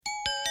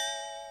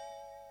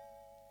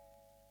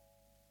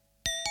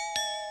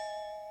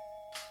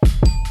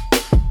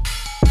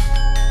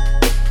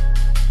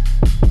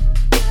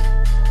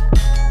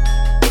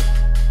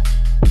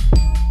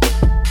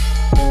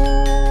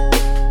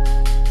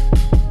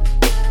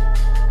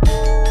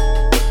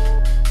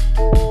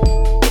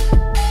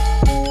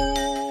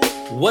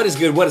What is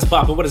good? What is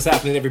poppin'? What is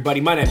happening, everybody?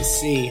 My name is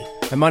C.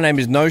 And my name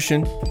is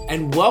Notion.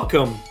 And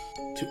welcome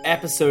to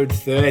episode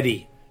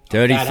 30.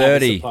 Dirty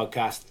 30.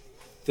 Podcast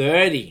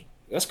 30.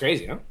 That's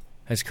crazy, huh?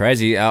 That's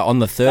crazy. On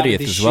the 30th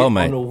as well,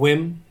 mate. On a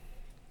whim.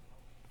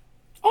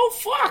 Oh,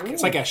 fuck.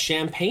 It's like a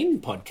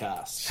champagne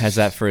podcast. How's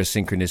that for a Oh,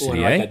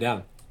 synchronicity, write eh? that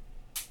down.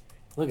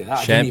 Look at that.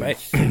 I didn't even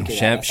think of that.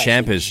 That's actually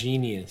Shampers.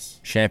 genius.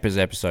 Shampers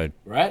episode.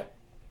 Right?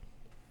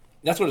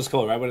 That's what it's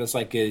called, right? When it's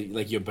like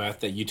your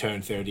birthday, you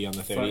turn 30 on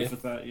the 30th. For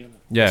that, yeah.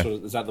 Yeah.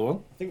 Is that the one?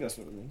 I think that's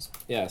what it means.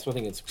 Yeah, that's what I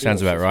think it's.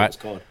 Sounds about that's what right. it's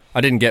called.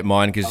 I didn't get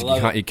mine because I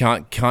love you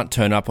can't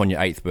turn up on your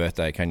 8th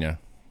birthday, can you?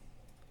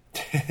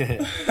 You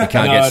can't No,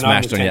 get no,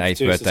 smashed I'm on your the 8th 10th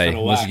too, so it's birthday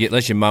kinda whack.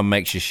 unless your mum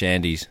makes you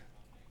shandies.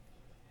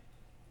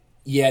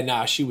 Yeah,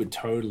 nah, she would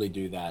totally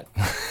do that.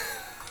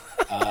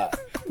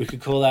 We could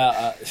call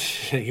out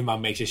your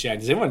mum makes you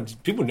shandy. Does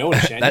people know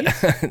what a shandy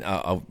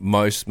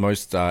is?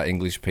 Most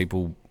English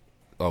people,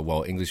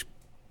 English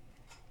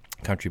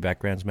country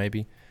backgrounds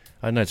maybe.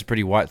 I don't know, it's a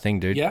pretty white thing,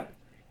 dude. Yeah?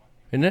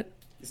 Isn't it?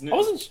 Isn't I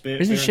wasn't-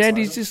 Isn't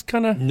shandies just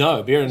kind of...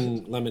 No, beer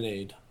and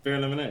lemonade. beer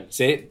and lemonade?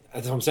 See,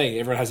 that's what I'm saying.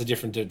 Everyone has a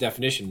different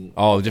definition.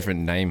 Oh,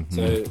 different name.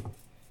 So,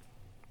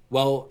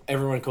 well,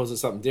 everyone calls it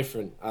something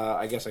different.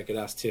 I guess I could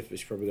ask Tiff, but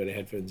she probably got her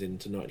headphones in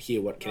to not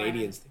hear what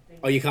Canadians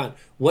think. Oh, you can't.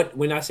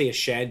 When I say a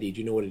shandy, do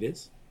you know what it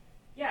is?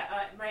 Yeah,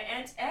 my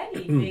Aunt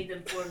Annie made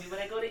them for me when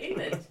I go to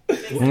England. Beer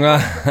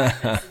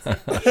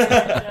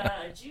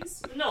and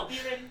juice. No, beer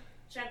and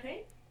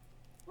champagne.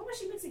 What was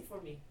she mixing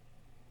for me?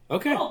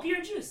 Okay. Oh, beer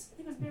and juice. I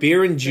think it was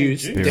Beer and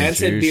juice. Beer and Dan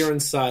said juice. beer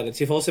and cider.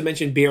 Tiff also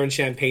mentioned beer and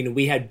champagne, and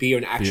we had beer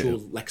and actual,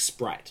 like,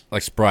 Sprite.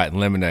 Like Sprite and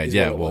lemonade. Is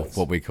Yeah, what it well, was.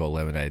 what we call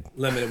lemonade.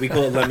 Lemonade. We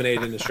call it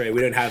lemonade in Australia.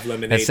 We don't have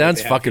lemonade. It sounds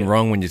but they have fucking here.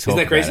 wrong when you talk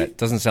that about crazy? it.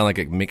 Doesn't sound like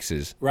it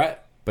mixes, Right?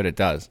 but it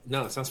does.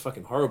 No, it sounds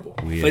fucking horrible.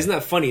 Weird. But isn't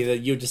that funny that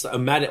you just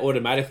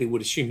automatically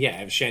would assume, yeah,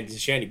 if shandy's a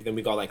shandy, but then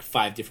we got like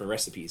 5 different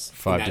recipes.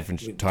 Five In that- different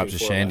between types of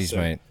 4 of us, shandies, so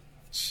mate.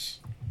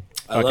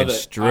 I love Fucking it.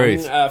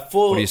 Struth.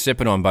 For What are you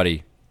sipping on,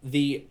 buddy?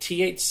 the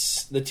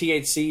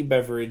THC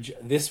beverage,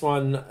 this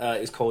one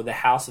is called the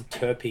House of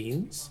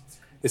Terpenes.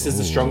 This is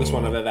the strongest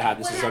one I've ever had.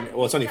 This is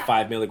it's only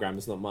 5 milligrams.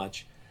 It's not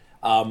much.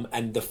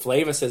 And the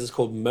flavor says it's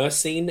called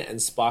Myrcene and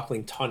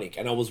Sparkling Tonic.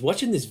 And I was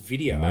watching this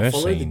video. I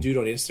followed the Myrcene. dude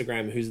on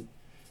Instagram who's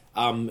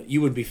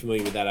you would be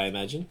familiar with that, I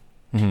imagine.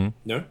 Mm-hmm.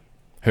 No?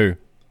 Who?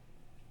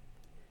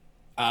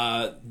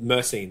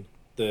 Myrcene,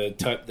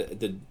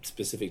 the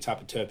specific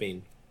type of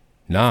terpene.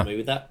 Nah. Familiar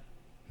with that?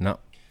 No.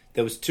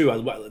 There was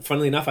 2.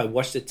 Funnily enough, I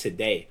watched it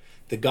today.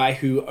 The guy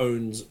who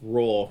owns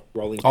Raw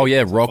Rolling. Oh, yeah,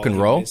 Papers, I Rock follow and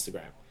him on Roll?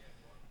 Instagram.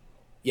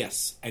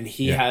 Yes, and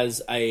he Yeah.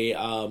 has a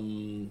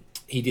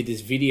he did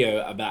this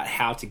video about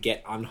how to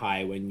get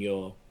unhigh when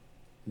you're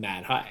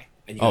mad high,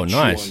 and you Oh,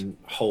 gotta nice.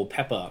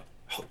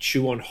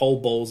 chew on whole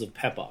bowls of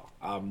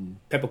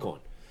peppercorn,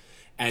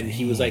 and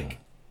he was like,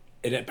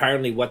 and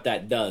apparently what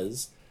that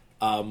does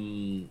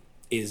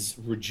is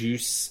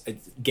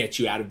get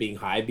you out of being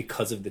high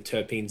because of the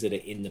terpenes that are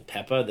in the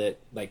pepper that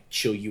like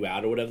chill you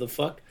out or whatever the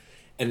fuck.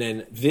 And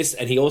then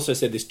and he also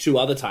said there's 2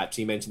 other types.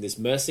 He mentioned this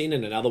myrcene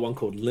and another one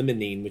called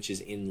limonene, which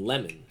is in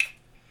lemon.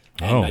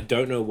 And Oh. I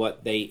don't know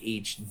what they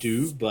each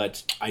do,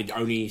 but I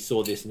only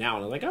saw this now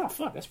and I'm like, oh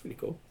fuck, that's pretty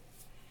cool.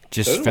 I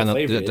Just don't know found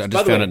what it. flavour it I is. By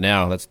just the found way- it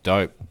now. That's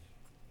dope.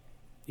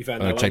 You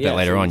found I'm that gonna check one? that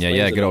later sure, on. Yeah,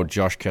 explains it good all. old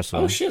Josh Kessler.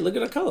 Oh shit, look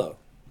at the color.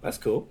 That's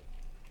cool.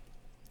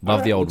 Love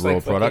Alright, the old looks raw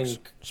like fucking products.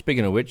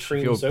 Speaking of which, if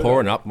cream you're soda.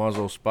 pouring up, might as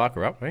well spark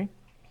her up, eh?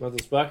 Mother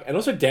Spark. And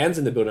also Dan's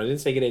in the building. I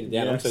didn't say good day to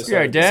Dan. I'm so Yes.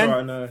 sorry. Yeah, Dan. It's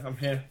alright, no, I'm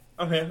here.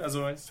 I'm here, as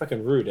always.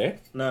 Fucking rude, eh?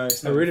 No,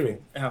 it's How not rude of cool. me.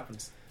 It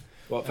happens.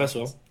 Well, first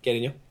of all, get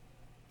in you.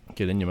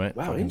 Get in you, mate.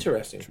 Wow, Fucking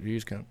interesting.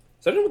 Reviews can't.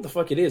 So I don't know what the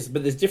fuck it is,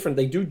 but there's different.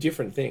 They do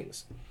different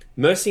things.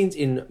 Myrcene's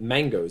in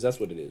mangoes. That's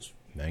what it is.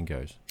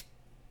 Mangoes.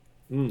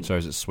 Mm. So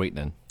is it sweet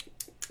then?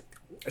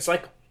 It's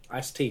like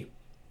iced tea.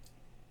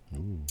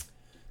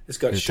 It's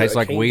got Does it taste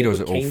like weed or is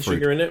it all cane fruit?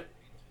 sugar in it?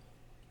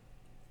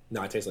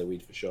 No, it tastes like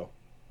weed for sure.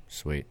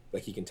 Sweet.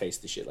 Like you can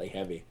taste the shit like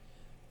heavy,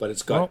 but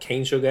it's got Well-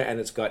 cane sugar and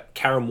it's got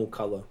caramel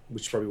color,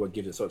 which is probably what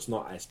gives it. So it's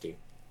not iced tea.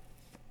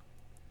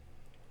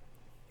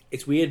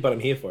 It's weird, but I'm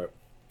here for it.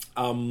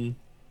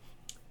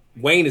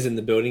 Wayne is in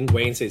the building.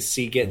 Wayne says,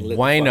 "See, getting lit." the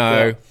fuck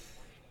Wayno. up."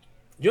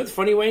 You know what's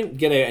funny, Wayne?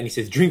 Get out, and he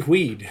says, "Drink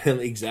weed."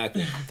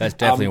 Exactly. That's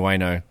definitely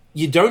Wayno.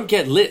 You don't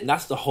get lit, and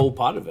that's the whole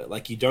part of it.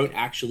 Like you don't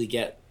actually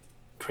get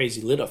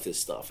crazy lit off this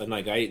stuff. And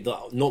like the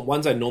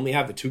ones I normally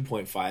have are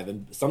 2.5,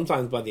 and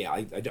sometimes by the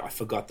I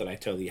forgot that I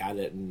totally had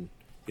it, and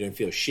you don't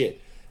feel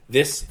shit.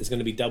 This is going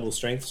to be double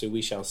strength, so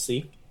we shall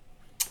see.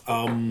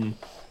 Fucking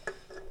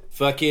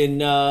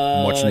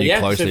watching you closely,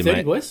 episode 30,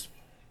 mate. boys.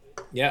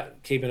 Yeah,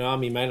 keep an eye on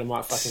me, mate. I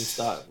might fucking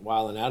start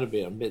wilding out a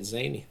bit. I'm a bit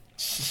zany.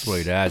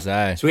 Sweet as,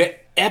 eh? So we're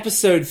at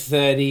episode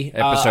 30.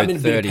 Episode I'm in a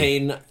bit of 30.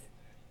 pain.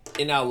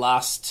 In our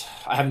last,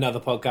 I have another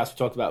podcast we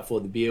talked about for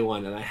the beer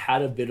one, and I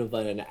had a bit of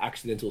an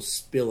accidental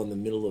spill in the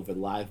middle of a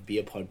live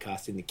beer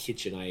podcast in the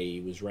kitchen.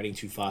 I was running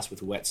too fast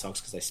with wet socks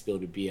because I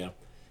spilled a beer,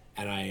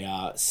 and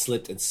I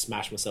slipped and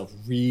smashed myself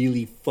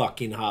really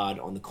fucking hard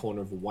on the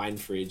corner of a wine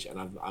fridge, and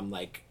I'm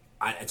like,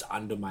 it's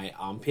under my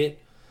armpit,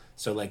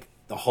 so like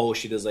the whole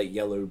shit is like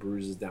yellow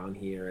bruises down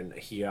here, and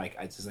here like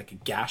it's just like a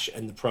gash.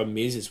 And the problem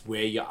is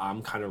where your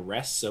arm kind of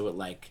rests, so it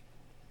like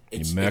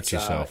it's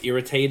yourself.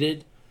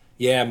 Irritated.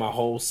 Yeah, my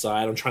whole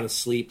side. I'm trying to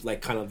sleep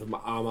like kind of with my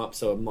arm up,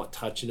 so I'm not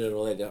touching it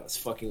or like that.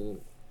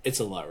 It's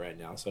a lot right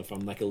now. So if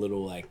I'm like a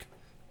little like,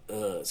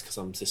 it's because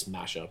I'm just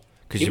mash up.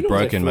 Because you're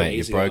broken, mate.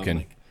 You're broken.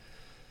 Like,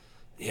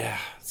 yeah,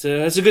 it's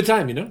a good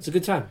time. You know, it's a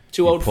good time.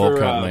 Too old for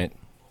mate.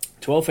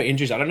 Too old for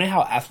injuries. I don't know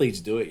how athletes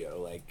do it, yo.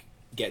 Like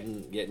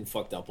getting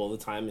fucked up all the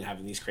time and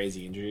having these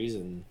crazy injuries,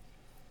 and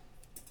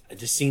it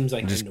just seems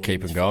like just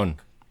keep it going.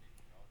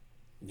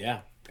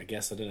 Yeah, I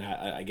guess I don't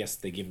know. I guess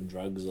they give them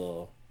drugs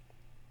or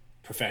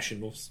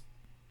professionals,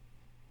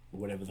 or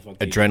whatever the fuck.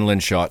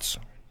 Adrenaline shots.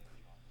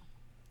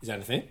 Is that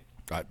a thing?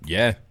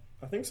 Yeah.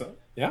 I think so.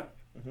 Yeah.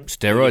 Mm-hmm.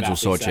 Steroids will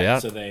sort you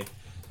out. So they.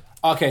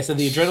 Okay, so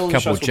the adrenaline couple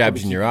shots of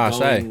jabs in your ass,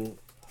 going...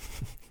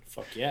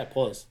 Fuck yeah!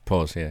 Pause.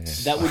 Yeah.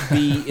 That would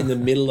be in the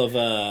middle of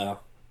a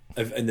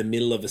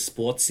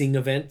sportsing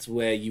event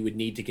where you would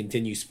need to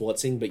continue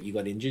sportsing, but you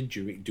got injured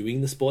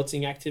doing the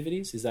sportsing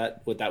activities. Is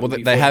that what that? Would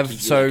be they have.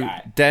 So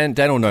like, Dan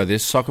will know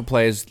this. Soccer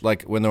players,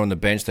 like when they're on the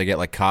bench, they get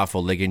like calf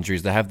or leg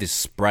injuries. They have this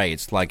spray.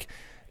 It's like,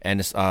 and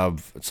it's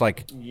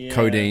like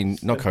codeine,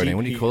 not codeine.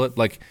 What do you call it?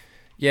 Like,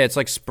 yeah, it's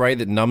like spray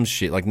that numbs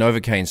shit, like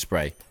Novocaine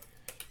spray.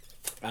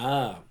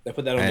 They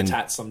put that on the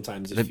tats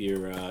sometimes if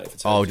you're. If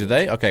it's do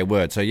they? Okay,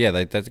 word. So yeah,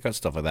 they've got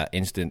stuff like that.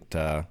 Instant,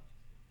 pain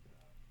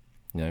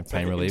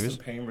relievers.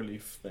 Instant pain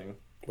relief thing.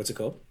 What's it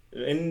called?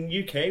 In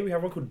UK, we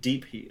have one called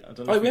Deep Heat. I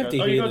don't know. Oh, we have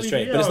Deep Heat in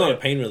Australia, but it's not a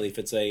pain relief.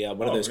 It's a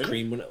one of those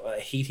really? a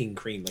heating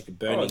cream, like a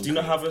burning. Do you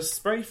not have a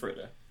spray for it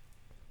there?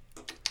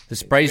 The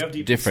spray's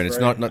different. It's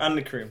not and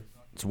the cream.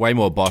 It's way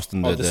more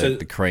Boston than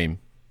the cream.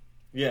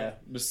 Yeah.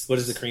 What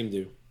does the cream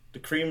do? The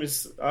cream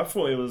is. I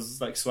thought it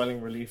was like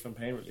swelling relief and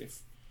pain relief.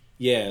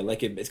 Yeah,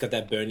 like it's got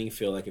that burning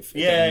feel, like if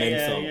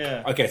menthol.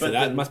 Yeah. Okay, so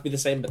that must be the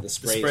same, but the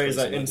spray is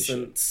like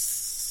instant.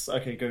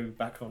 Okay, go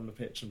back on the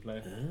pitch and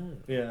play.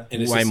 Yeah,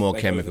 and way more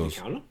chemicals.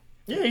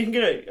 Yeah, you can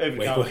get it over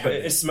the counter, but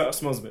it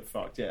smells a bit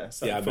fucked. Yeah,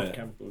 it's like full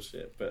chemical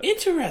shit. But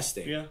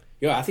interesting.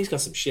 Yeah, I think it's got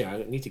some shit. I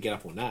don't need to get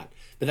up on that.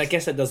 But I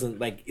guess that doesn't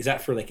like. Is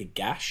that for like a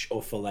gash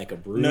or for like a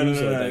bruise? No.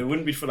 Like, it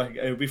wouldn't be for like.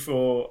 It would be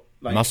for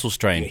like muscle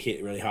strain. You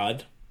hit really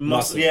hard.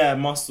 Muscle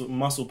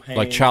pain.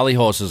 Like Charlie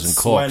horses and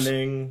corks.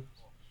 Swelling.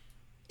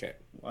 Okay.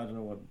 I don't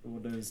know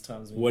what those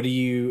terms mean. What do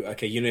you...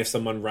 Okay, you know if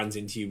someone runs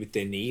into you with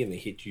their knee and they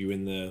hit you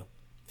in the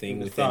thing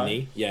with their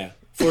knee? Yeah.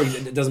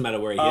 It doesn't matter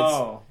where he hits.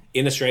 Oh.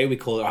 In Australia, we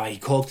call it... he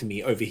corked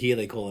me. Over here,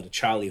 they call it a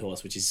Charlie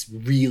horse, which is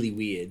really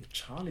weird.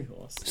 Charlie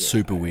horse? Yeah,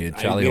 super weird.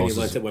 Charlie horse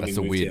that's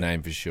a weird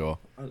name for sure.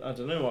 I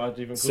don't know what I'd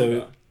even call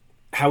that.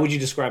 How would you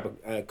describe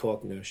a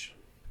cork, Nosh?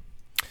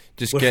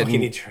 Just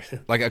getting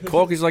like a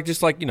cork is like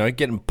just like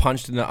getting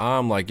punched in the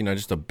arm, like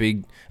just a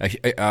big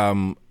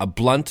a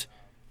blunt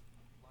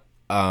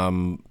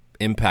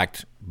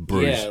impact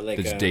bruise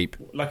that's deep,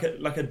 like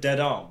a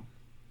dead arm.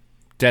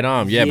 Dead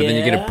arm, yeah, but then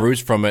you get a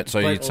bruise from it, so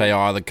you'd say,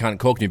 "Oh, they can't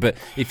cork you." But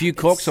if you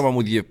cork someone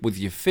with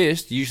your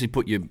fist, you usually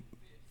put your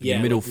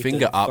middle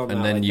finger up,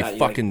 and then you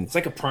fucking it's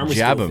like a primary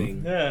jab school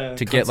them thing.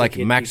 to get like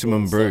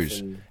maximum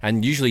bruise,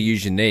 and usually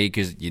use your knee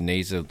because your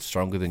knees are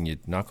stronger than your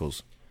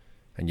knuckles.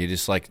 And you're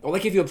just like... Or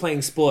like if you're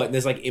playing sport and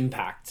there's like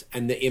impact,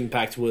 and the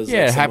impact was...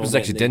 Yeah, it happens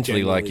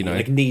accidentally, like,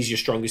 Like knee's your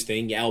strongest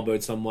thing, you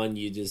elbowed someone,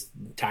 you just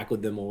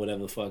tackled them or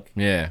whatever the fuck.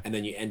 Yeah. And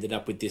then you ended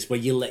up with this where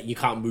you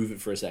can't move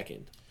it for a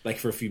second. Like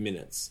for a few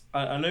minutes.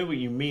 I know what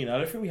you mean. I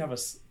don't think we have a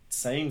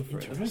saying for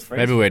it.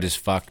 Maybe we're just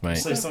fucked, mate.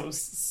 So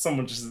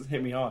someone just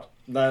hit me hard.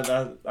 I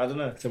don't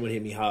know. Someone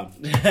hit me hard.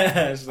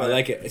 I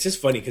like it. It's just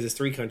funny because it's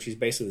three countries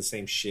basically the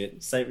same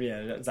shit. Yeah,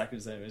 exactly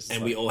the same.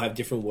 And we all have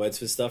different words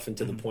for stuff, and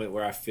to the point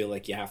where I feel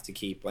like you have to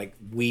keep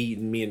me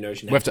and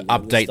Notion. We have to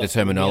update the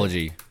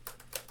terminology,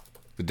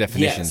 the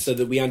definitions, yeah, so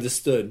that we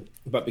understood.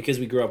 But because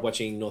we grew up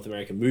watching North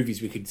American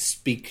movies, we could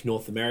speak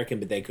North American,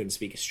 but they couldn't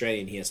speak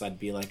Australian here. So I'd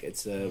be like,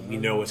 we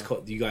know it's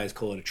called. You guys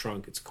call it a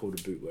trunk. It's called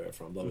a boot. Where it's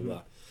from? Blah blah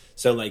blah.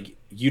 So, like,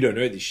 you don't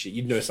know this shit.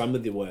 You know some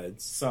of the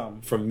words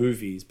from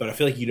movies, but I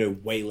feel like you know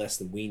way less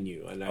than we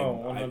knew. And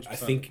I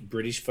think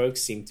British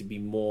folks seem to be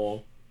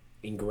more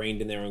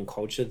ingrained in their own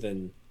culture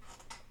than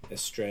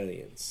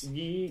Australians.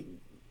 Yeah,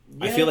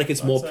 I feel like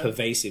it's more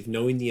pervasive,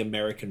 knowing the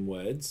American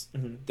words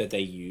that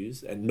they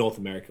use and North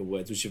American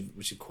words, which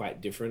are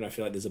quite different. I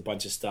feel like there's a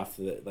bunch of stuff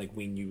that like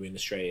we knew in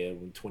Australia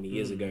 20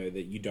 years ago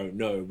that you don't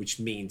know, which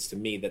means to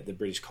me that the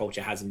British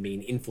culture hasn't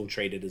been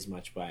infiltrated as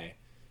much by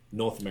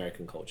North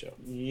American culture.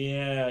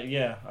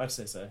 Yeah, I'd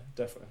say so,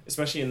 definitely.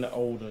 Especially in the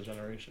older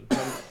generation.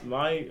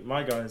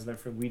 my guys and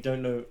everything, we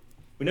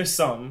know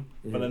some,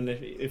 but then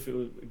if it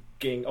was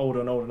getting older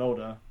and older and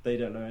older, they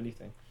don't know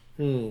anything.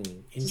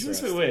 It's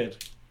just a bit weird.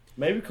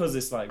 Maybe because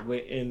it's like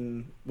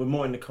we're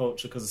more in the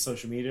culture because of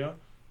social media,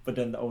 but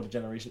then the older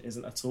generation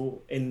isn't at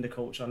all in the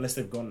culture unless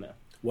they've gone there.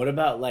 What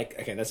about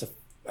that's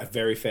a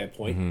very fair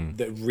point.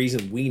 The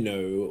reason we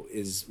know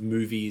is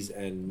movies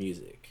and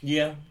music.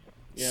 Yeah.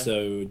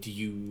 So do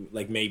you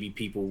maybe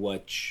people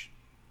watch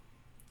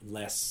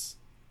less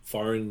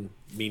foreign,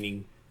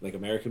 meaning like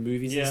American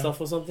movies and stuff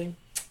or something?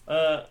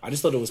 I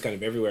just thought it was kind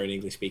of everywhere in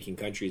English-speaking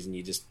countries, and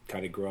you just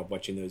kind of grew up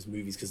watching those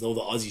movies because all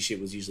the Aussie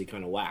shit was usually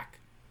kind of whack.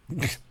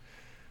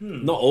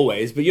 Not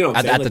always, but you know what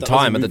I'm saying? At Like the Aussie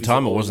time, movies it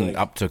are all, wasn't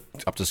like-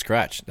 up to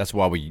scratch. That's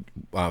why we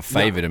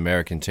favored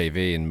American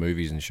TV and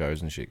movies and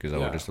shows and shit because they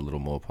were just a little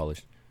more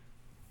polished.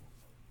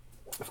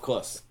 Of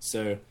course.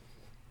 So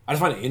I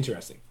just find it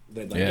interesting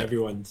that like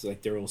everyone's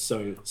like they're all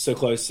so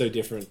close, so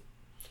different.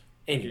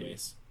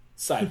 Anyways,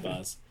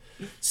 sidebars.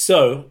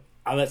 So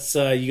let's.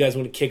 You guys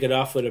want to kick it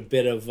off with a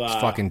bit of? Just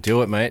fucking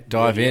do it, mate.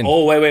 Dive in.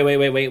 Oh wait!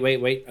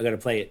 I gotta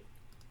play it.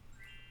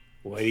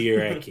 What do you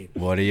reckon?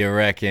 What do you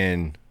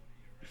reckon?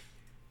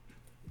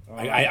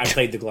 I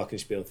played the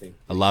Glockenspiel thing.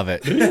 I love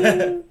it.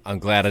 I'm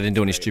glad I didn't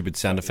do any stupid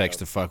sound effects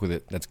to fuck with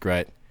it. That's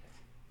great.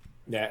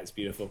 Yeah, it's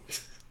beautiful.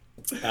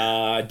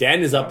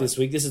 Dan is up this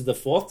week. This is the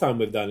 4th time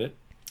we've done it.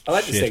 I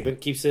like the Shit. segment.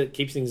 Keeps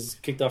things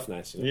kicked off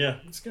nice. You know? Yeah,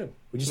 it's good.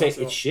 Would you say Nice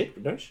it's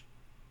shit, don't you?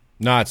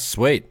 No, it's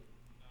sweet.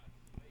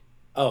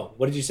 Oh,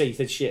 what did you say? You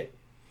said shit.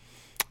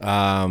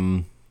 I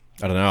don't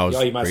know. I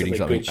was you might have reading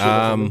said, like,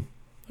 something.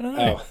 good shit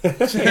or something. I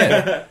don't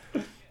know.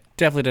 Oh.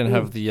 Definitely don't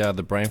have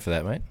the brain for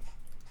that, mate.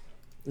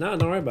 No,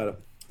 don't worry about it.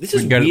 This We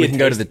is can go to, weird we can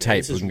go to the tasting. tape.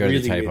 This We is can go to the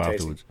really tape weird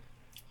tasting. afterwards.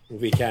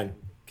 We can.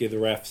 Give the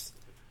refs.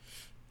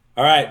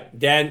 All right,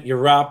 Dan,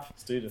 you're up.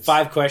 Let's do this.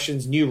 5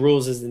 questions. New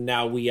rules is that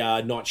now we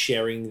are not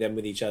sharing them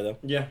with each other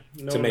Yeah,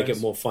 no to one make knows.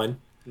 it more fun.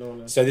 No one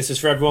knows. So this is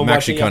for everyone I'm watching.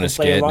 actually You have kinda to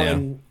play scared along now.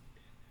 and-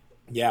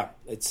 yeah,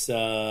 it's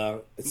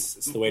the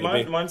way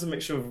to be. Mine's a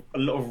mixture of a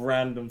lot of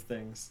random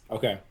things.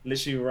 Okay.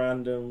 Literally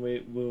random.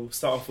 We'll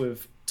start off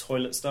with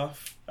toilet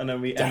stuff, and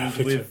then we Damn.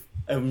 end with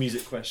a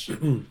music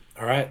question.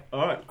 All right.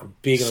 All right. I'm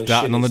big on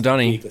Starting shit on the this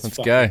dunny. week. Let's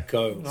fucking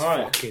go. Let's All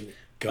right. fucking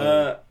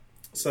go.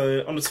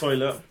 So on the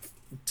toilet,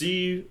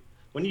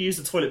 when you use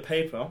the toilet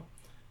paper,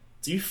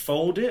 do you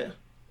fold it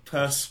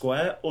per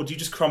square, or do you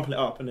just crumple it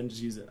up and then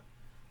just use it?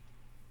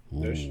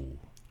 Ooh.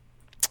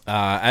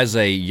 As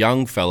a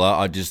young fella,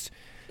 I just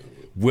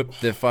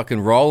whipped the fucking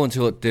roll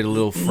until it did a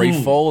little free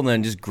fall, and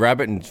then just grab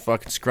it and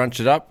fucking scrunch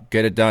it up,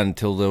 get it done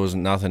until there was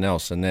nothing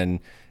else. And then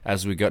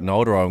as we gotten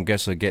older, I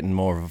guess I'm getting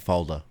more of a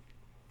folder.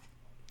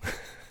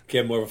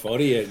 Get more of a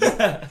photo. You You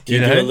do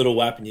know? a little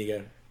whap and you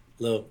go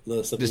little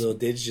slip a little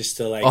ditch just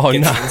to like Oh,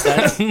 get no. the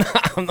insides.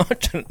 Nah, I'm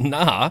not trying.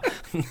 Nah.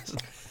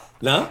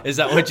 No. Is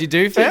that what you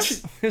do, fam?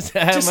 Is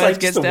that how Just much like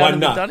gets just a down one in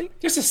the nut. dunny?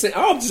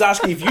 I'm just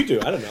asking if you do.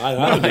 I don't know. I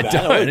don't do I that.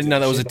 don't. I didn't know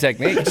that was a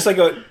technique. Just like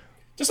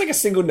a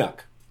single nuck.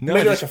 No,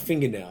 Maybe just- like a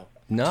fingernail.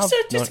 No, Just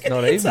to not get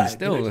not the even. inside,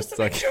 Still, you know, just it's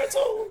to make like sure it's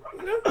all.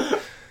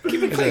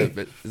 Keep it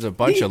clean. there's a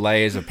bunch of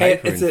layers of Hey,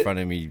 paper it's in a- front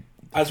of me.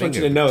 I just want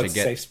you to know it's a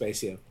safe space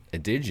here. a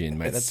digin,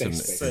 mate. It's That's some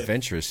safe space.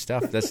 adventurous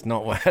stuff. That's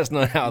not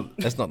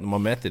my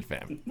method,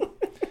 fam.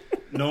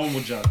 No one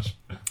will judge.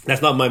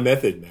 That's not my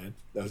method, man.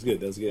 That was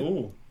good.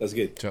 Ooh. That was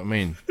good. Do you know what I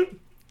mean?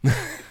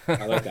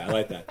 I like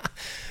that.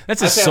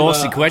 That's a I say I'm,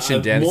 saucy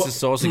question, Dan. more- It's a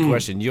saucy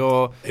question.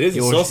 Your It is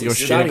a saucy- your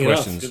it's shitty starting it off.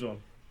 questions. Good one. I'm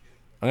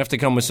gonna have to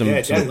come with some,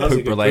 Yeah, Dan loves a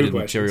good poop related poo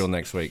material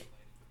questions. next week.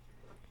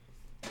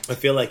 I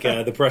feel like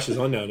the pressure's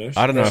on now. No,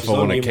 I don't know if I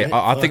want to keep. keep.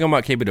 I think I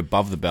might keep it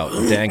above the belt.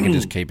 Dan can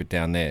just keep it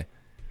down there.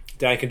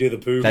 Dan can do the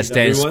poo. That's the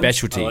Dan's poo one.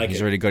 specialty. I like He's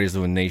it. already got his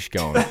little niche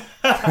going.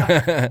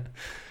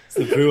 It's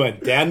the poo one.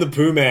 Dan the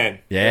poo man.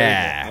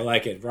 Yeah. I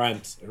like it. It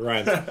rhymes.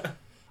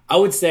 I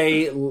would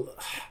say. I'm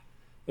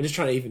just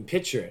trying to even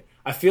picture it.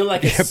 I feel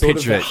like it's Yeah, sort of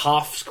picture a it.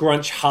 half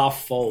scrunch,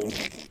 half fold.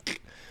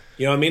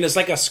 You know what I mean? It's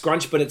like a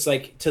scrunch, but it's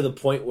like to the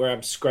point where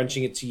I'm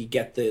scrunching it so you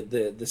get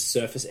the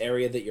surface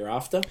area that you're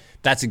after.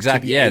 That's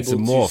exactly. be Yeah, it's a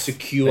able to morph.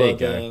 secure There you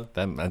the-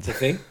 go. That's The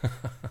thing.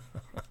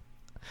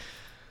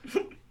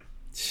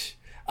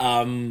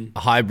 a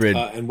hybrid.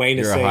 And Wayne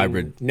is You're a saying,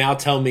 hybrid. now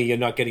tell me you're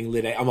not getting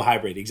lit. I'm a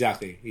hybrid,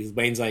 exactly.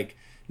 Wayne's like,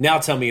 now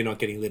tell me you're not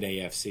getting lit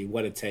AFC.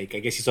 What a take. I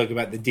guess he's talking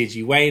about the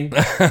Digi. Wayne,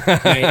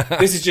 mate,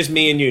 this is just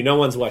me and you. No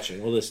one's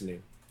watching or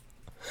listening.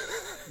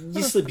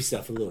 You slip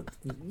yourself a little.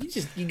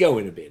 You go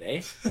in a bit, eh?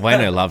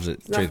 Wayno loves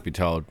it. Truth be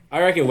told,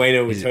 I reckon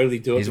Wayno would He's- totally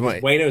do it he's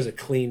because one- Wayno's a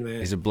clean man.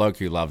 he's a bloke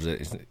who loves it.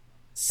 Isn't it?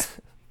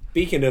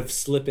 Speaking of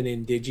slipping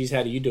in Digis,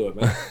 how do you do it,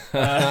 man?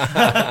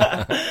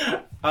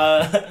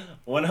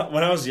 When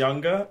I was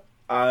younger,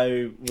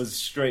 I was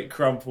straight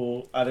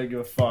crumple. I don't give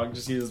a fuck.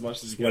 Just use as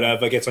much as you can.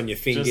 Whatever gets on your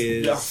fingers.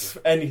 Just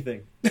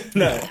anything.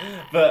 No,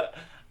 but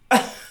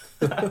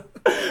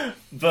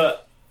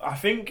but I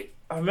think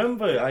I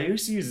remember I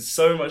used to use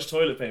so much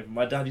toilet paper.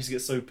 My dad used to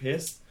get so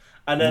pissed.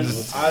 And then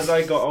as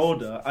I got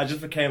older, I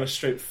just became a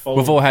straight fold.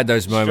 We've all had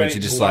those moments.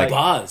 Straight You're just to like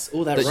Bars.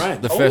 Oh, that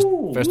rhymes. the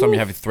Oh, first time you ooh.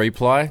 have a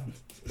 3-ply,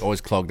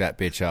 always clog that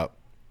bitch up.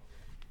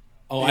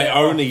 Oh, Yeah. I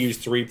only use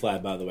 3-ply,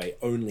 by the way.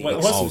 Only. Wait,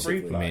 what's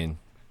exclusively. 3-ply? I mean,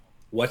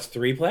 What's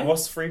 3-ply?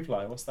 What's free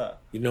ply? What's that?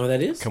 You know what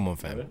that is? come on,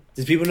 fam.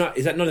 Does people not?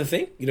 Is that not a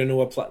thing? You don't know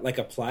what like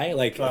a ply,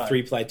 like Ply. a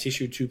 3-ply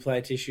tissue,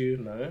 2-ply tissue.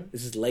 No.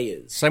 This is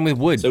layers. Same with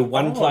wood. So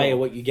one ply Oh. are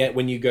what you get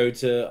when you go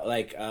to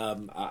like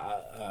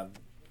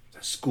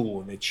school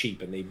and they're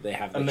cheap and they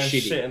have like And they're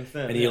shitty shit and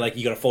thin, and yeah. you're like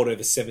you got to fold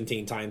over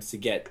 17 times to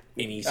get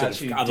any sort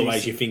Actually of otherwise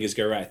decent. your fingers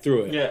go right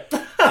through it. Yeah.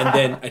 And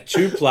then a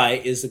 2-ply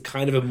is a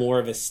kind of a more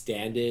of a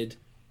standard.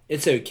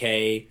 It's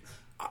okay.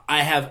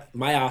 I have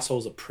my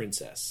asshole's a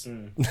princess.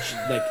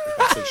 Like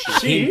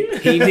She?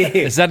 he needs,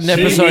 Is that an she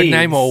episode needs-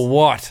 name or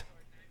what?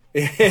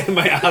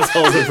 my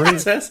asshole's a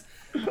princess.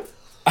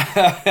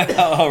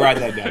 I'll write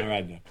that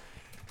down.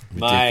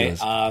 My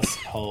Ridiculous.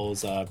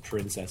 asshole's a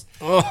princess.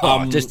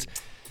 Just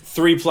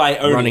 3-ply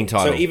only. Running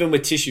title. So even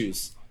with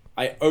tissues,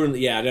 I don't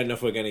know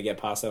if we're going to get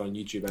past that on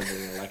YouTube. I don't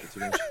think I like it too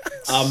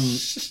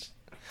much.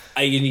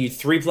 You need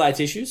 3-ply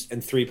tissues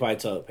and 3-ply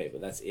toilet paper.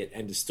 That's it.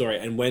 End of story.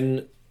 And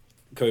when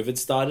COVID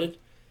started,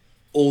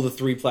 all the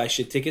 3-ply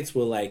shit tickets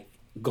were like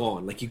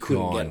gone. Like you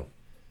couldn't Gone. get them.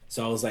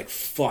 So I was like,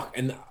 fuck.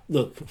 And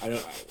look, I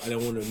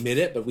don't want to admit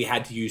it, but we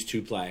had to use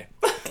 2-ply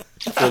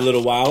for a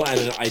little while,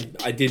 and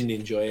I didn't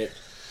enjoy it.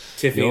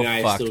 Tiffany You're and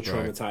I are still fucked,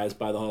 bro. traumatized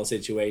by the whole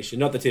situation.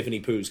 Not the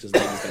Tiffany poos, because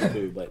ladies don't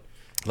poo, but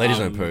ladies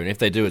don't poo. And if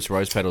they do, it's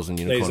rose petals and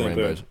ladies unicorn don't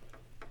poo. rainbows.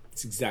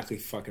 It's exactly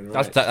fucking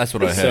right. That's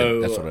what I heard.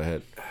 So- That's what I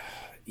heard.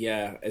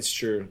 Yeah, it's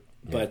true.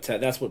 But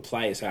that's what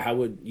play is. So how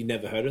would you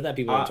never heard of that?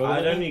 People don't talk about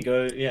I'd that? only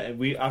go. Yeah,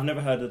 I've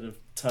never heard of the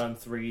term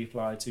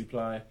 3-ply,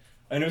 2-ply.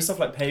 I know stuff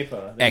like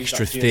paper. They use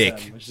Extra like thick.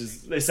 GSM, which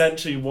is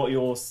essentially what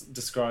you're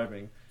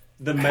describing.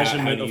 The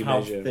measurement do of you how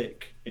measure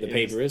thick the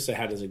paper is. So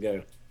how does it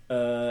go?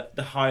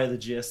 The higher the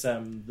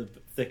GSM, the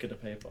thicker the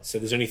paper. So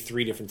there's only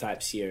 3 different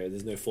types here.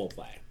 There's no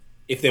 4-ply.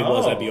 If there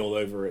was, I'd be all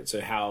over it. So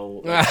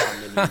how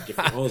many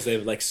different? Oh, there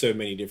like so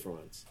many different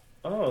ones.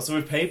 Oh, so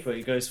with paper,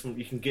 it goes from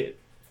you can get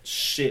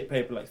shit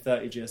paper like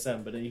 30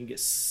 GSM, but then you can get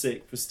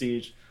sick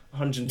prestige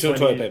 120.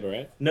 Toilet paper,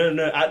 right?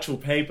 No, actual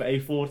paper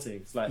A40.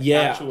 It's like Yeah.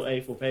 actual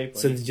A4 paper.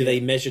 So You do can they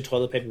get- measure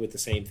toilet paper with the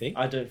same thing?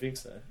 I don't think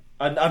so.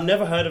 I've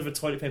never heard of a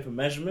toilet paper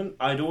measurement.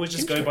 I'd always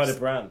just go by the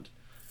brand.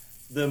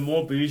 The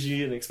more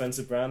bougie and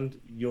expensive brand,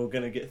 you're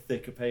gonna get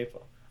thicker paper.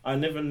 I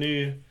never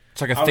knew.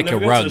 It's like a I would thicker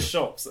never go rug. to the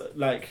shops.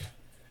 Like,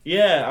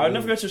 yeah, I would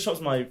never go to the shops.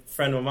 My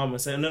friend or mum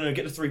would say, "No,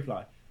 get the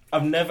 3-ply."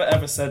 I've never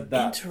ever said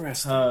that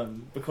Interesting.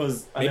 term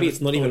because I Maybe never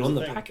it's not thought even it was on a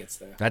the thing. packets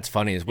there. That's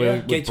funny. Is Yeah.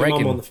 we're Get your mum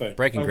breaking on the phone.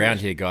 breaking Okay. ground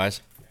here,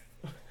 guys.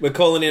 We're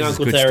calling in This is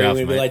Uncle good Terry stuff, and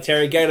we'll be mate. like,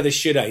 Terry, go to the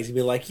shitter. He's gonna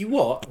be like, you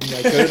what? I'm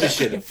like, go to the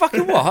shitter.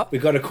 Fucking what? We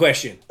got a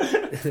question.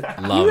 Love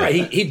You're right.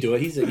 it. He'd do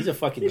it. He's a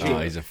fucking G. Oh,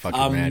 he's a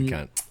fucking mad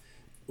cunt.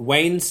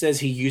 Wayne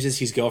says he uses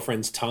his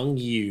girlfriend's tongue.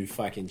 You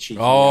fucking cheeky.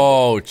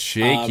 Oh,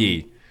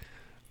 cheeky.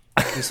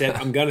 He said,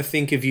 I'm going to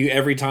think of you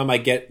every time I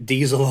get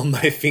diesel on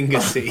my finger,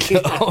 see?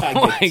 Oh I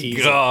get my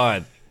diesel.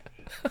 god.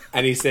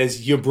 And he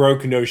says, you're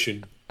broke,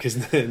 Notion.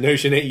 Because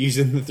Notion ain't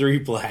using the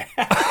 3-ply.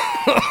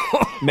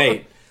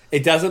 Mate,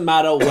 it doesn't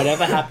matter.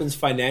 Whatever happens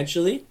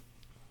financially,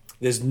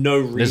 there's no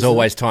reason. There's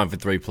always time for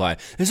 3-ply.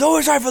 There's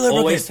always time for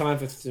always lubricant. time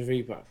for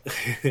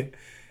 3-ply.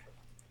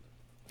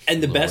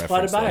 And the Little best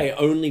part reference about there. it, I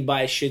only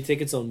buy shit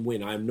tickets on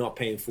Win. I'm not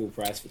paying full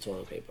price for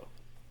toilet paper.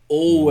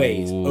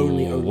 Always.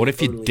 Only. What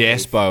if you only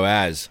despo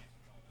as?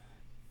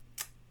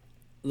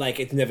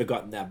 Like, it's never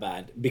gotten that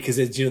bad. Because,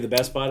 it's, the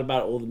best part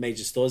about all the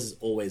major stores is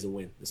always a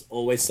Win. There's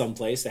always some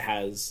place that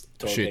has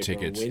toilet Shit paper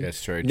tickets. on Win.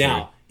 That's true, Now,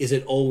 true. is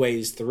it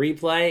always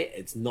 3-play?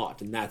 It's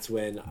not. And that's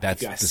when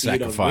That's if I the see it on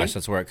sacrifice. Win,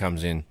 That's where it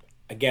comes in.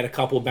 I get a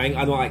couple bang.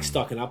 I'm not like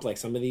stocking up like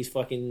some of these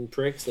fucking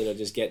pricks that are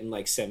just getting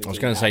like 17. I was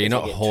going to say, you're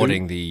not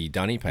hoarding the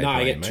dunny paper. No, I are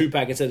you, get mate? 2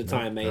 packets at a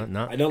time, mate.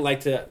 no. I don't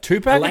like to. 2 I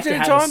packets like to at a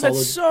have time? solid-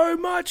 That's so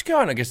much,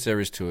 cunt. I guess there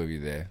is 2 of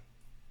you there.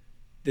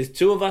 There's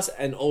 2 of us,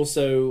 and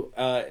also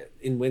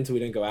in winter we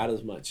don't go out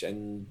as much.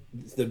 And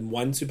the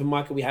one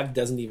supermarket we have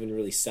doesn't even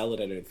really sell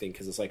it. I don't think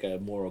because it's like a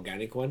more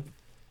organic one.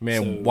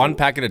 Man, So- 1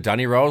 packet of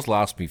dunny rolls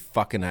lasts me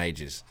fucking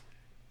ages.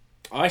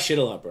 I shit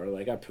a lot, bro.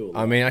 Like I poo a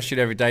lot. I mean, I shit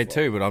every day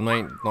too, but I'm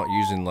not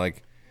using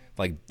like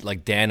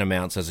Dan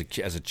amounts as a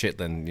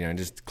chitlin,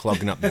 just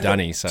clogging up the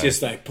dunny. So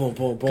just like boom,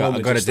 boom, boom. I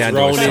and got it just down to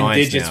a throwing in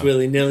science digits now.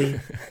 willy nilly.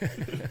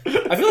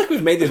 I feel like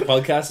we've made this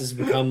podcast has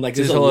become like it's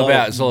there's a all lot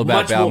about of- it's all about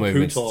much bowel more poo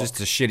movements. talk. Just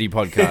a shitty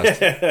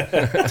podcast.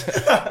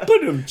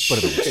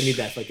 I need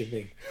that fucking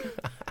thing.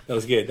 That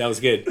was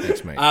good.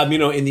 Thanks, mate.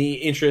 In the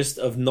interest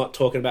of not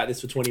talking about this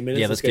for 20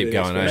 minutes, Yeah, let's go to keep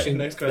the going, Next eh? question.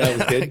 Next question.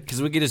 That was good. Because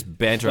we could just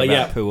banter But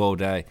about yeah. poo all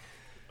day.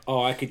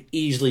 Oh, I could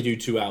easily do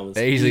 2 hours.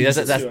 Easily,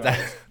 Easy 2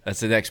 hours. that's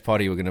the next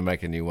potty. We're going to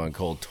make a new one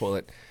called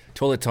Toilet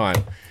Time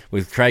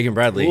with Craig and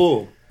Bradley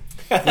Ooh.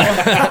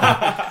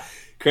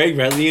 Craig,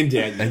 Bradley, and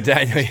Daniel. and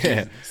Daniel.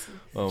 Yeah.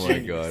 Oh my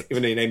god.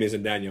 Even though your name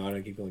isn't Daniel, I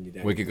don't keep calling you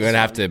Daniel. We're going to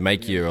have to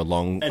make you a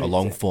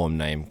long form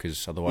name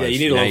because otherwise, Yeah, you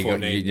need a now long form got-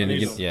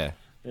 name. yeah,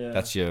 Yeah.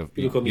 that's your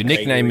People call me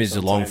nickname Craig is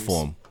a long sometimes.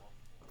 form.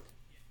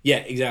 Yeah,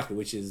 exactly,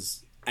 which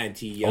is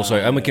anti... Also,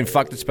 and we can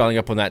fuck the spelling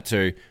up on that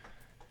too,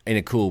 in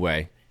a cool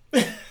way.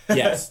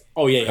 Yes.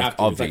 Oh, yeah, you have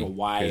to. It's like a Obvi,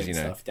 Y 'cause, and you know.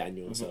 stuff,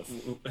 Daniel and stuff.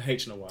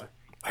 H and a Y.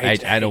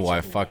 H and a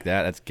Y. Fuck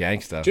that. That's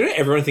gangster. Do you know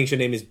everyone thinks your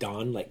name is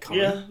Don? Like, Con?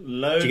 Yeah, Do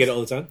loads. you get it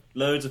all the time?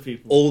 Loads of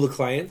people. All the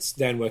clients,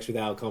 Dan works with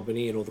our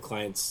company, and all the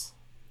clients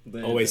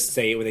They- always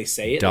say it when they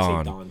say it. Don.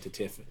 They say Don to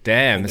Tiff.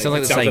 Damn, that sounds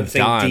like they're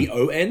saying Don.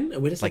 D-O-N,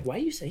 and we're just like, Like- why are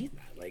you saying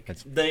that? Like,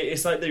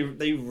 It's like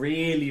they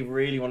really,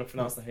 really want to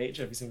pronounce the H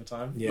every single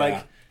time. Yeah, Like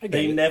I get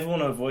they it. never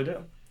want to avoid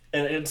it.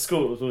 And in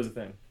school, it was always a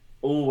thing.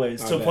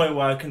 Always I to a bet. point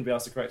where I couldn't be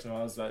asked to correct them.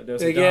 I was like, "There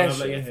was a Yeah, down." I was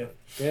sure. like, "Yeah, here."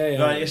 yeah,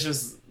 yeah. Like it's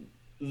just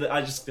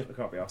I just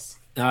can't be asked.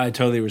 No, I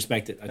totally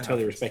respect it. I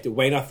totally respect it.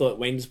 Wayne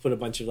just put a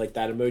bunch of like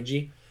that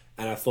emoji,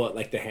 and I thought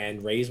like the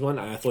hand raised one,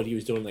 and I thought he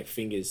was doing like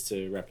fingers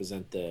to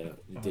represent the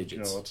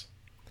digits. God.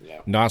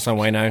 Yeah. Nice one,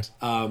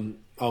 Wayno.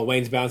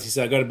 Wayne's bouncy.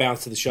 So I got to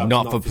bounce to the shop.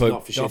 Not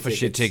for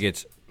shit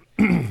tickets.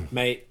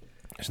 Mate.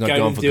 It's not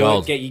going for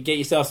gold. Get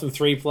yourself some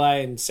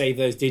 3-play and save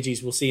those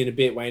digis. We'll see you in a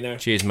bit, Wayno.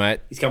 Cheers, mate.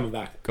 He's coming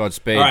back.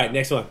 Godspeed. All right,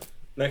 next one.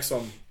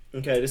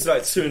 Okay, this is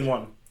like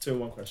 2-in-1.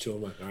 2-in-1 question.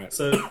 2-in-1. All right.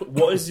 So,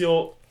 what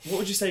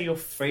would you say your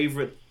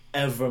favorite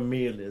ever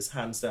meal is,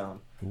 hands down?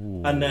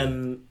 Ooh. And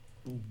then,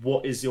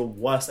 what is your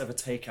worst ever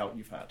takeout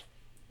you've had?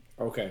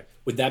 Okay.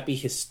 Would that be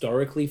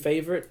historically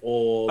favorite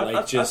or like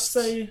I'd just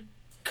say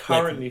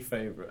currently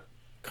favorite.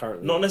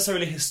 currently? Not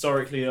necessarily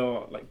historically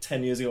or like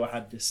 10 years ago I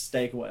had this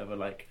steak or whatever.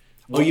 Like,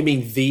 Oh, you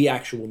mean the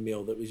actual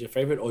meal that was your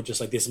favorite, or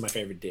just like this is my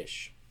favorite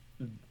dish?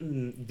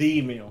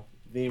 the meal.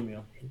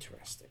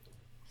 Interesting.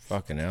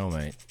 Fucking hell,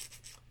 mate.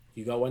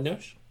 You got one,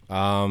 Nosh?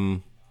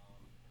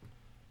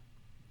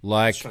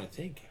 Like Just trying to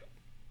think.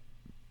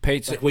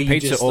 pizza. Like where you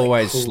Pizza just,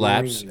 always like,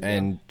 slaps, cream,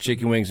 and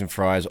chicken wings and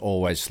fries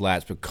always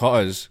slaps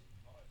because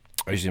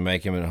I usually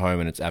make them at home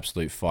and it's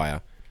absolute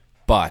fire.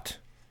 But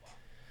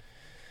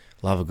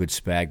love a good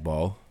spag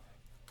bowl.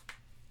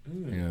 You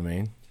know what I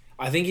mean?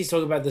 I think he's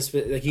talking about this.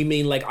 Like you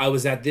mean like I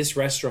was at this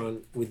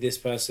restaurant with this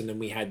person and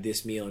we had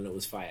this meal and it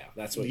was fire.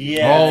 That's what. You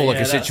Oh, like a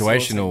that sort of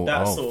situational- thing,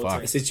 that oh, sort of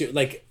fuck. thing.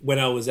 like when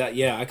I was at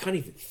I can't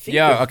even think.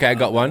 Yeah, of okay, I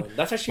got one.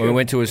 That's actually When we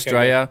went to okay,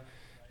 Australia,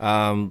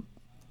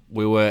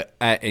 we were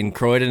in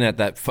Croydon at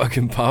that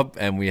fucking pub,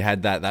 and we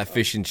had that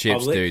fish and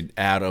chips, Public? dude,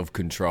 out of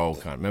control.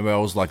 Can't remember. I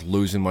was like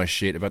losing my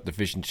shit about the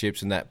fish and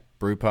chips in that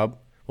brew pub.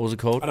 What was it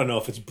called? I don't know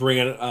if it's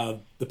bringing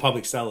the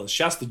public sellers.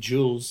 Shouts to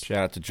Jules. Shout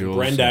out to Jules.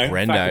 Brendo.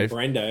 and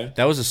Fucking Brendo.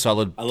 That was a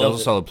solid. That love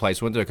was a it. solid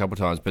place. Went there a couple of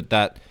times, but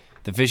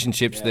the fish and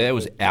chips there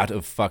was out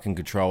of fucking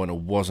control, and it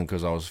wasn't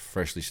because I was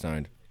freshly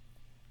stoned.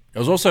 It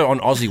was also on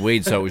Aussie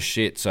weed, so it was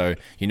shit. So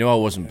I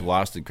wasn't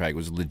blasted, Craig. It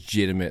was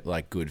legitimate,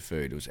 like good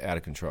food. It was out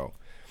of control.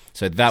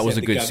 So that was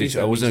a the good gummies, situation.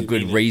 that It wasn't a means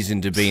good you mean it.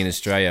 reason to be in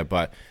Australia,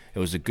 but it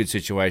was a good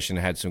situation.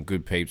 It had some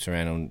good peeps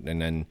around,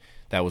 and then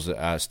that was a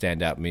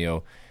standout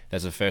meal.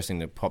 That's the first thing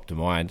that popped to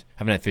mind.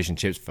 Haven't had fish and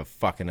chips for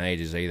fucking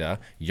ages either.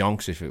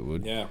 Yonks, if it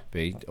would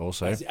be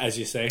also. As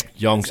you say.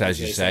 Yonks,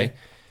 as you say.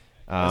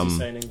 As you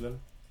say in England.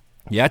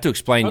 Yeah, I had to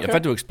explain. Okay. I've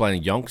had to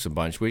explain yonks a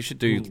bunch. We should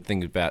do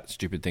things about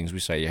stupid things we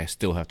say. You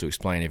still have to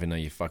explain, even though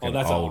you're fucking Oh,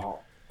 that's old.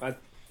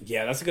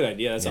 that's a good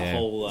idea. That's Yeah. a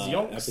whole Is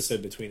Yonks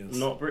episode between us.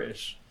 Not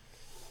British.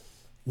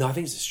 No, I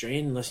think it's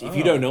Australian. Unless if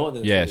you don't know it,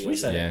 then it's Yes, probably We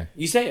say yours. it. yeah.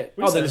 You say it.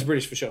 We Oh, say then it. it's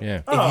British for sure.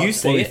 Yeah. If you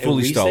say Fully- it and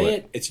fully we stole say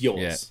it. it's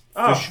yours.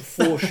 Yeah.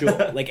 For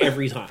sure. Like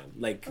every time.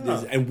 Like,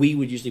 and we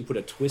would usually put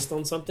a twist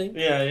on something.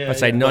 Yeah. I'd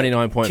say yeah.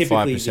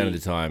 99.5% of the Typically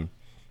time.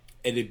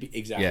 It'd be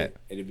exactly. Yeah.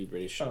 It'd be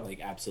British. Oh.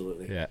 Like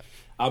absolutely. Yeah.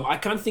 I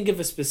can't think of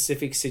a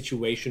specific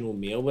situational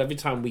meal. Every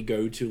time we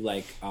go to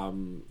like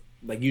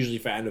usually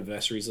for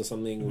anniversaries or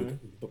something,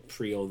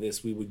 pre all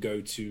this, we would go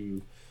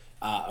to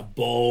a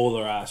bowl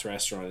or ass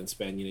restaurant and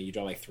spend, you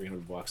drop like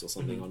 $300 or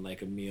something on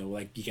like a meal.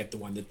 Like you get the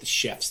one that the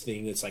chef's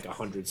thing, it's like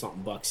 $100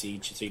 something bucks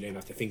each, so you don't even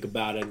have to think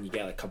about it. And you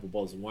get like a couple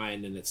bowls of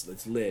wine, and it's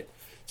lit.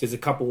 So there's a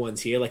couple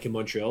ones here, like in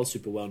Montreal,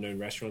 super well known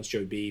restaurants,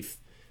 Joe Beef,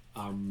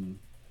 Mon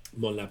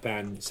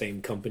Lapin,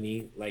 same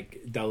company.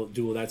 Like they'll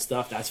do all that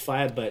stuff. That's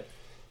fire, but.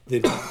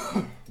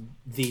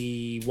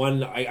 The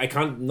one I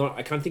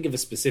can't think of a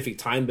specific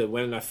time, but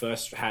when I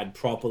first had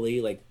properly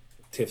like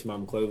Tiff's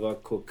mum Clover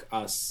cook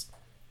us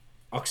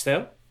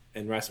oxtail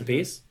and rice and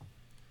peas.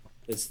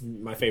 It's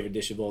my favorite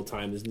dish of all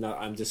time.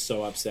 I'm just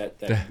so upset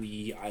that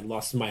I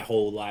lost my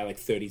whole life, like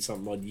 30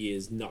 something odd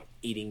years, not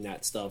eating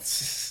that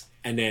stuff,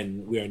 and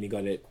then we only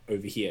got it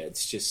over here.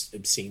 It's just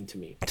obscene to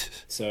me.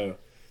 So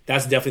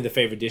that's definitely the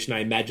favorite dish, and I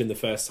imagine the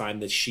first time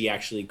that she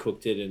actually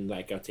cooked it and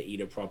like got to eat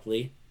it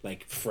properly,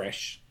 like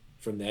fresh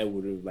from there,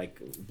 would have like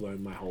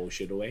blown my whole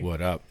shit away.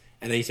 What up?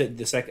 And then you said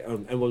the second,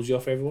 and what was your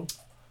favorite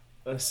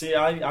one? See,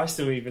 I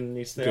still even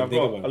need to think. Good, I've think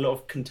got of one. a lot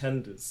of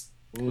contenders.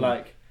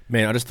 Like,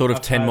 Man, I just thought of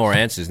I've 10 had- more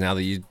answers now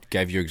that you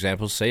gave your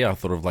examples. See, I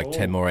thought of like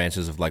 10 more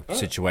answers of like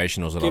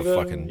situationals that Give I've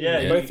them- fucking...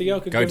 Yeah, both of y'all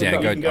could Go give down,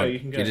 them go a You can go, down. you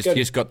can go. You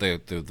just got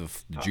the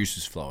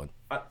juices flowing.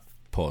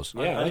 Pause.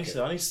 Yeah, I I need like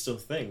to. I need to still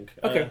think.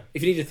 Okay,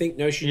 if you need to think,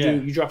 no, yeah.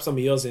 you drop some of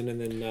yours in,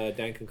 and then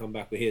Dan can come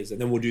back with his, and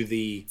then we'll do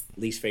the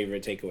least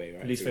favorite takeaway.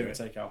 Right? Least favorite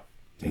takeout.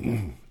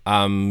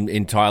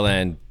 In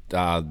Thailand,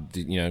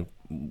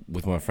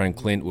 with my friend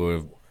Clint, we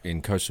were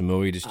in Koh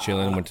Samui just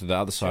chilling. Went to the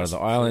other side of the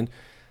island.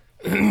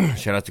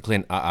 Shout out to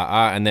Clint.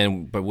 And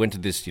then, but went to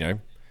this,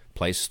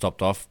 place.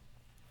 Stopped off,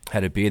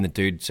 had a beer, and the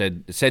dude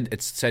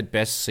said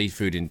best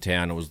seafood in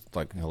town. It was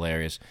like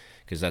hilarious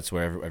because that's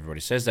where everybody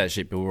says that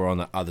shit. But we were on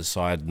the other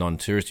side,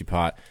 non-touristy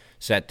part.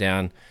 Sat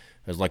down.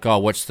 I was like, "Oh,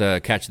 what's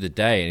the catch of the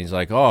day?" And he's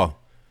like, "Oh,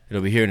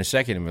 it'll be here in a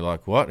second." And we're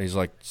like, "What?" And he's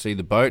like, "See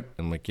the boat?"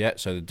 I'm like, "Yeah."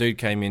 So the dude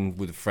came in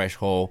with a fresh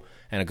haul,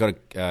 and I got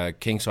a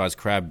king size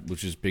crab,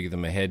 which was bigger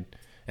than my head,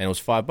 and it was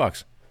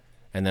 $5.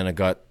 And then I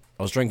got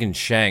I was drinking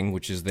Shang,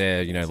 which is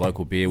their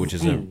local beer, which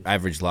is an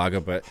average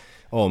lager, but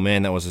oh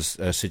man, that was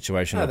a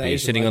situation. Oh, I'd the be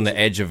Asian sitting on the lagers.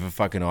 edge of a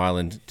fucking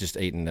island, just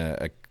eating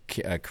a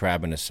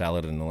crab and a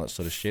salad and all that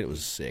sort of shit. It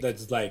was sick.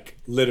 That's like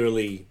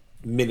literally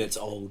minutes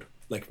old.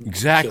 Like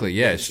Exactly,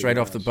 yeah. chilled Straight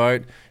off the garage.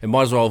 boat. It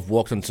might as well have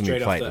walked onto my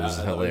Straight off plate. the- It was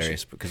the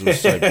hilarious because it was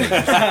so big.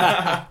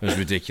 It was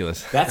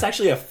ridiculous. That's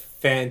actually a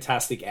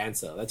fantastic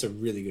answer. That's a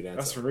really good answer.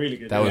 That's really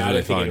good. That was I really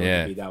don't think fun, anyone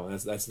yeah. could beat that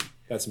one.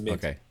 That's mint.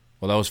 Okay.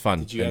 Well, that was fun.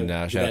 Did you and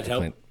did shout out that to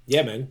help? Clint.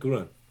 Yeah, man. Good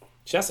one.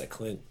 Shouts at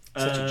Clint.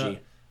 Such a G.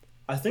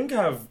 I think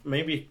I have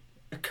maybe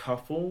a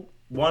couple.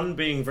 One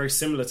being very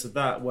similar to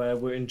that, where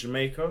we're in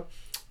Jamaica,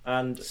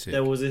 and Sick.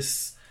 there was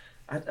this.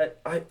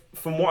 I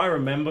from what I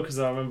remember, because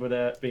I remember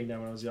there being there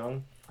when I was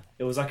young,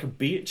 it was like a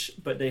beach,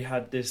 but they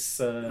had this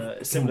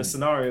similar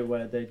scenario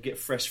where they'd get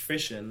fresh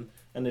fish in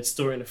and they'd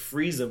store it in a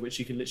freezer, which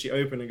you could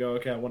literally open and go,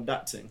 okay, I want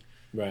that thing.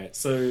 Right.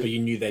 So But you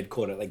knew they'd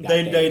caught it like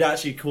that. they'd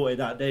actually caught it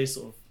that day,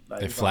 sort of.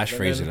 Like, They flash and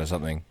freeze then- it or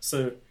something.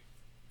 So,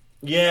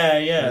 yeah.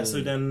 Mm.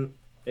 So then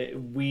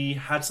we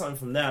had something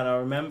from there, and I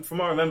remember, from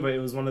what I remember, it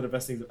was one of the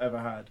best things I've ever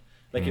had.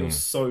 Like it was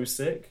so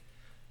sick.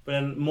 But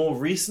then more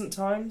recent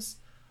times,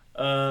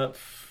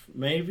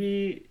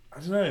 maybe I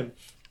don't know.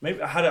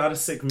 Maybe I had a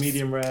sick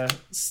medium rare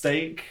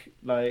steak,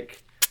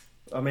 like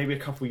maybe a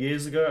couple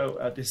years ago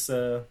at this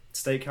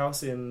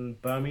steakhouse in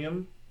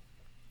Birmingham,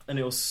 and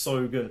it was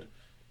so good.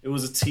 It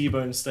was a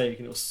T-bone steak,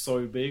 and it was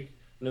so big,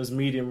 and it was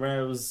medium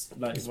rare. It was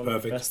like It's one of the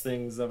perfect. best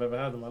things I've ever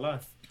had in my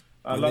life.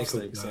 I And love they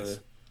cook steak, nice.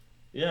 so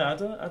yeah, I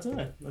don't know. I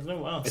don't know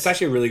what else. It's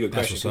actually a really good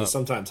That's question what's because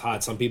up. it's sometimes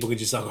hard. Some people can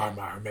just like,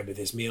 oh, I remember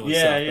this meal and Yeah,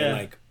 stuff. yeah. But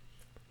like,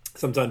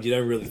 sometimes you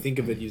don't really think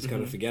of it. You just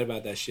kind of forget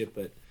about that shit.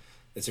 But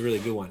it's a really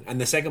good one. And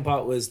the second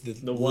part was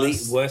the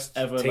worst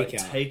ever takeout. like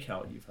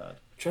takeout you've had. I'm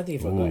trying to think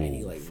if I've got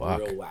any Ooh, like fuck.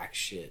 real whack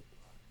shit.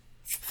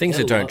 Things Yeah,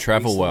 that don't lot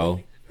travel recently.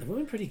 well. They've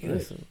been pretty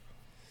good.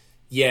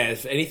 Yeah,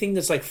 if anything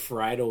that's like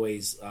fried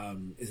always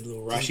is a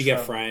little rush. Doesn't You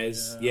get travel,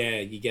 fries. yeah. Yeah,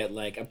 you get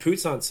like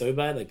poots aren't so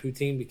bad, like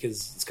poutine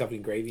because it's covered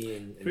in gravy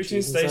and Poutine cheese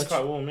and stays such.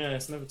 quite warm. Yeah,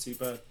 it's never too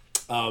bad.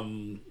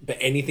 But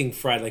anything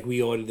fried, like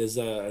we ordered, there's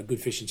a good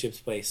fish and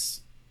chips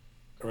place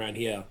around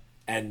here,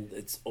 and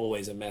it's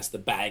always a mess. The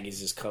bag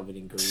is just covered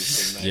in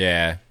grease. And like,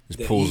 Yeah.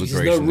 There's pools of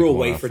there's grease no in the real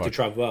corner. way for it to Fuck.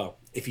 travel well.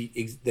 If you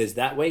there's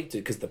that way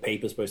because the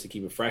paper's supposed to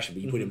keep it fresh, but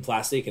you put it in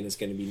plastic and it's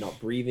going to be not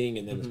breathing,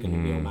 and then it's going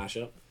to be all mash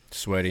up.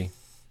 Sweaty.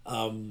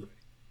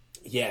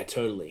 Yeah,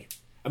 totally.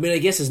 I mean, I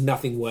guess there's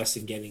nothing worse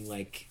than getting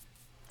like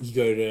you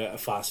go to a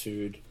fast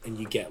food and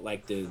you get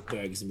like the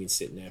burgers have been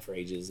sitting there for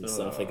ages and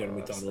stuff. Like go to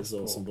McDonald's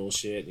or some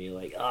bullshit, and you're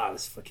like,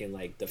 this fucking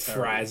like the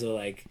fries are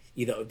like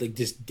either like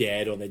just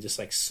dead or they're just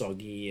like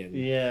soggy, and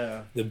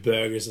Yeah. the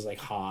burgers is like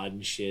hard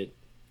and shit.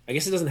 I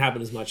guess it doesn't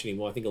happen as much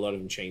anymore. I think a lot of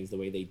them changed the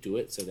way they do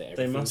it so that They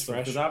everything's must have,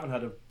 fresh. because I haven't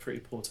had a pretty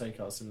poor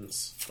takeout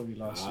since probably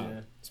last Wow.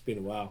 year. It's been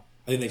a while.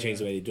 I think they changed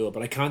the way they do it,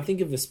 but I can't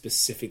think of a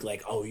specific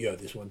like, oh yeah,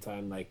 this one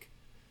time like.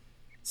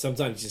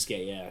 Sometimes you just get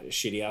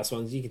shitty ass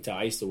ones. You can tell.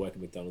 I used to work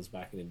at McDonald's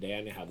back in the day.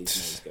 I know how these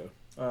things go.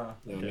 Ah,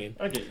 You know what I okay. mean?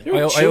 I get you. They were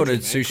I children, ordered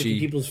man, sushi- cooking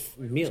people's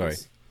meals. Sorry.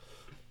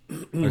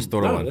 I just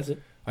thought of No, one. that's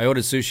it. I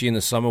ordered sushi in the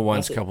summer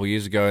once That's a it. couple of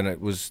years ago, and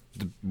it was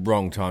the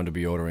wrong time to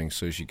be ordering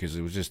sushi because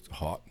it was just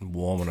hot and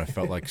warm, and I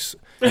felt like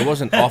it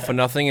wasn't off or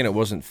nothing, and it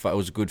wasn't. It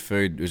was good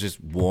food. It was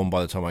just warm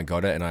by the time I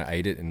got it, and I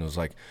ate it, and it was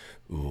like,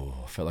 ooh,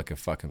 I felt like a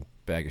fucking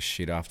bag of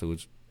shit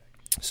afterwards.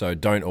 So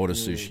don't order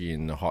sushi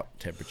in the hot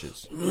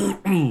temperatures.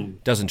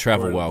 Doesn't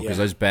travel Or, well because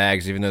yeah. those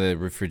bags, even though they're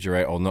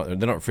refrigerated or not, they're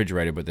not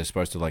refrigerated, but they're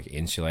supposed to like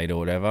insulate or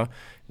whatever.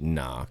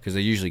 Nah, because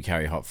they usually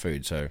carry hot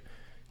food, so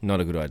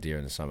not a good idea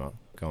in the summer.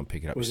 Go and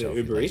pick it up Was it yourself.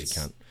 you Uber lazy Eats?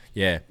 cunt.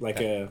 Yeah, Like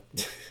a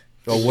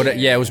or what?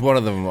 Yeah, it was one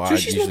of them. I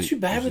sushi's usually, not too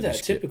bad with usually that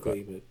skip,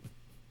 typically, but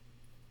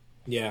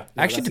yeah. but-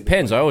 no, Actually, that's a good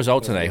depends. point. I always That's a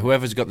alternate. good point.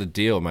 Whoever's got the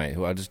deal, mate.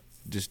 Who I just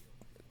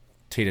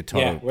teeter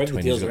totter Yeah, wherever the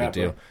between deals who's are got at, the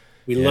deal. bro.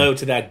 We Yeah. low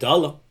to that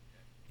dollar.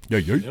 Yeah,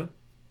 You yeah. know?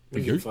 We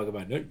Yeah. give a fuck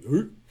about that.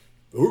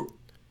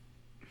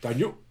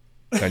 Daniel,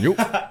 Daniel.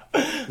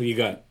 what you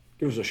got?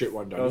 Give us a shit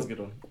one, That was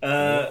Daniel. a good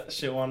one.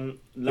 Shit one.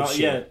 shit.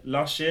 Yeah,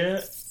 last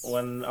year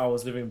when I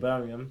was living in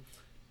Birmingham,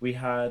 we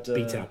had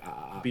B-Town.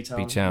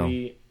 B-Town.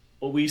 B-Town.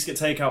 We used to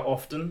get takeout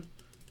often.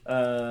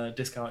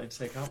 Discounted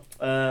takeout.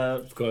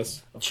 Of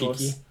course. Of Cheeky.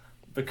 course.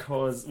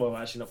 Because, well,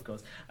 actually not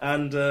because.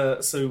 And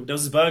so there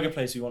was this burger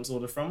place we once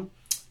ordered from,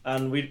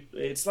 and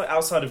it's like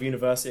outside of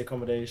university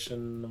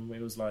accommodation, and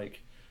it was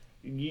like,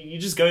 you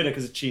just go there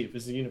because it's cheap.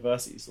 It's a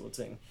university sort of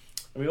thing.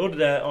 And we ordered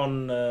there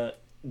on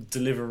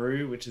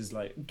Deliveroo, which is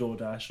like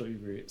DoorDash or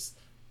Uber Eats,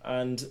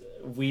 and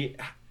we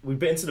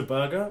bit into the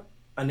burger,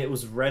 and it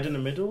was red in the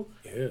middle.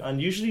 Yeah. And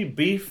usually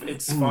beef,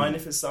 it's fine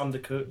if it's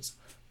undercooked,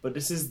 but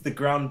this is the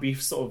ground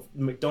beef sort of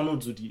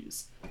McDonald's would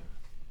use.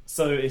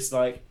 So it's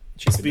like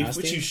it's Chicken beef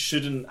nasty? which you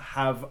shouldn't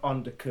have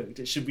undercooked.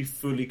 It should be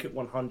fully cooked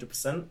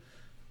 100%.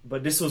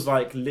 But this was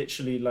like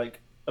literally like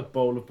a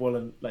bowl of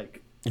boiling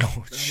like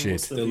Oh shit.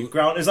 what's the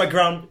ground. It's like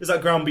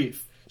ground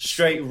beef,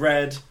 straight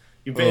red.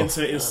 You bit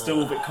into it. It was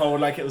still a bit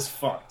cold, like it was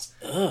fucked.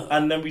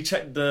 And then we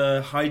checked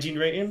the hygiene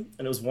rating,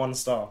 and it was 1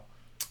 star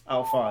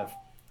out of 5.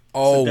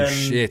 Oh So then,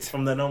 shit.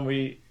 From then on,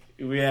 we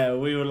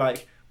were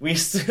like, we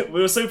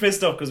were so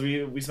pissed off because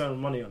we spent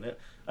money on it,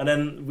 and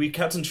then we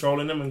kept on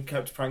trolling them and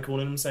kept prank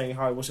calling them, saying,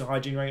 "Hi, what's your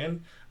hygiene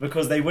rating?"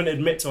 Because they wouldn't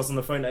admit to us on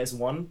the phone that it's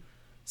 1.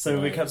 So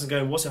we kept on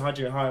going, "What's your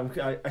hygiene rating?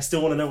 Hi, I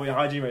still want to know what your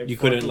hygiene rating." You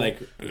couldn't like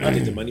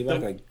get the money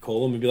back, like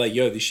call them and be like,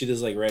 "Yo, this shit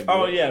is like red."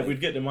 Oh red. yeah, Like,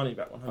 we'd get the money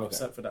back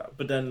 100% for that.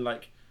 But then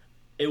like,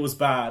 it was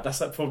bad.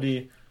 That's like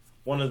probably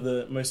one of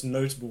the most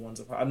notable ones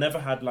I've had. I've never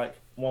had like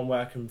one where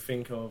I can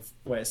think of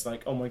where it's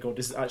like, oh my god,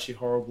 this is actually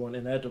horrible and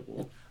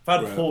inedible.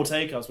 I've had poor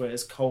takeouts where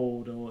it's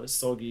cold or it's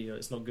soggy or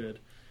it's not good.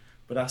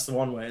 But that's the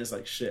one where it's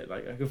like shit.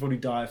 Like I could probably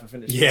die if I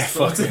finish. Yeah, this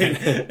sort of fuck thing.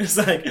 it. It's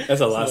like that's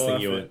the last not thing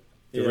worth you it. want.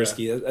 The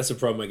risky. That's a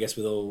problem, I guess,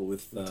 with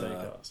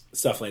Takeouts.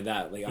 stuff like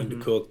that, like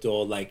undercooked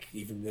or like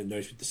even the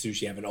notes with the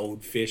sushi have an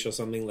old fish or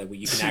something like where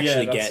you can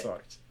actually that's get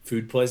fucked.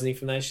 food poisoning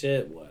from that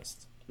shit.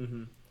 Worst. But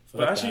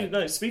Fuck actually, that.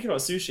 no. Speaking about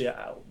sushi,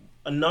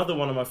 another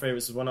one of my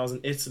favorites was when I was in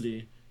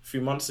Italy a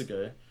few months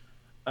ago,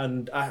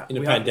 and In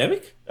a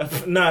pandemic?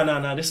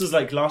 No. This was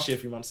like last year, a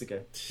few months ago,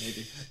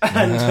 maybe.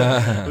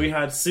 And we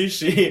had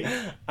sushi,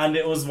 and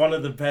it was one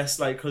of the best.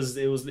 Like, because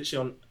it was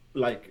literally on,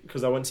 like,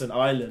 because I went to an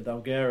island,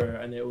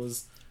 Alghero, and it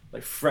was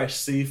like fresh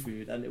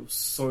seafood, and it was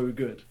so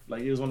good.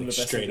 Like, it was one of the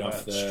best. Straight things off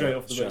I've the had. Straight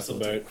off the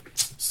boat.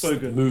 So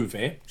good. Move,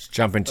 eh? Just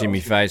jump into me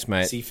face,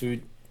 mate.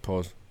 Seafood.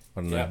 Pause.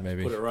 I don't know, Yeah,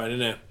 maybe. put it right in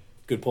there.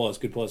 Good pause.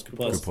 Good pause. Good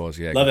pause. Good pause,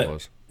 yeah. Love good it.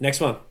 Pause. Next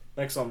one.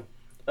 Next one.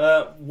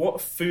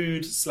 What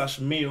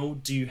food/meal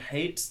do you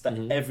hate that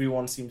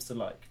everyone seems to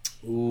like?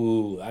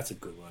 Ooh, that's a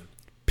good one.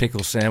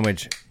 Pickle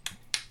sandwich.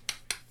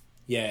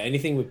 Yeah,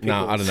 anything with pickles.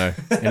 No, I don't know.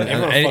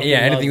 Everyone fucking Yeah,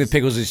 anything loves- with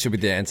pickles should be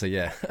the answer,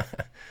 yeah.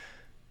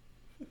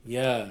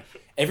 Yeah,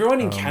 everyone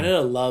in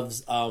Canada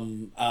loves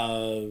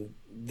the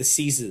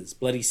Caesars,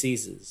 bloody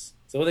Caesars.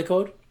 Is that what they're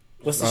called?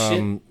 What's the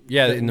shit?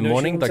 Yeah, The- in the you know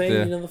morning, what I'm like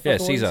saying? You know the yeah,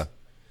 fucking Caesar. ones?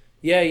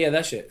 Yeah,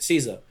 that shit.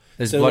 Caesar.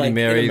 There's Bloody like,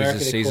 Mary, in there's America,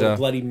 a they call Caesar. it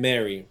Bloody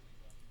Mary.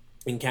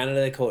 In Canada,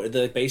 they call it.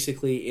 They're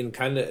basically in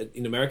Canada.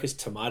 In America, it's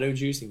tomato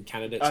juice. In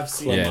Canada, I've it's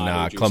seen- clamato Yeah,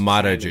 nah, juice.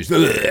 clamato Clam juice.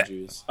 and tomato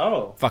juice.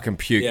 Oh, Fucking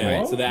puke, Yeah,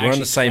 mate. so they're We're on actually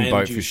the same clam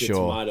boat juice for with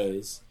sure.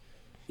 Tomatoes.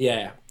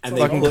 Yeah, and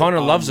they Fucking put, Connor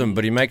loves them,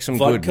 but he makes them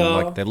good. vodka.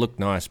 Like they look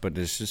nice, but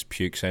it's just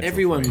puke central.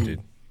 Everyone- for me,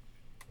 dude.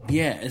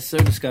 Yeah, it's so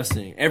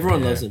disgusting.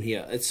 Everyone Yeah. loves them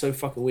here. It's so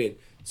fucking weird.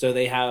 So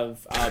they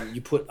have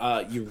you put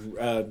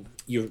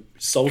your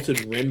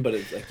salted rim, but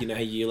it's like you know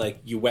how you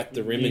wet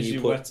the rim and you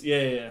put,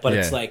 yeah. but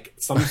it's Yeah. like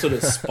some sort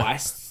of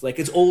spice. Like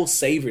it's all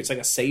savory. It's like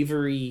a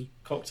savory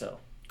Cocktail.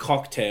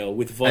 cocktail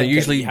with vodka. And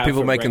usually that you have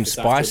people for make them breakfast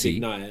after a big spicy.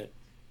 night.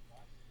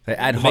 They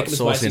add You hot make them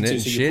sauce spicy in it too,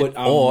 and so you shit, put,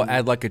 or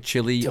add like a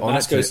chili on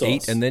it Tabasco to sauce.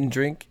 eat and then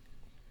drink.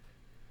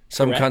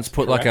 Some Correct, cunts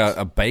put like correct.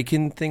 a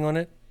bacon thing on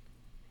it.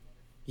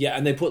 Yeah,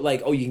 and they put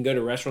like you can go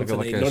to restaurants Like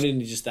a- and like they a not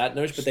only just that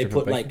note, but they strip of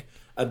put bacon? like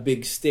a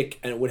big stick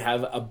and it would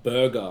have a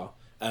burger,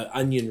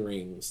 onion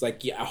rings,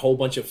 like a whole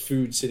bunch of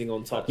food sitting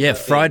on top. Yeah, of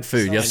the fried thing.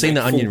 food. I've And, seen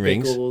the full onion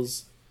rings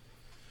pickles.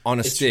 on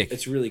a It's, stick.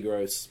 It's really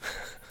gross.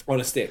 On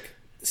a stick.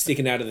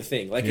 Sticking out of the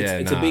thing. Like Yeah,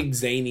 it's nah. a big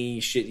zany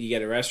shit you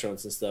get at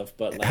restaurants and stuff,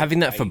 but like, Having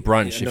that for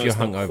brunch if know you're it's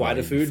not hungover, quite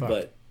a you'd be food, fucked.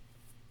 but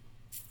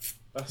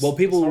That's, well,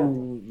 it's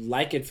horrible. people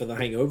like it for the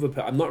hangover.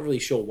 But I'm not really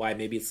sure why.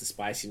 Maybe it's the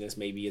spiciness.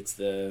 Maybe it's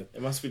the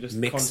It must be just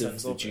mix the of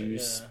contents the of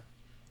juice. It,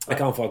 I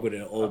can't fuck with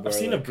it at all, yeah. bro. I've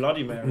seen a like,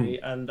 Bloody Mary,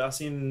 and I've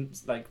seen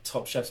like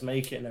top chefs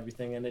make it and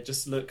everything, and it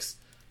just looks.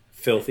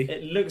 filthy.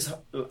 It looks.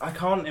 I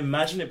can't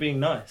imagine it being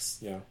nice.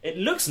 Yeah. It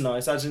looks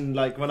nice, as in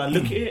like when I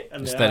look at it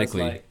and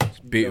Aesthetically, it has, like, it's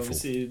beautiful.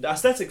 obviously,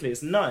 aesthetically,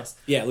 it's nice.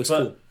 Yeah, it looks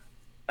But- cool.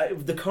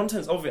 The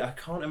contents of it, I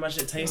can't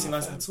imagine it tasting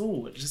nice at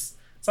all. It just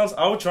sounds.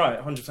 I would try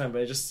it 100%,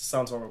 but it just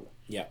sounds horrible.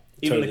 Yeah,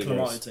 Even totally the clamato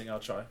gross. thing, I'll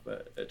try,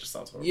 but it just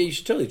sounds horrible. Yeah, you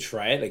should totally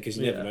try it because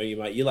you never Yeah.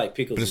 know. You like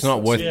pickles, But it's and not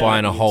stuff, worth so Yeah.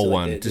 buying a you're whole into,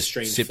 like, one. the Just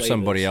strange sip flavors.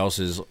 somebody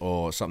else's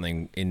or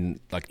something in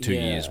like 2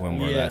 Yeah. years when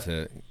we're Yeah. allowed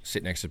to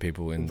sit next to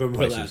people in When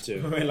we're allowed places.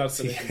 to. We're allowed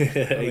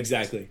to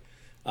Exactly.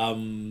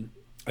 I'm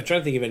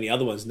trying to think of any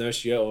other ones. No,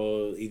 Stuart,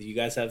 or either you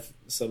guys have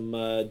some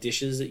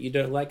dishes that you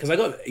don't like? Because I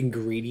got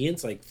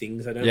ingredients, like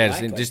things I don't Yeah, like.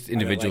 just Like, I don't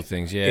individual like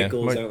things. Yeah,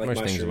 pickles, I don't like most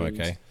things are mushrooms,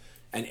 okay.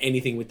 And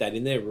anything with that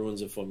in there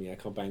ruins it for me. I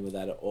can't bang with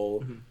that at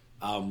all.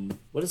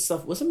 What is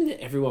stuff? What's something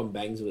that everyone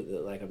bangs with?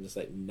 That like I'm just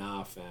like,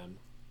 nah, fam.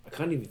 I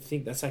can't even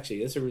think. That's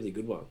a really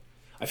good one.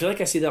 I feel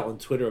like I see that on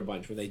Twitter a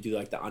bunch when they do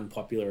like the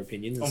unpopular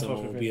opinions, and someone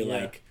will be Unpopular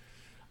opinion, like,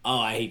 "Oh,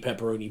 I hate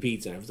pepperoni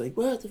pizza." And I was like,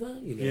 "What the fuck?"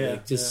 You know, Yeah,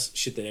 like just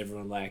shit that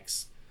everyone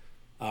likes.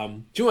 Do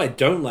you know what I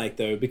don't like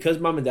though? Because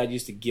mum and dad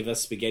used to give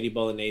us spaghetti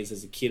bolognese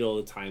as a kid all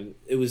the time.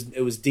 It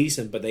was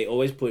decent, but they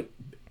always put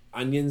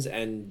onions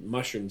and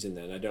mushrooms in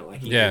there, and I don't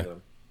like either Yeah. of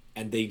them.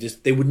 And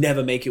they would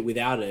never make it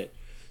without it.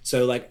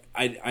 So like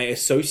I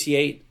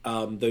associate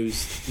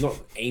those not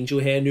angel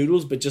hair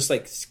noodles, but just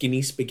like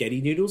skinny spaghetti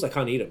noodles. I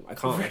can't eat them. I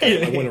can't.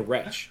 I want to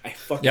retch. I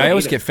fucking Yeah, I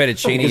always eat get 'em.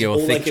 fettuccine It's or all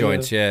thick like in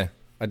joints. a- Yeah,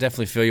 I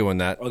definitely feel you on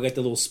that. Or I get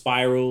the little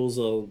spirals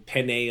or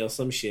penne or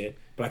some shit,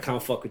 but I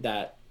can't fuck with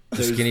that.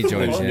 Those skinny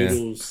joints, those yeah.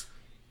 noodles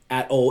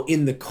at all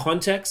in the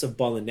context of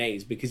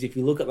bolognese, because if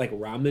you look at like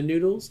ramen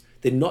noodles,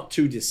 they're not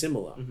too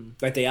dissimilar.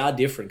 Like they are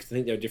different. 'Cause I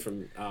think they're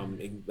different.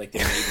 Like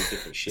they're made with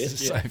different shit.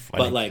 This is so funny.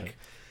 But like,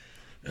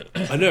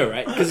 I know,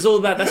 right? Because it's all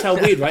about, that's how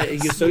weird, right?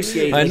 You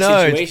associate I like, know,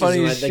 it's situations. funny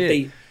and, as like,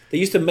 shit. they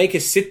used to make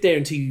us sit there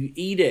until you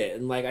eat it,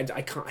 and like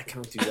I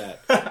can't do that.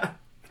 I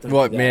don't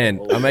What do that man?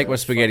 at all. I make my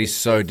It's spaghetti fucking-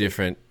 so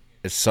different.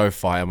 It's so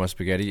fire. My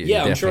spaghetti. You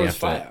Yeah, I'm sure definitely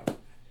it's have to- fire.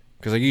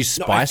 Because I use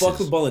No, I spices. fuck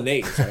with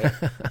bolognese, right?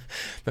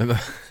 Remember?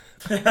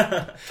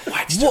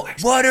 Wax,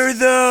 What are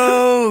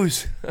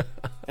those?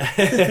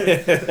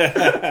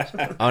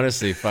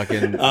 Honestly,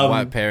 fucking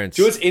white parents.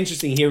 Do you know what's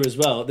interesting here as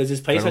well? There's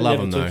this place Gotta I love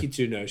never them, took you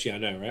to. No, I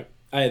know, right?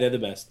 Oh, yeah, they're the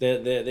best.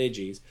 They're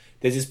G's.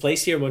 There's this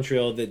place here in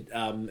Montreal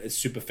that is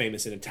super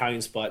famous, an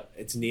Italian spot.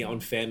 It's near on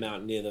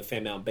Fairmount, near the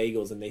Fairmount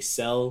Bagels, and they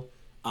sell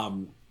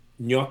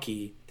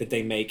gnocchi that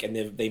they make, and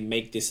they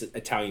make this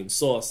Italian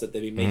sauce that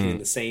they've been making in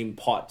the same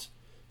pot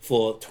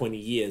for 20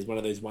 years. One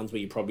of those ones where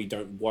you probably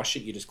don't wash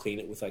it, you just clean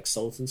it with like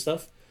salt and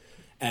stuff.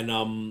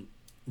 And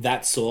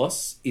that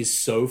sauce is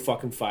so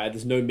fucking fire.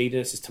 There's no meat in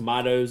it. It's just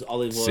tomatoes,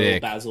 olive oil,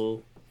 Sick.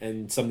 basil,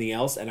 and something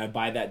else. And I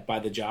buy that by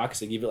the jar because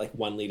they give it like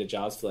 1 liter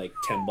jars for like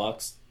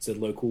 $10. It's a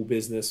local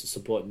business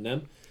supporting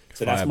them.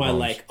 So that's Fire my bombs.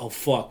 like, oh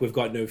fuck, we've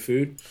got no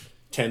food.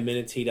 10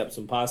 minutes, heat up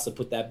some pasta,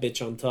 put that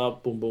bitch on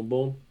top, boom, boom,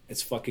 boom.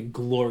 It's fucking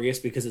glorious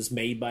because it's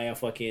made by a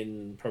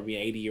fucking probably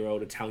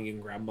 80-year-old Italian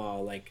grandma,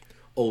 like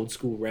old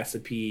school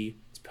recipe.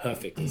 It's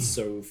perfect. It's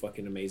so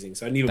fucking amazing.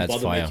 So I didn't even That's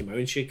bother fire. making my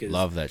own shit because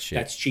Love that shit.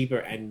 that's cheaper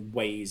and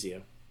way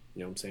easier.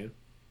 You know what I'm saying?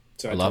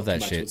 So I love talk too that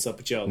much. shit. What's up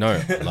with Joe?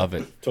 No, love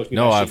it. Talk to me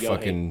No, about I shit y'all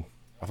fucking.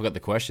 I forgot the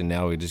question.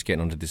 Now we're just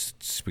getting onto this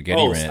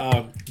spaghetti Oh,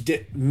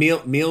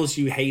 rant. meals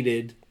you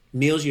hated.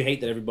 Meals you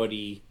hate that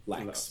everybody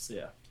likes.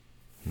 Yeah.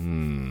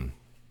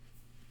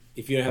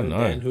 If you don't have I a don't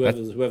know. band,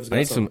 whoever's I got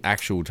need some. some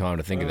actual time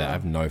to think of that. I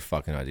have no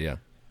fucking idea.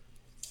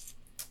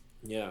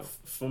 Yeah.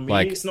 For me,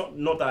 Like- it's not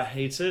that I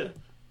hate it,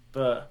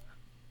 but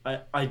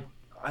I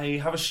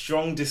have a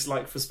strong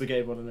dislike for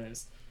spaghetti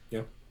bolognese.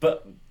 Yeah.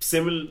 But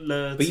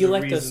similar. But to you the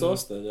like the reason-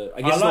 sauce though.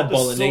 I guess I it's like not the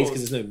bolognese sauce.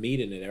 because there's no meat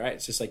in it, right?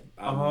 It's just like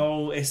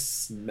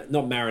it's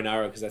not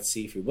marinara because that's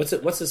seafood. What's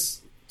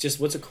this? Just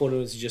what's it called?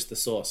 It's just the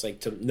sauce,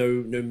 like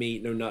no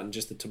meat, no nothing,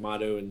 just the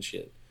tomato and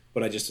shit.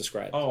 What I just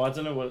described. I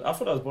don't know what I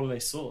thought that was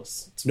bolognese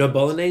sauce. No,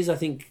 bolognese, I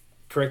think,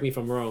 correct me if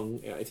I'm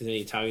wrong, if there's any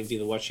Italians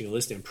either watching or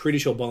listening, I'm pretty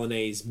sure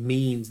bolognese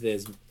means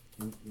there's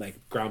like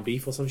ground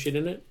beef or some shit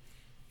in it.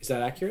 Is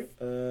that accurate?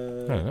 I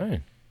don't know.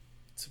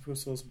 Typical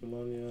sauce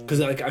bologna. Because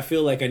like I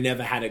feel like I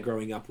never had it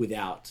growing up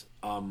without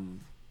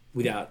ground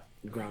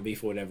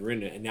beef or whatever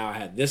in it, and now I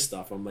had this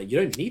stuff. I'm like, you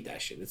don't need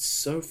that shit. It's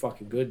so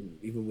fucking good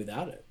even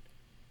without it.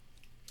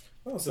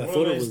 Oh, so I thought it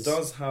bolognese was-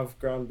 does have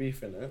ground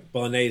beef in it.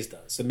 Bolognese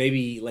does. So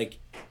maybe like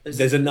Is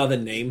there's it another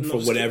name not for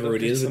just whatever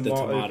like it a is with the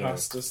tomato.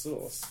 pasta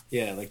sauce.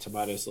 Yeah, like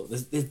tomato sauce.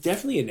 There's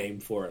definitely a name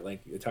for it.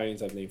 Like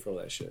Italians have a name for all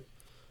that shit.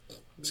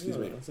 Excuse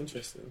me. That's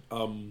interesting.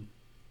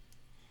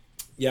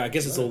 Yeah, I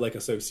guess it's all like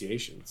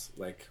associations.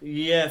 Like,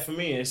 Yeah, for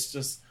me, it's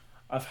just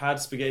I've had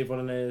spaghetti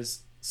bolognese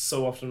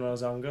so often when I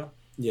was younger,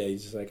 yeah, you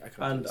just like I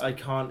can't, and I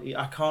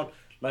can't.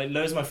 Like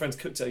loads of my friends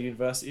cooked it at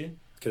university,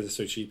 because it's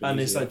so cheap and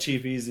it's easy. like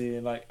cheap, easy,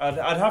 and like I'd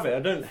have it. I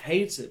don't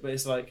hate it, but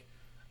it's like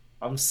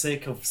I'm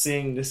sick of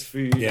seeing this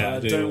food. Yeah, and I I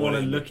don't don't want to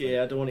want it. look at it.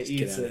 I don't want to Just eat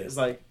get out of it. here. It's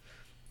like,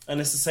 and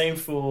it's the same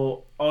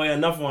for. Oh yeah,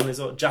 another one is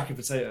jacket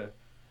potato.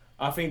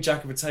 I think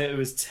jacket potato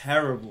is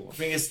terrible. I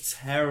think it's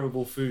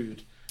terrible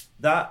food.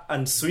 That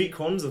and sweet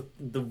corns are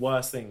the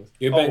worst things.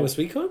 You're bang with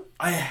sweet corn?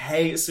 I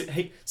hate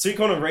sweet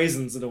corn and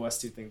raisins are the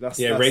worst two things.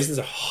 Yeah, raisins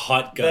are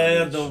hot They're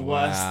garbage. the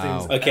worst Wow.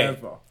 things Okay.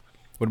 ever.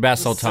 What about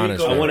The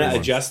sultanas? sweet I want to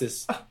Everyone. adjust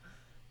this. They're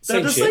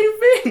Same the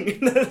shit.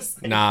 same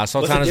thing. Nah,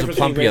 sultanas are difference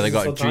plumpier. between They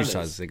got raisins and juice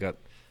sultanas? size. They got,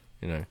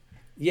 you know.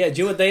 Yeah, do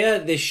you know what they are?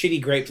 They're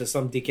shitty grapes that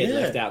some dickhead Yeah,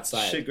 left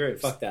outside. shit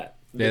grapes. Fuck that.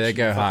 Yeah, they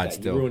go Fuck hard that.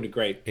 still. You ruined a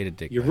grape. Eat a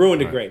dick. You mate.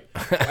 ruined a Right. grape.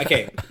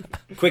 Okay,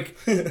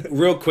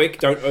 real quick.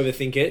 Don't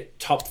overthink it.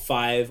 Top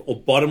 5 or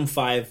bottom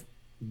 5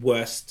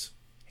 worst,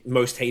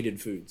 most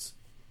hated foods.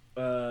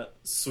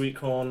 Sweet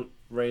corn,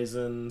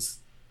 raisins.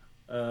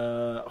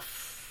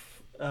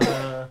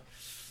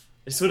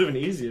 It's sort of been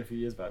easier a few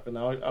years back, but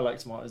now I like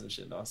tomatoes and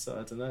shit now, so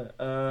I don't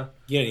know.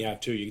 You only have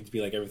 2. You can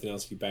be like everything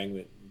else you bang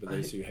with, but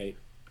those you hate.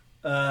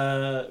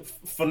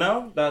 For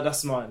now,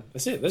 that's mine.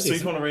 That's it. That's Sweet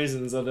easy. corn and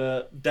raisins are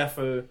the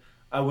defo.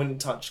 I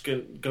wouldn't touch.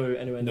 Go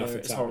anywhere No, near.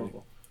 it's It's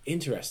horrible.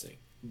 Interesting.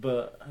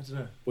 But I don't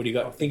know. What do you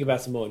got? Think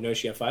about some more. No,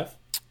 you have 5.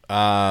 Um,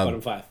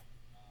 Bottom 5.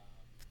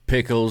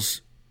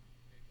 pickles,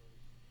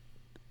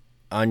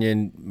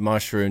 onion,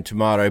 mushroom,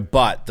 tomato.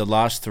 But the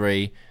last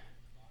 3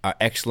 are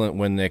excellent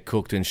when they're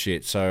cooked and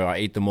shit. So I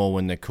eat them all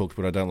when they're cooked,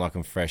 but I don't like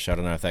them fresh. I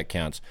don't know if that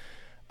counts.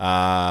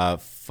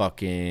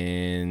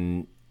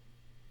 Fucking.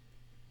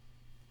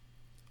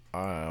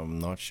 I'm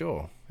not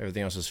sure.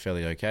 Everything else is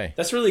fairly okay.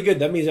 That's really good.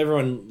 That means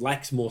everyone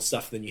likes more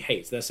stuff than you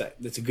hate. So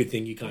that's a good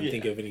thing. You can't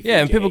think of anything. Yeah,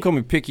 and you people hate. call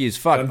me picky as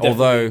I'm fuck. definitely-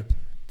 Although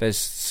there's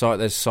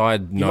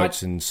side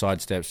notes might- and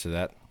side steps to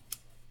that.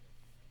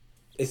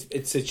 It's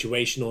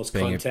situational, it's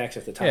Being a- context,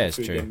 it's the type Yeah, of it's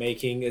food true. you're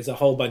making. There's a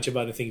whole bunch of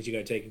other things you got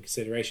to take in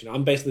consideration.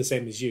 I'm basically the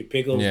same as you.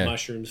 Pickles, Yeah.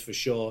 mushrooms for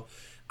sure.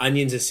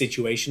 onions are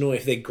situational.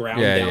 If they're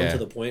ground Yeah, down yeah. to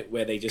the point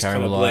where they just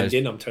kind of blend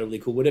in, I'm totally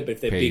cool with it. But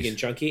if they're big Peas. and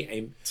chunky,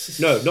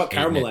 no, not Eating it.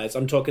 caramelized.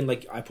 I'm talking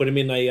like I put them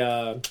in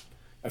a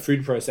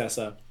food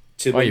processor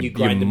to when you- you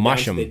grind you them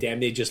mush down to them. they're damn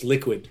near just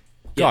liquid.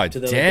 God to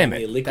the, damn they're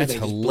it. liquid, That's they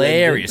just blend in.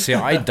 hilarious. See,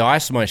 I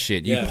dice my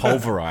shit. You Yeah.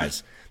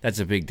 pulverize. That's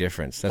a big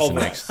difference. That's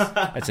Pulverize.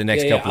 the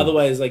next Yeah, couple.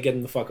 otherwise, like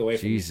getting the fuck away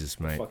from Jesus,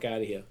 me. mate. Fuck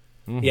out of here.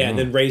 Yeah, and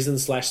then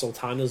raisins /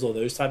 sultanas or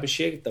those type of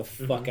shit. Get the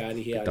fuck out of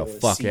here. Get the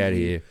fuck out of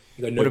here.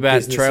 You got What about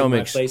business trail in my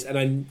mix? place.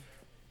 And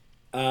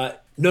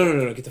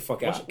no. Get the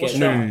fuck out. What's Get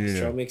trail out. mix?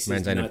 Trail mix is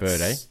Man's ain't a nuts.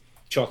 bird, eh?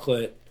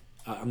 Chocolate.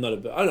 I'm not a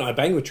bird. I don't know. I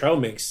bang with trail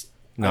mix.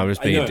 No, I'm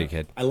just I being a know.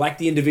 dickhead. I like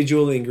the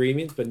individual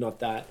ingredients, but not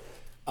that.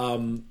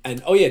 And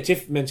oh yeah,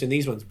 Tiff mentioned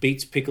these ones: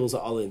 beets, pickles,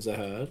 or olives. I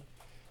heard.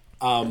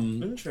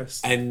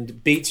 Interesting.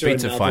 And beets are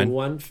Beets are another fine.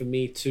 one for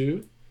me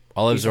too.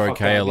 Olives Beets are hot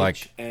okay. I garbage,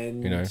 like,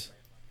 and you know.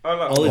 I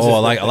like olives Oh,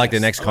 is I like the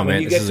best. next When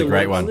comment. you This get is a to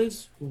great white one.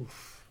 olives,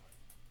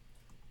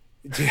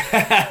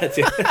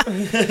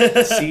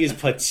 she is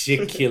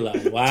particular.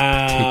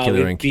 Wow,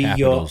 Particular in it be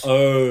capitals. your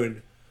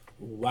own.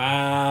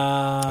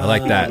 Wow, I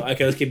like that.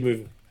 Okay, let's keep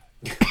moving.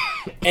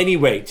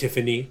 Anyway,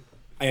 Tiffany,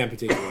 I am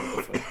particular.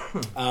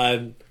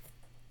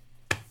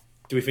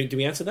 Do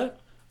we answer that?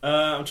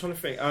 I'm trying to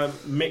think.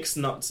 Mixed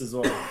nuts as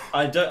well.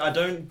 I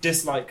don't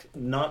dislike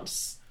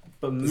nuts,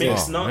 but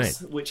mixed Oh,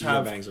 nuts which Yeah,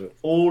 have bangs with it.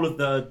 all of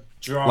the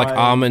dry, Like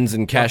almonds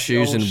and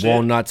cashews old and shit.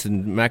 walnuts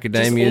and just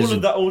macadamias. all of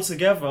And that all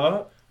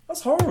together.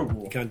 That's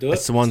horrible. Can't do it.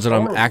 that's the ones that I'm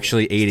horrible.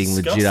 actually eating.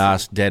 Disgusting. Legit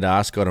ass, dead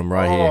ass. Got them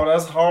right Oh, here.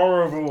 that's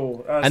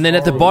horrible. That's And then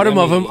at the horrible. bottom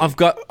of Yummy.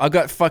 them, I've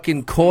got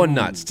fucking corn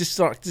nuts.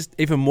 Just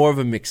even more of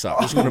a mix up.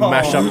 Just gonna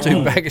mash up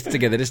two packets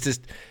together.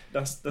 Just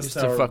that's to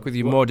terrible. fuck with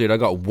you more, dude. I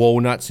got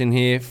walnuts in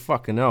here.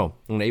 Fucking hell.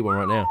 I'm gonna eat one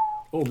right now.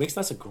 Oh, mixed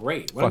nuts are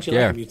great. Why Fuck don't you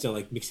yeah. like them? You know,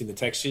 like mixing the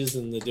textures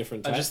and the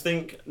different I types. just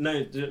think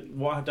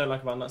what I don't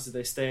like about nuts is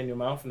they stay in your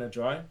mouth and they're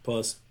dry.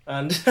 Pause.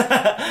 And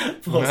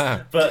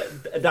Ah.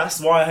 but that's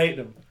why I hate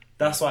them.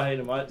 That's why I hate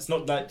them. It's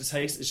not like the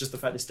taste; it's just the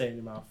fact they stay in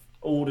your mouth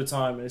all the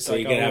time. And it's So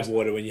like you're gonna have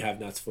water when you have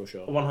nuts for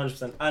sure.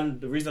 100%. And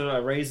the reason I don't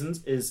like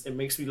raisins is it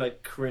makes me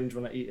like cringe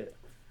when I eat it.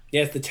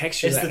 Yeah, it's the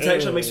texture. It's the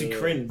texture that makes me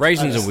cringe.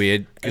 Raisins And are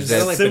weird it's because I don't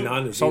they're like sim-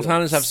 bananas. either.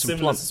 sultanas have some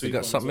Similar plump. to They sweet got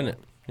ones something in as it.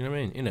 You know what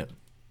I mean? In it.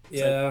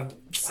 Yeah.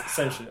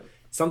 Same shit.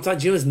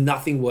 Sometimes, you know, there's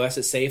nothing worse.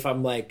 At say if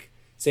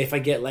I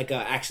get like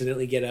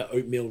accidentally get an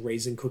oatmeal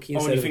raisin cookie Oh,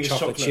 instead you of a think it's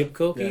chocolate chocolate? chip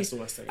cookie, Yeah, it's the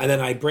worst thing. and then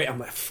I break. I'm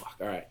like, fuck.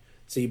 All right.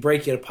 So you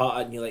break it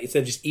apart, and you're like,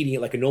 instead of just eating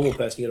it like a normal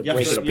person, you You gotta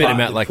have break to it spit apart. Spit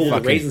them out and like pull the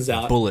fucking raisins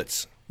out.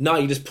 bullets. No,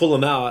 you just pull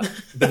them out.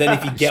 But then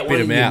if you get Spit one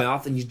in them your out.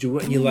 mouth and you do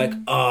it, and you're like,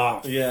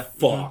 oh, Yeah.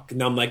 fuck.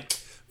 And I'm like,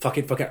 fuck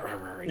it.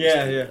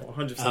 Yeah,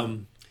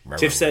 100%.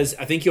 Tiff says,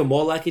 I think you're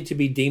more likely to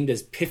be deemed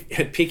as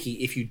picky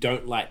if you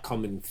don't like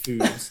common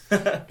foods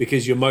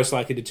because you're most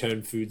likely to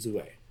turn foods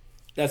away.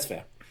 That's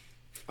fair.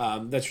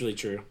 That's really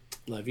true.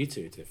 Love you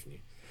too,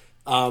 Tiffany.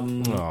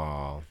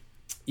 Oh,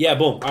 Yeah,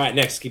 boom. All right,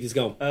 next. Keep this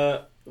going.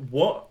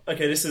 What?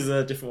 Okay, this is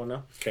a different one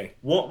now. Okay.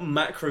 What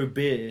macro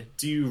beer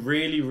do you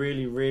really,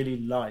 really, really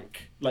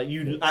like? Like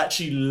you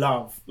actually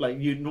love? Like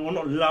you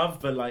not love,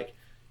 but like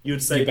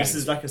you'd say You this bang.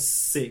 is like a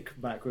sick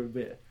macro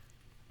beer.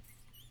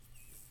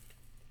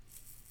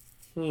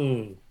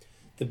 The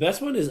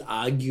best one is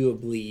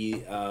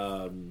arguably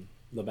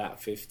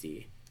Labatt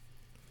 50.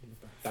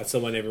 That's the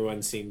one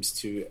everyone seems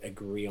to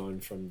agree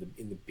on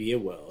in the beer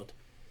world.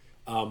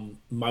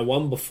 My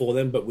one before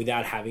them, but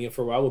without having it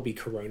for a while, would be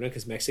Corona,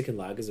 because Mexican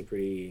lagers are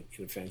pretty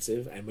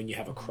inoffensive, and when you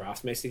have a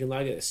craft Mexican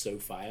lager, they're so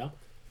fire.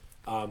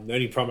 The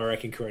only problem I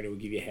reckon Corona would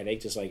give you a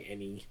headache, just like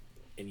any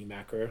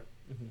macro.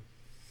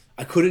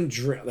 I couldn't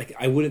drink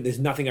I wouldn't. There's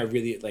nothing I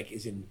really like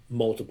is in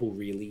multiple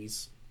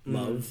reallys.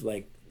 Love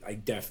like I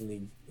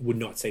definitely would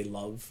not say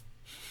love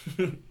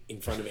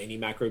in front of any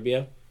macro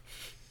beer.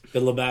 The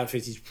Labatt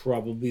 50 is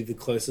probably the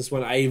closest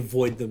one. I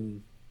avoid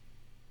them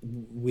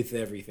with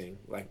everything.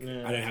 Like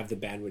Yeah. I don't have the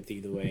bandwidth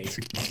either way.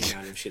 The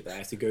amount of shit that I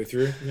have to go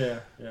through. Yeah.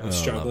 I'm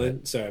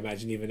struggling. So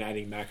imagine even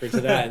adding macro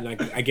to that. And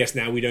like I guess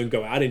now we don't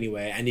go out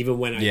anywhere. And even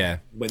when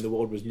when the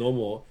world was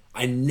normal,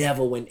 I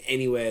never went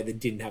anywhere that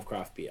didn't have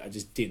craft beer. I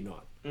just did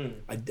not.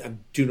 I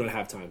do not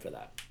have time for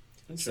that.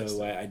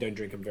 So I don't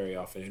drink them very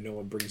often, and no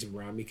one brings them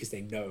around me because they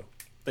know.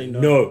 They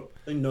know. No.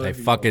 They know. they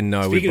everyone. fucking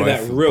know. Speaking we of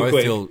both, that, real both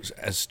quick. feel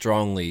as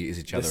strongly as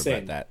each other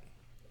same. about that.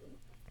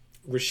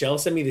 Rochelle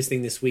sent me this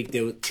thing this week.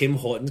 There were Tim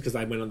Hortons, because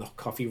I went on the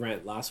coffee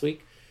rant last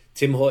week.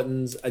 Tim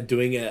Hortons are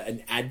doing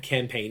an ad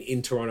campaign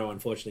in Toronto,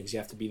 unfortunately, because you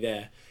have to be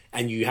there.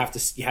 And you had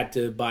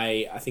to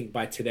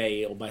by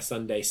today or by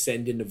Sunday,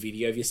 send in a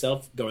video of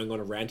yourself going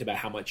on a rant about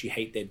how much you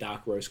hate their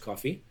dark roast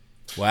coffee.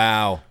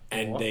 Wow.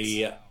 And What?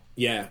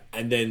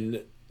 and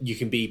then you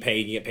can be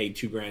paid. You get paid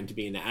 $2,000 to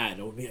be in the ad.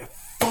 I mean,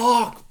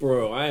 fuck,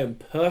 bro, I am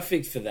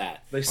perfect for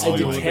that. They saw I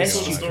your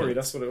detest you. story.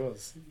 That's what it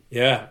was.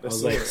 Yeah, I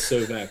was saw like it.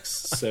 so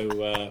vexed.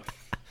 So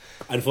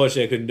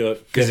unfortunately, I couldn't do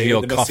it Because of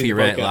your they must see coffee the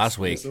rant podcast. last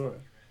They week. saw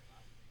it.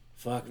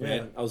 Fuck, Yeah.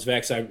 man, I was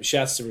vexed.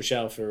 Shouts to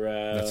Rochelle for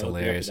That's hooking up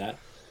hilarious. with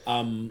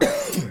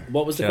that.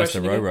 What was the Shouts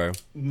to question? again?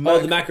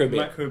 Roro. The macro beer.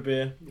 Macro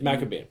beer.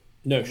 Macro beer.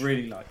 No,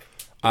 Really like.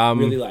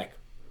 really like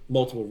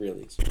multiple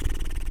realies.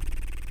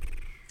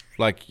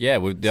 Like, yeah,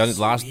 the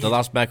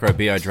last macro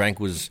beer I drank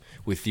was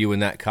with you in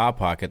that car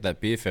park at that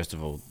beer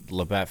festival,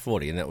 Labatt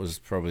 40, and that was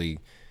probably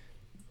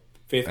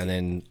 50. And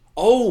then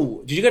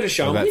Oh, did you go to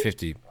Chambly? Labatt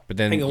 50. But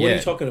then, Hang on, yeah, what are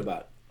you talking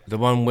about? the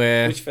one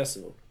where Which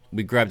festival?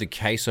 we grabbed a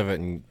case of it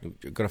and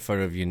got a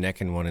photo of you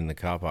necking one in the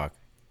car park.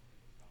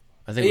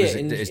 I think Yeah, it's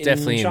in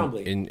definitely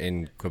Chambly.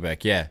 in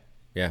Quebec. Yeah,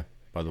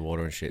 by the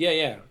water and shit.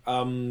 Yeah.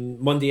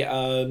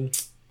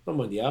 Mondial, not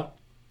Mondial.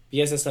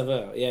 Yes,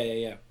 Saveur.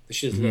 Yeah. The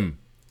shit's lit.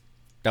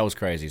 That was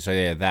crazy. So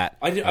yeah, that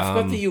I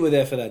forgot that you were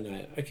there for that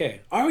night.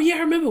 Okay. Oh yeah, I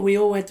remember. We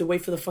all had to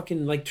wait for the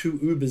fucking like 2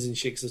 Ubers and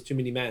shit because there's too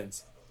many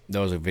mans. that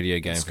was a video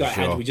game for Scott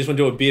sure. we just went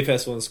to a beer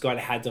festival and Scott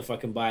had to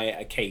fucking buy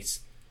a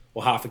case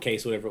or half a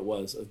case, whatever it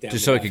was, of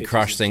Just so he could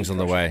crush things on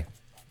the way.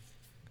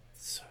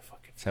 So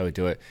fucking. That's how we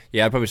do it.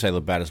 Yeah, I'd probably say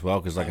Labatt as well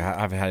because like I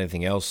haven't had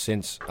anything else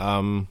since.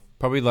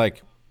 Probably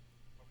like,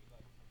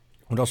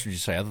 what else would you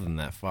say other than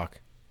that?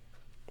 Fuck.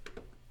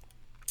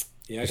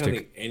 Yeah, I Just can't a,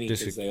 think any.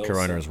 just 'cause a they all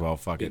Corona suck. as well.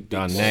 Fuck Big, it. big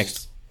Done. balls.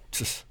 Next.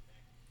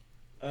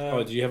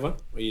 Oh, do you have one?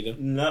 What are you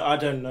doing? No, I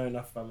don't know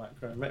enough about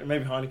macro.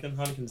 Maybe Heineken.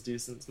 Heineken's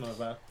decent. It's not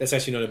bad. That's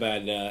actually not a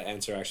bad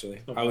answer.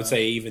 Actually, Not I would bad.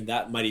 say even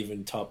that might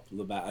even top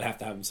Labatt. I'd have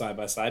to have them side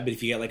by side. But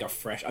if you get like a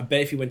fresh, I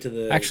bet if you went to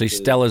the Actually, the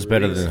Stella's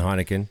better breweries- than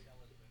Heineken.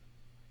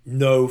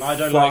 No I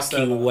don't fucking like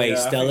Stella. way. Yeah,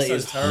 I Stella think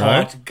is so. Terrible.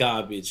 hot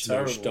garbage. No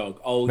Terrible. stunk.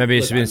 Oh, Maybe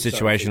it's look, been I'm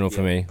sorry, situational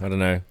for yeah. me. I don't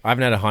know. I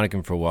haven't had a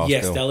Heineken for a while. Yeah,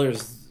 still. Stella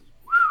is.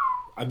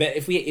 I bet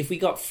if we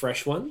got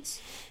fresh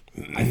ones,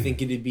 I think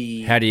it'd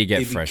be. How do you get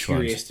it'd be fresh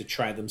curious ones? to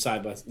try them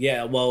side by side.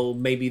 Yeah, well,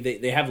 maybe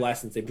they have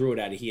license. They brew it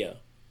out of here.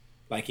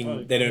 Like they yeah,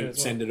 don't as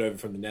well. send it over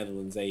from the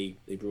Netherlands. They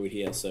brew it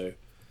here. So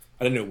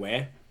I don't know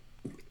where.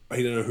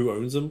 I don't know who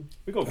owns them.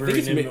 We got I think brewery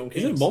it's in is Milton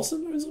it Keynes.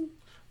 Molson owns them?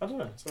 I don't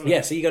know.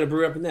 Yeah, so you got to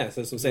brew up in there. So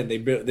that's what I'm saying. They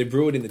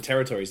brew it in the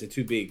territories. They're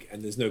too big,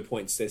 and there's no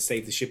point. So they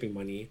save the shipping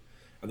money,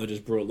 and they'll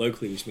just brew it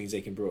locally, which means they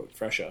can brew it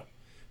fresher.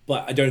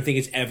 But I don't think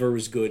it's ever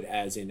as good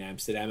as in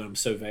Amsterdam. And I'm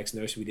so vexed.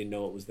 No, so we didn't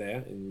know it was there.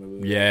 And when we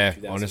were Yeah,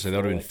 there in honestly, that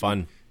would have been 2004,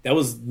 fun. That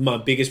was my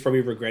biggest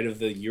probably regret of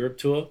the Europe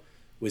tour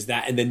was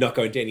that, and then not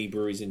going to any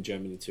breweries in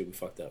Germany too. We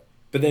fucked up.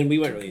 But then we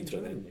weren't really into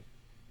it then.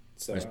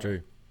 So That's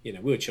true. You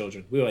know, we were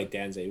children. We were like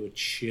Danzig. We were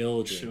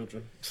children.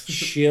 Children.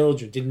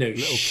 Children didn't know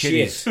Little shit.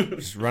 kitties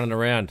just running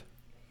around,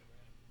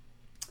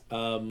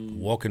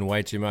 walking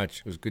way too much.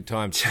 It was good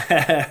times.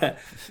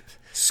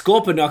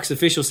 Scorpionox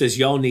official says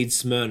y'all need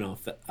Smirnoff.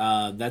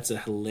 That's a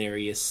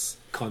hilarious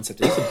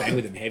concept. I used to bang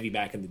with them heavy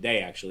back in the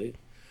day. Actually,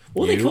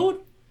 what were they You? called?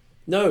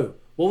 No,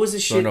 what was the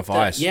shit? Smirnoff that-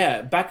 Ice.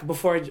 Yeah, back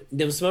before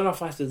there was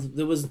Smirnoff Ice.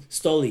 There was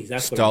Stollies.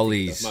 That's what I'm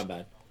thinking of. Stollies. My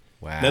bad.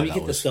 Wow. Remember you that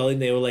get was- the Stolly?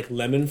 They were like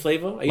lemon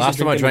flavor. Last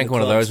time I drank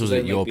one of those was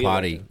at your beer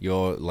party, like that.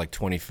 your like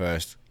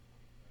 21st.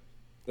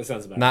 That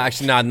sounds about No, right.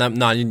 actually,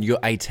 no, your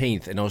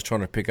 18th, and I was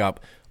trying to pick up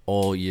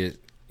all your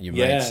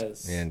Yes.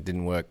 mates, and it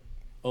didn't work.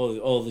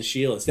 All the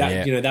Sheilas. That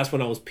Yeah. you know, that's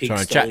when I was peak Trying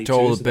to Stolly chat to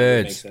all too, the so that would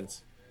make birds.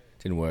 sense.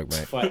 Didn't work,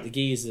 mate. Fight the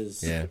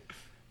geezers. Yeah.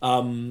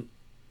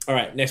 All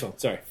right, next one.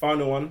 Sorry.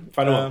 Final one.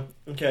 Final one.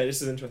 Okay,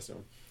 this is an interesting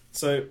one.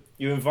 So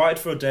you invited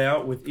for a day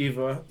out with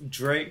either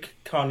Drake,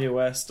 Kanye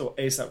West, or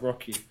ASAP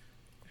Rocky.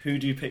 Who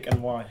do you pick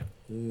and why?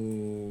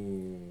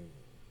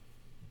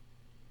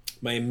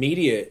 My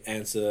immediate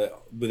answer,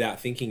 without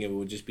thinking of it,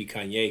 would just be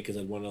Kanye because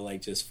I'd want to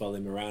like just follow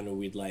him around, or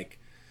we'd like.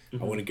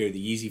 I want to go to the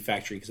Yeezy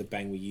factory because I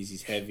bang with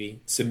Yeezy's heavy.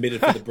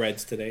 Submitted for the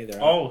breads today.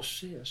 They're out. Oh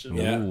shit! I should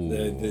Yeah,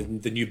 Ooh.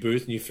 the new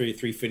booth, new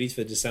 350s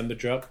for December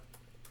drop.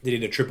 They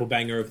did a triple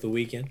banger over the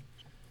weekend.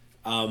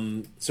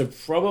 So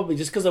probably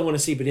just because I want to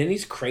see, but then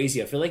he's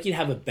crazy. I feel like you'd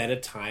have a better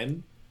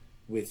time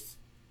with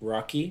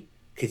Rocky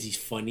because he's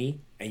funny,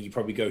 and you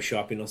probably go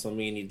shopping or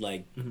something, and he'd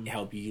like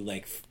help you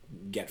like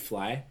get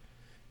fly.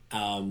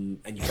 And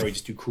you probably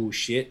just do cool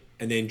shit,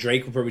 and then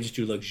Drake would probably just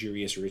do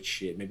luxurious rich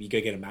shit. Maybe you go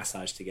get a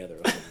massage together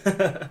or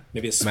something.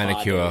 Maybe a spa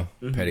Manicure,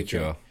 day.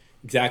 pedicure.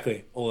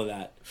 Exactly, all of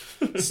that.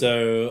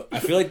 So I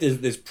feel like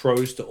there's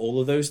pros to all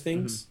of those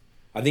things.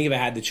 I think if I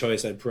had the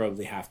choice, I'd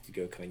probably have to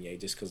go Kanye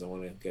just because I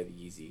want to go to the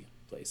Yeezy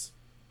place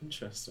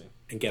Interesting.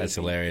 and get. That's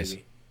a beat, hilarious.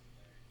 maybe.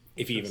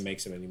 If he even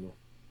makes them anymore.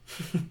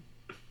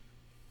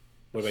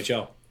 What about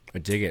y'all? I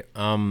dig it.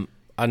 I'm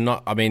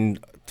not. I mean,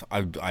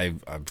 I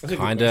good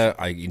kind of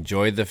I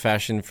enjoy the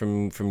fashion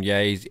from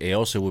Ye. It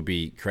also would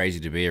be crazy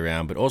to be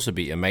around, but also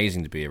be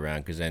amazing to be around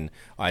because then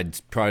I'd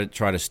try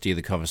to steer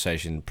the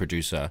conversation,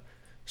 producer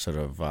sort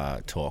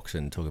of talks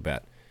and talk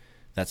about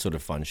that sort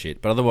of fun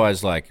shit. But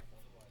otherwise, like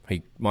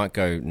he might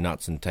go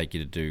nuts and take you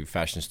to do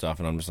fashion stuff,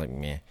 and I'm just like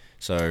meh.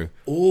 So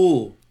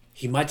Ooh,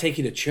 he might take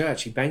you to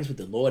church. He bangs with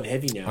the Lord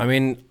heavy now. I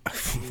mean,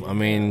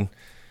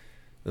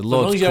 the as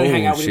long Lord's as you cool don't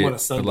hang out and with him on a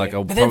shit, Sunday. but like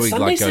I'll but then probably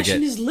Sunday like go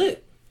session get is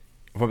lit.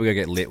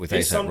 lit with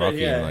His ASAP Sunday, Rocky.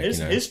 yeah, And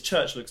like, his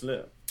church looks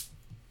lit.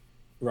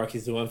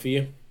 Rocky's the one for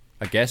you.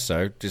 I guess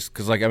so. Just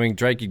because, like, I mean,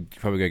 Drake, you'd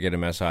probably go get a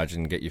massage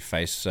and get your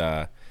face,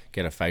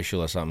 get a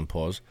facial or something,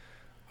 pause.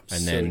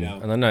 And so then,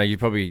 down. I don't know, you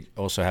probably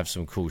also have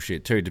some cool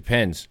shit too.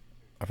 Depends.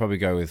 I'd probably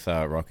go with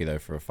Rocky, though,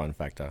 for a fun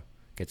factor.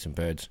 Get some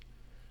birds.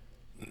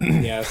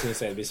 Yeah, I was gonna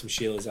say there'd be some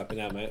Sheilas up and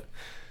out, mate.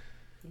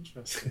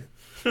 Interesting.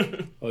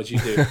 What would you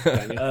do,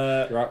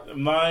 Daniel? Right.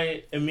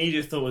 My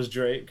immediate thought was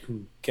Drake,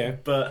 Okay.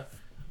 but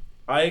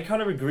I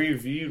kind of agree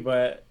with you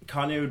where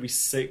Kanye would be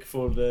sick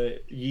for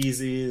the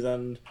Yeezys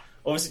and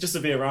obviously just to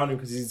be around him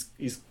because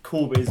he's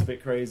cool but he's a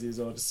bit crazy as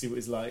well to see what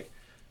he's like.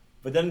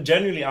 But then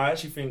generally I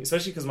actually think,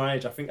 especially because my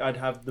age, I think I'd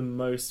have the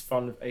most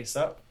fun with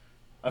ASAP.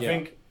 I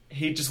think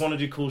he'd just want to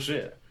do cool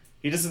shit.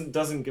 He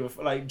doesn't give a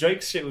fuck. Like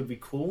Drake's shit would be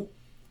cool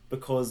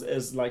because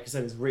as like you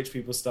said, it's rich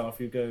people stuff.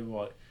 You go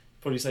what?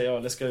 Probably say, oh,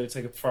 let's go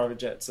take a private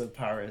jet to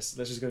Paris.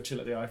 Let's just go chill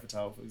at the Eiffel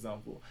Tower, for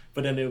example.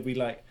 But then it would be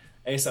like,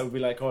 ASAP would be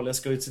like, oh, let's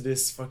go to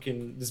this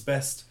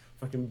best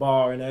fucking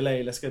bar in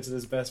LA. Let's go to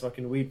this best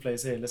fucking weed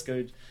place here. Let's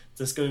go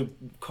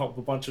cop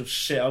a bunch of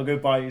shit. I'll go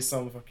buy you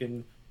some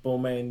fucking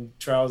Balmain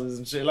trousers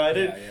and shit like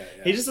that.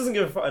 He just doesn't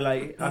give a fuck.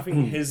 Like, I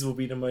think his will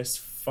be the most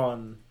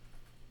fun.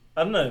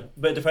 I don't know,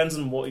 but it depends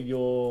on what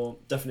your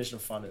definition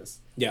of fun is.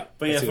 Yeah.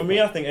 But yeah, for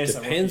me, I think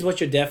ASAP. Depends what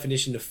your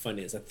definition of fun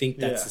is. I think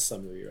that's the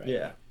summary, right?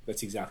 Yeah.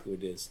 That's exactly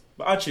what it is.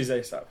 But I'd choose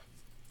ASAP.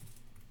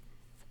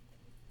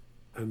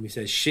 He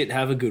says, shit,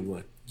 have a good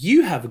one.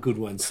 You have a good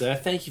one, sir.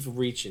 Thank you for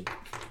reaching.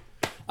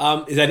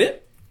 Is that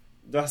it?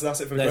 That's it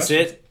for the That's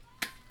questions. it.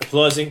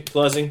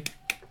 Applauding.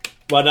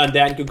 Well done,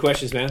 Dan. Good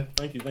questions, man.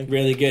 Thank you.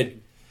 Really good.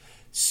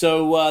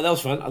 So that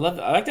was fun. I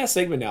like that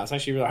segment now. It's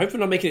actually really. I hope we're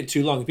not making it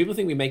too long. If people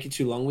think we make it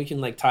too long, we can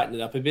like tighten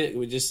it up a bit.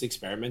 We're just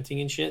experimenting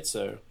and shit.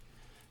 So,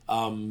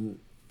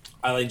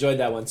 I enjoyed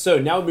that one. So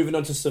now we're moving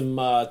on to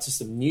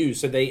some news.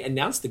 So they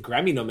announced the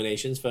Grammy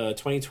nominations for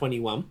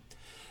 2021.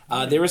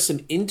 There are some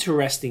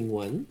interesting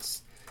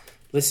ones.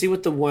 Let's see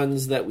what the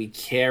ones that we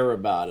care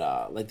about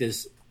are. Like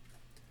there's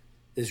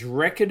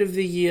Record of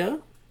the Year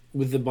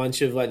with a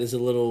bunch of like there's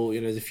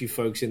a few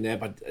folks in there,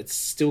 but it's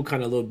still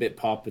kind of a little bit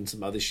pop and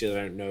some other shit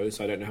I don't know,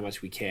 so I don't know how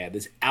much we care.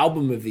 There's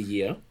Album of the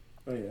Year.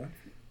 Oh yeah.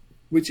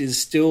 Which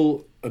is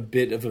still a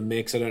bit of a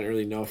mix. I don't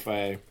really know if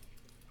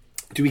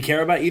do we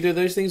care about either of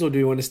those things, or do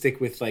we want to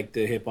stick with like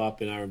the hip hop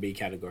and R&B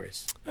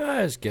categories?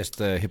 I just guess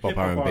the hip hop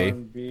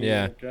R&B.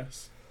 Yeah. I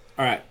guess.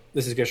 All right,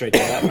 let's just go straight to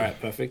that. All right,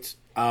 perfect.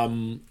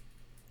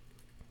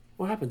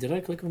 What happened? Did I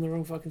click on the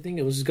wrong fucking thing?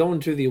 It was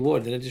going through the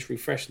award, then I just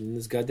refreshed, and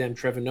this goddamn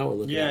Trevor Noah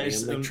looking at me.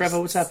 I'm like,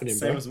 Trevor, what's happening,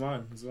 bro? Same as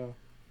mine as well.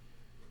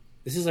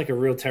 This is like a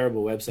real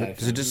terrible website.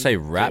 Does it just say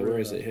rap? Where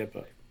is it? Hip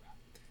hop.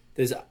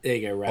 There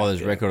you go, rap. Oh,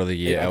 there's Record of the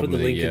Year, Album of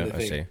the Year. I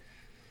see.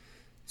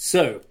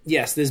 So,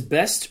 yes, there's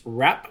Best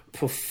Rap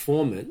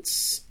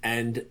Performance,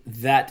 and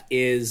that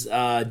is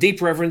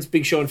Deep Reverence,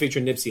 Big Sean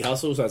featuring Nipsey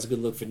Hussle, so that's a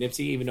good look for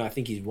Nipsey, even though I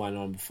think he's won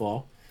on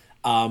before.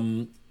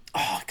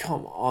 Oh,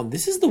 come on.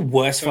 This is the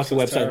worst fucking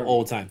website of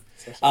all time.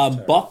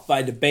 Bop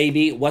by The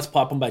Baby, What's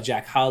Poppin' by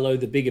Jack Harlow,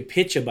 The Bigger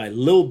Picture by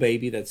Lil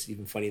Baby, that's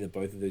even funny that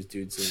both of those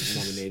dudes are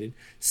nominated,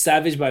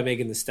 Savage by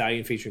Megan Thee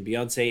Stallion featuring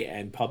Beyonce,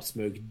 and Pop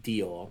Smoke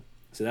Dior.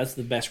 So that's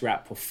the Best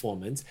Rap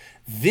Performance.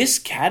 This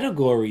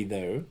category,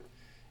 though,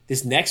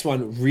 this next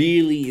one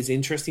really is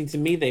interesting to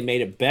me. They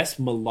made it Best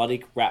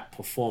Melodic Rap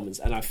Performance.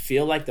 And I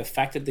feel like the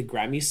fact that the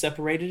Grammys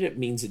separated it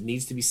means it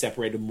needs to be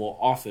separated more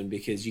often,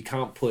 because you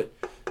can't put,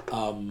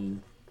 I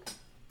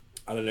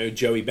don't know,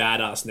 Joey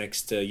Badass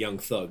next to Young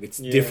Thug. It's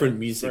different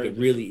music. It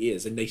really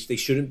is. And they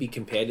shouldn't be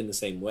compared in the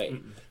same way,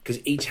 because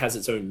each has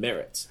its own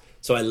merits.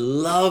 So I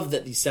love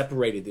that they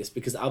separated this,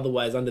 because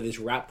otherwise under this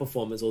rap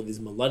performance or this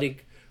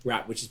melodic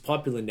rap, which is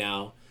popular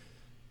now,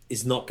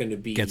 is not going to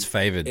be... Gets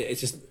favored.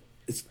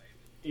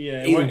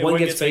 One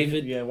gets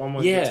favored.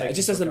 It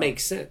just doesn't make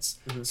sense.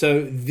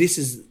 So this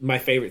is my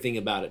favorite thing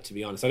about it, to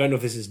be honest. I don't know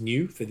if this is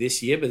new for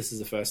this year, but this is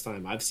the first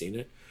time I've seen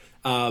it.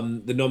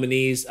 The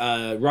nominees: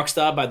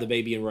 Rockstar by The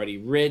Baby and Roddy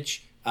Ricch,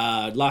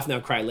 Laugh Now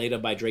Cry Later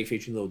by Drake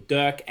featuring Lil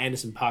Durk,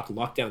 Anderson .Paak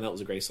Lockdown, that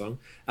was a great song,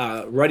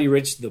 Roddy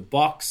Ricch The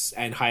Box,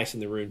 and Highest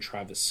in the Room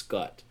Travis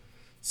Scott.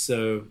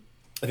 So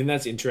I think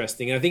that's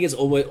interesting, and I think it's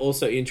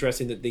also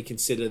interesting that they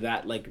consider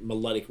that like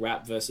melodic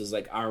rap versus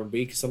like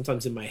R&B, because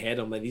sometimes in my head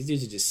I'm like, these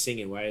dudes are just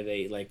singing, why are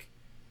they like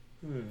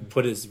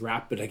put as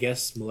rap? But I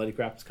guess melodic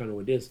rap is kind of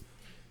what it is.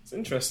 It's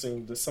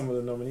interesting that some of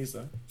the nominees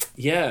though.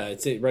 Yeah,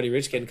 it's it. Roddy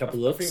Ricch getting a couple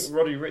looks. I think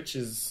Roddy Ricch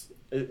is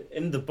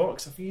in The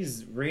Box. I think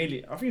he's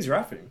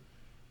rapping,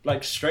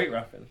 like straight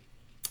rapping.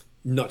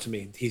 Not to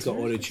me. He's got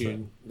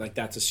auto-tune. Like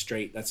that's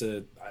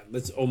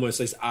almost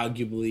like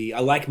arguably. I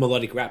like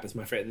melodic rap. It's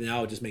my favorite.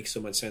 Now it just makes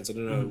so much sense. I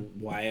don't know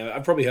why.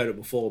 I've probably heard it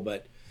before,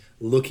 but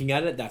looking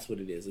at it, that's what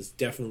it is. It's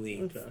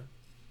definitely. Okay.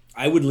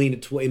 I would lean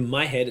it in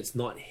my head. It's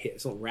not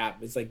rap.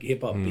 It's like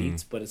hip hop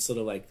beats, but it's sort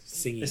of like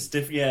singing. It's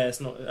different. Yeah,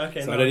 it's not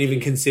okay. So I don't even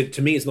consider.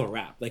 To me, it's not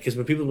rap. Like because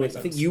when people, I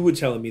think you were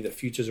telling me that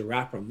Future's a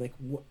rapper. I'm like,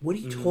 what are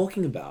you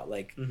talking about?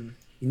 Like you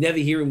never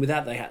hear him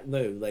without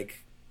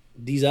like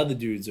these other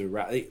dudes are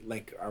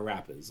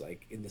rappers.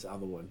 Like in this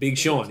other one, Big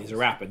Sean is a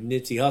rapper.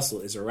 Nipsey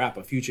Hussle is a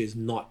rapper. Future is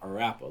not a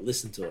rapper.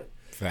 Listen to it.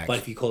 Fact. But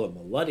if you call it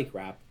melodic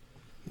rap,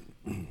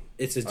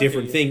 it's a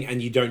different thing, and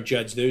you don't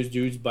judge those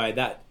dudes by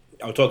that.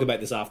 I'll talk about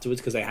this afterwards,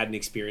 because I had an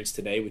experience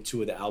today with two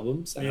of the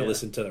albums, and I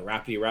listened to the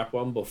Rappity Rap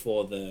one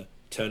before the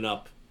Turn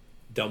Up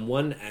Dumb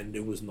one, and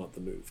it was not the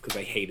move, because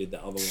I hated the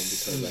other one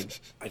because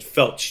I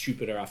felt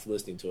stupider after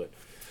listening to it.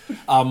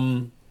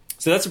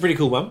 So that's a pretty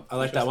cool one. I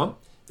like that one.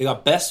 They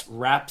got best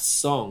rap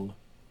song.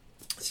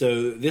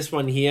 So this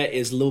one here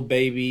is Lil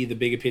Baby, The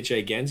Bigger Picture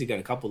again. So he got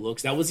a couple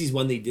looks. That was his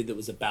one that he did that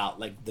was about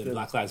like the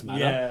Black Lives Matter.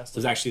 Yeah. It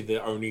was actually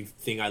the only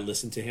thing I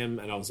listened to him,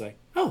 and I was like,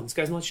 oh, this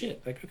guy's not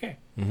shit. Like, okay,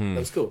 that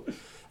was cool.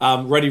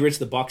 Roddy Ricch,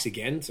 The Box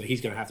again. So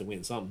he's gonna have to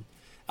win something.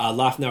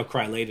 Laugh Now,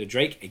 Cry Later,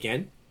 Drake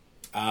again.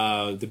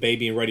 The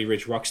Baby and Roddy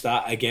Ricch,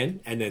 Rockstar again,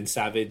 and then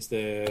Savage,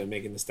 the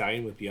Megan Thee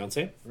Stallion with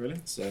Beyonce. Really?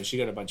 So she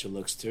got a bunch of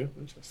looks too.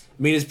 Interesting.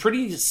 I mean, it's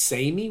pretty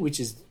samey, which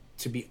is,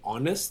 to be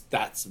honest,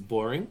 that's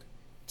boring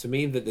to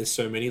me. That there's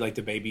so many. Like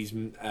the Baby's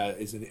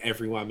is in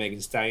everyone. Megan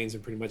Thee Stallion's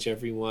in pretty much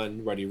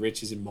everyone. Roddy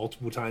Ricch is in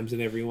multiple times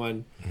in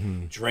everyone.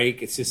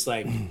 Drake, it's just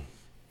like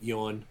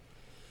yawn.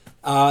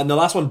 And the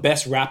last one,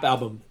 best rap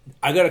album.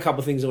 I got a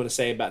couple things I want to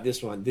say about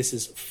this one. This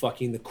is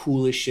fucking the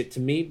coolest shit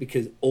to me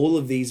because all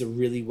of these are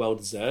really well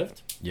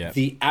deserved. Yeah.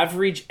 The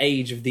average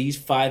age of these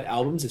 5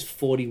 albums is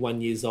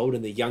 41 years old,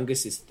 and the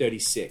youngest is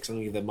 36. I'm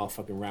gonna give that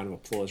motherfucking round of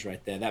applause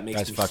right there. That makes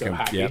That's me fucking so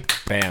happy. yep.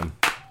 Bam.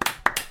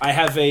 I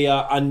have a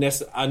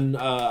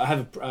I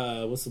have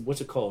a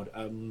what's it called?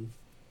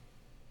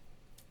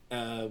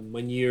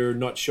 When you're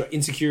not sure,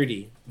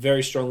 insecurity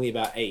very strongly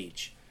about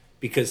age.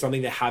 Because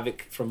something that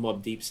Havoc from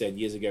Mobb Deep said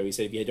years ago, he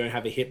said, if you don't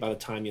have a hit by the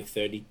time you're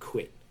 30,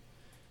 quit.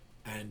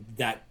 And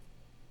that,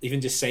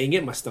 even just saying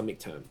it, my stomach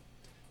turned.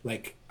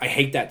 Like, I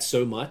hate that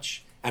so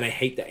much, and I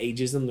hate the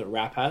ageism that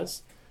rap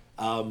has.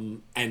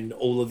 And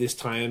all of this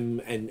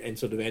time and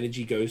sort of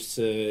energy goes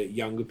to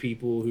younger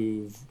people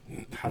who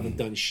haven't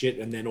done shit,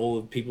 and then all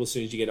of the people, as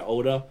soon as you get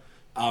older,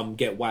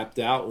 get wiped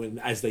out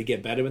as they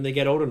get better when they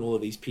get older, and all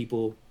of these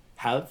people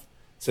have.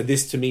 So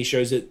this, to me,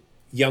 shows that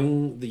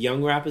the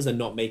young rappers are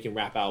not making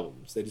rap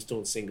albums. They're just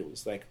doing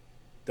singles. Like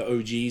the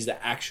OGs, the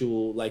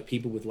actual like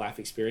people with life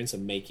experience are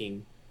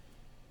making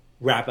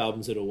rap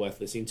albums that are worth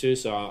listening to.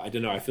 So I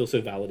don't know. I feel so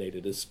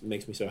validated. This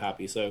makes me so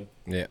happy. So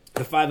Yeah.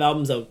 the 5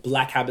 albums are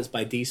Black Habits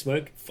by D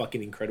Smoke,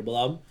 fucking incredible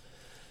album.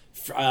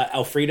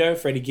 Alfredo,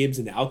 Freddie Gibbs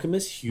and the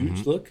Alchemist,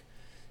 huge look.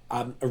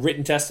 A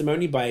Written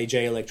Testimony by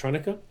Jay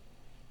Electronica.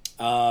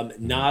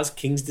 Nas,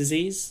 King's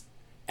Disease,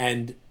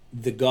 and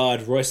The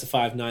God, Royce the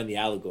 5'9", The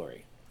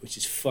Allegory, which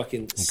is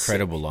fucking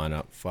Incredible sick.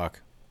 lineup.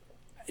 Fuck.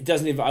 It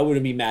doesn't even. I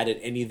wouldn't be mad at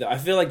any of the. I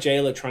feel like Jay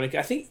Electronica.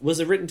 I think was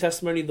A Written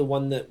Testimony the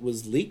one that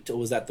was leaked, or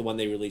was that the one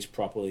they released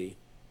properly?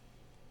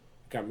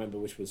 I can't remember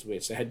which was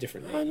which. They had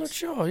different names. I'm not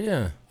sure.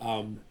 Yeah.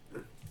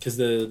 Because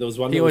there was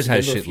one. He that always was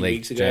has a shit few leaked.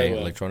 weeks ago. Jay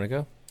where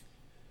Electronica.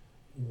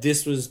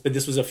 this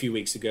was a few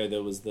weeks ago.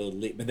 There was the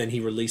leak, but then he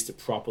released it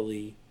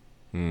properly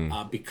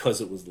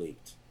because it was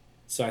leaked.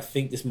 So I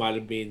think this might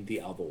have been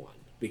the other one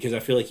because I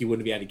feel like you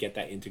wouldn't be able to get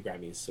that into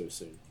Grammys so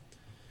soon.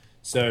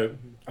 So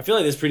I feel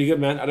like that's pretty good,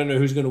 man. I don't know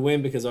who's going to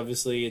win because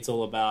obviously it's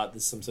all about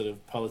there's some sort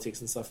of politics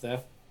and stuff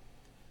there.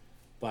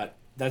 But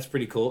that's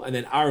pretty cool. And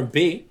then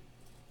R&B,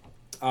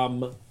 we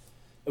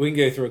can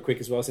go through it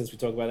quick as well since we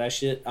talk about that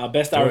shit.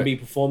 Best R&B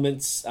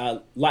performance,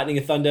 Lightning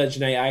and Thunder,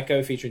 Janae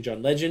Aiko featuring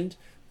John Legend,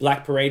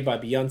 Black Parade by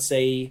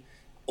Beyonce,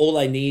 All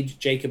I Need,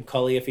 Jacob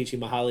Collier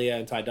featuring Mahalia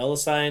and Ty Dolla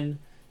 $ign,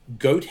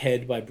 Goat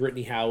Head by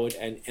Brittany Howard,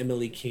 and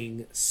Emily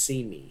King,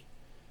 See Me.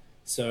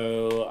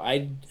 So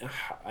I've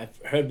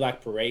heard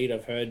Black Parade.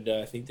 I've heard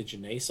I think the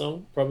Janae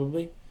song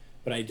probably,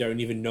 but I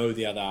don't even know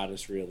the other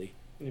artists really.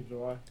 Neither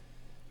do I.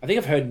 I think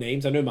I've heard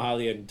names. I know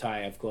Mahalia and Ty,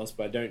 of course,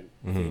 but I don't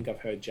think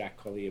I've heard Jacob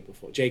Collier.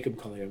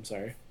 I'm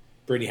sorry.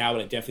 Brittany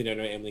Howard. I definitely don't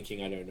know. Emily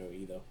King. I don't know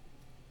either.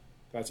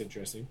 That's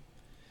interesting.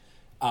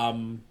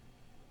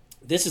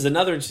 This is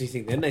another interesting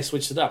thing. Then they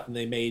switched it up and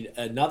they made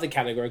another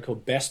category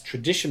called Best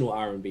Traditional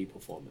R&B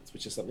Performance,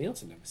 which is something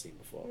else I've never seen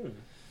before.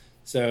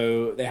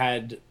 So they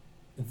had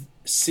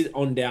Sit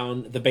On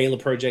Down, the Baylor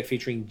Project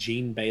featuring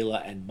Gene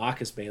Baylor and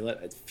Marcus Baylor.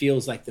 It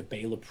feels like the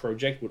Baylor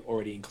Project would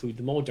already include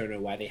them all. Don't know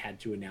why they had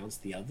to announce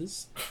the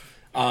others.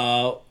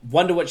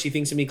 Wonder What She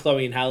Thinks of Me,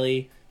 Chloe and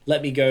Halle.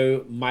 Let Me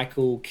Go,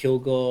 Michael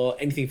Kilgore.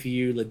 Anything for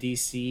You,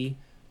 Ladisi.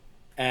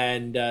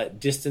 And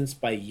Distance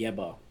by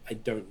Yeba. I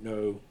don't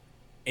know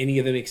any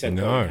of them except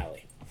Chloe and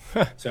Halle.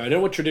 So I don't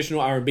know what traditional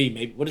R&B.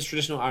 Maybe what does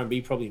traditional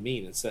R&B probably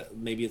mean? It's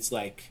maybe it's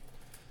like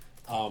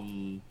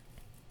Motown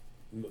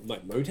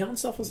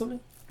stuff or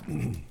something.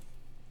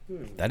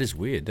 That is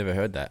weird. Never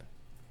heard that.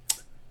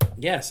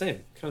 Yeah,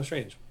 same. Kind of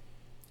strange.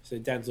 So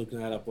Dan's looking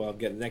that up while I'm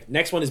getting the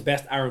next one is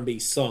Best R&B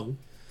Song.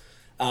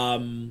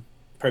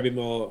 Probably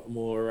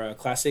more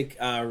classic.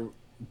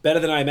 Better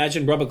Than I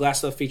Imagined, Robert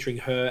Glasper featuring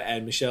her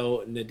and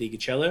Michelle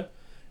Nadigacello.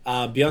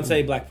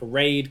 Beyonce, Black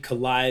Parade,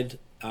 Collide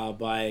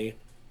by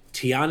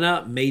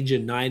Tiana, Major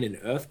 9, and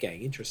Earth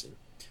Gang. Interesting.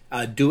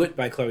 Do It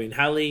by Chloe and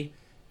Halle.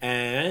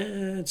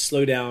 And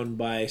Slow Down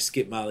by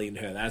Skip Marley and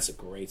Her. That's a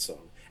great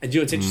song. And do you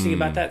know what's interesting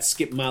about that?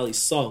 Skip Marley's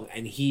song,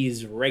 and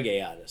he's a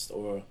reggae artist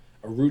or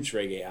a roots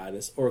reggae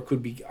artist, or it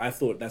could be. I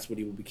thought that's what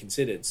he would be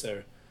considered.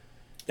 So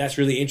that's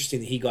really interesting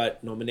that he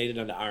got nominated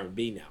under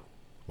R&B now.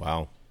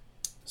 Wow.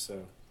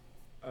 So,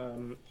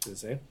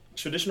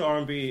 traditional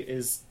R&B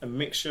is a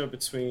mixture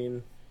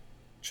between.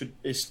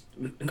 It's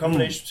a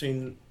combination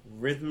between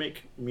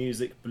rhythmic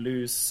music,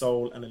 blues,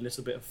 soul, and a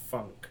little bit of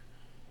funk.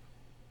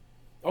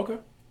 Okay.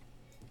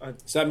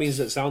 So that means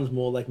it sounds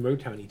more like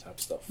Motowny type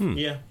stuff.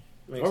 Yeah,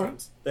 makes Alright.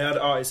 sense. They had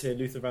artists here: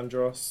 Luther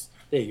Vandross,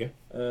 There you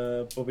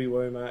go. Bobby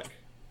Womack,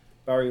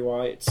 Barry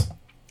White,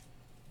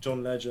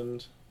 John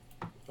Legend.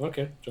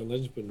 Okay, John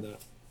Legend's putting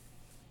that.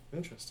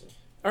 Interesting.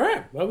 All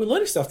right. Well, we're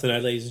learning stuff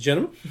tonight, ladies and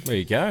gentlemen. There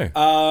you go.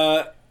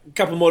 A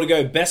couple more to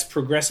go. Best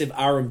progressive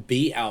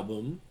R&B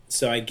album.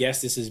 So I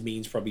guess this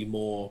means probably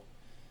more.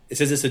 It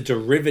says it's a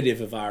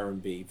derivative of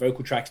R&B,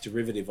 vocal tracks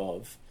derivative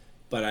of,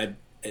 but I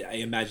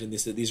imagine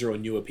these are all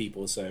newer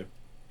people. So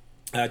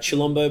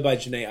Chilombo by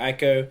Janae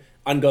Aiko,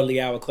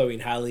 Ungodly Hour, Chloe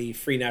and Halle,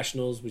 Free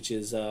Nationals, which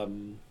is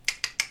Anderson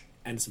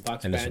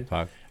Paak's Anderson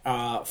band.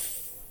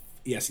 Paak.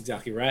 Yes,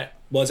 exactly right.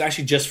 Well, it's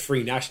actually just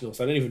Free Nationals.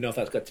 So I don't even know if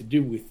that's got to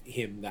do with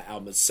him. That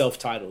album is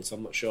self-titled, so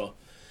I'm not sure.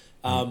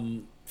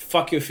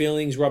 Fuck Your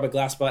Feelings, Robert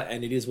Glasper,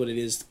 and It Is What It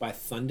Is by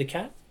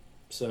Thundercat.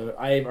 So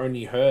I've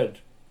only heard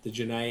the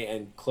Janae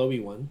and Chloe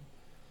one.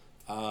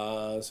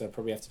 So I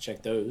probably have to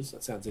check those.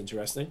 That sounds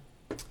interesting.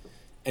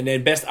 And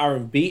then best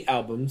R&B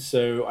album.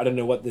 So I don't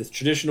know what the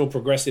traditional,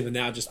 progressive, and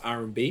now just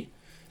R&B.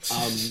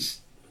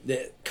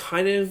 They're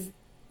kind of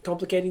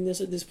complicating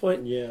this at this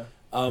point. Yeah.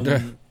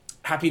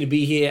 Happy to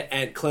Be Here,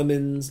 Ant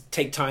Clemens,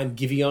 Take Time,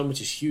 Giveon,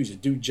 which is huge. The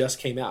dude just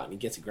came out and he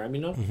gets a Grammy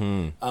now.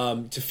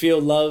 To Feel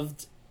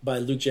Loved by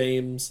Luke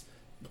James,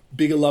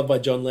 Bigger Love by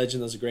John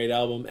Legend, that's a great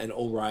album, and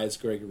All Rise,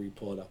 Gregory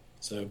Porter.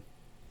 So,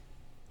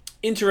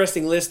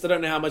 interesting list. I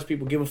don't know how much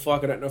people give a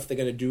fuck. I don't know if they're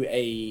going to do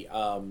a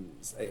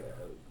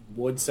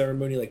award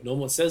ceremony like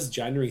normal. It says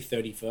January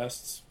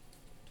 31st.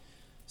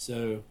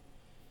 So,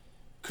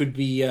 could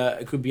be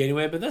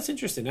anywhere, but that's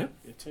interesting, eh?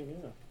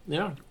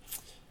 Yeah.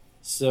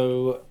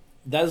 So,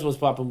 that is what's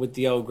popping with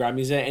the old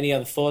Grammys. Is there any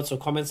other thoughts or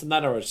comments on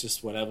that, or it's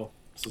just whatever?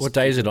 It's just What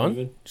day is it on?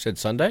 moving. You said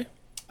Sunday?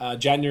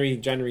 January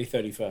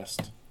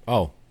 31st.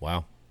 Oh,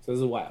 wow. So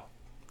there's a while.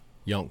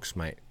 Yonks,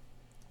 mate.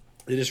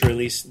 They just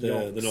released the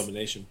Yonks.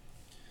 nomination.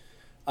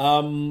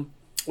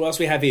 What else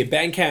we have here?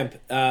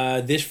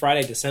 Bandcamp, this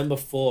Friday, December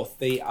 4th,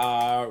 they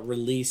are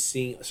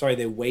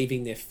they're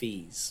waiving their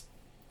fees,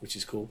 which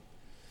is cool.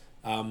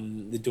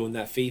 They're doing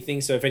that fee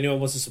thing. So if anyone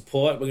wants to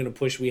support, we're going to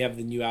push. We have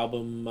the new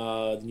album,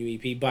 the new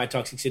EP by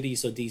Toxic City. You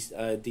saw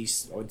I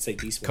would say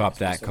Cop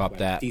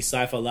that.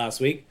 D-Cypher last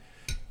week.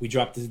 We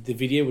dropped the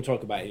video. We'll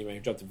talk about it anyway. We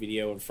dropped the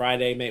video on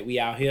Friday, mate. We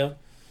out here.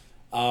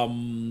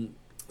 So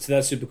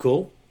that's super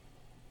cool.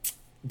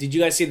 Did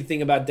you guys see the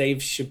thing about Dave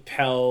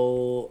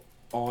Chappelle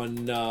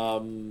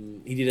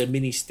on... he did a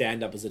mini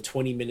stand-up as a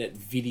 20-minute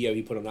video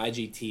he put on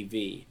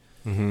IGTV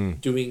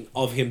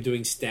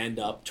doing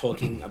stand-up,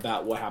 talking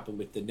about what happened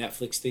with the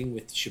Netflix thing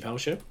with the Chappelle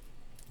Show.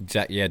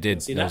 Yeah, I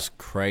did. See That that? was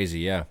crazy,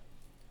 yeah.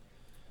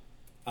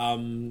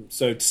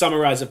 So to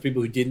summarize for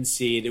people who didn't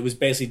see it, it was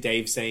basically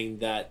Dave saying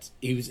that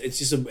he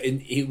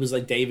was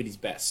like Dave at his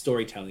best,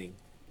 storytelling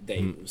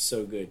Dave. It was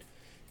so good.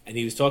 And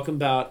he was talking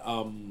about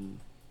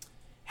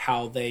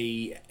how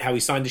he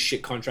signed a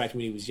shit contract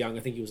when he was young.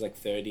 I think he was like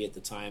 30 at the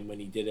time when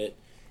he did it.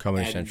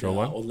 Comedy Central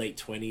one? Or late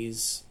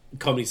 20s.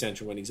 Comedy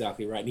Central one,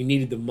 exactly right. And he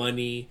needed the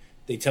money.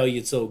 They tell you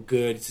it's all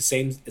good. It's the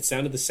same. It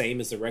sounded the same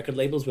as the record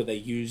labels where they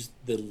used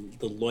the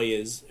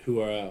lawyers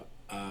who are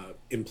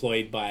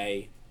employed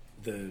by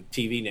the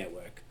TV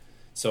network.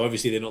 So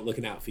obviously they're not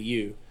looking out for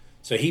you.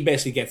 So he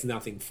basically gets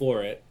nothing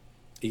for it.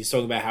 He's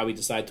talking about how he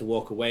decided to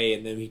walk away,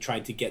 and then he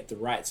tried to get the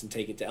rights and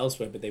take it to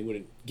elsewhere, but they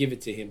wouldn't give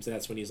it to him. So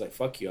that's when he's like,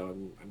 "Fuck you!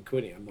 I'm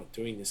quitting. I'm not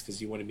doing this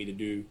because you wanted me to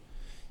do."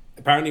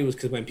 Apparently, it was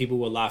because when people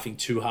were laughing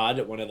too hard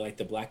at one of like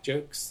the black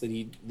jokes that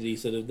he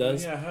sort of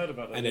does, Yeah, I heard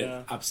about that. and Yeah.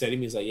 it upset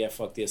him. He's like, "Yeah,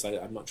 fuck this.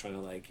 I'm not trying to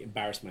like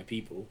embarrass my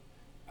people,"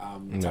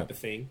 type of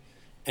thing.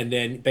 And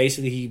then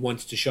basically he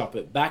wanted to shop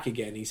it back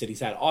again. He said he's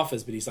had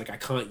offers, but he's like, I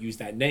can't use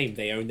that name.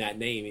 They own that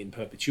name in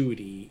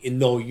perpetuity in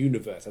no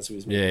universe. That's what he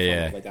was making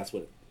fun of. Like that's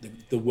what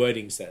the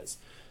wording says.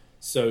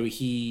 So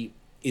he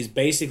is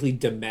basically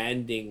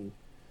demanding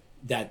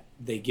that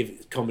they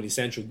give Comedy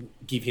Central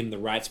give him the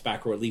rights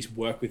back, or at least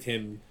work with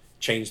him,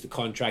 change the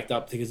contract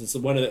up, because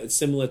it's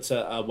similar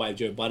to why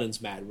Joe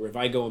Budden's mad. Where if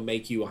I go and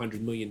make you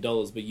 $100 million,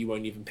 but you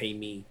won't even pay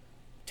me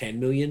 $10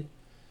 million,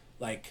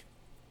 like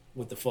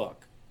what the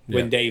fuck?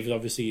 When Dave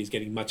obviously is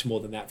getting much more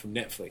than that from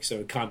Netflix, so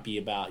it can't be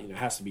about, it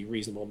has to be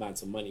reasonable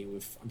amounts of money.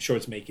 With I'm sure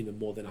it's making them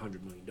more than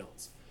 $100 million.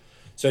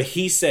 So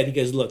he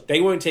goes, look,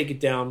 they won't take it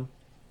down,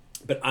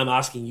 but I'm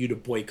asking you to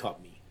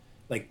boycott me.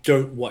 Like,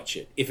 don't watch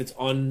it. If it's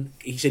on,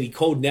 he said he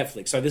called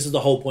Netflix. So this is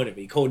the whole point of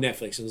it. He called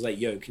Netflix and was like,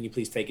 yo, can you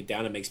please take it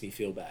down? It makes me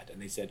feel bad.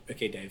 And they said,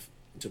 okay, Dave,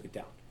 and took it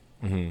down.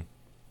 Mm-hmm.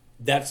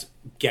 That's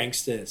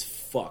gangster as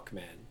fuck,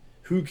 man.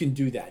 Who can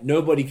do that?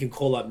 Nobody can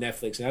call up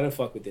Netflix and I don't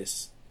fuck with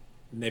this.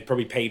 And they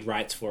probably paid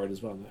rights for it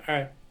as well. Like, all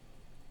right.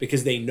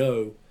 Because they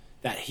know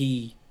that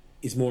he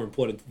is more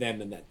important to them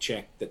than that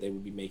check that they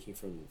would be making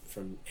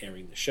from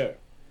airing the show.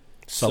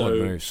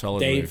 Solid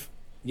move.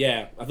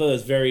 Yeah, I thought that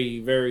was very,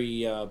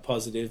 very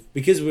positive.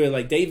 Because we're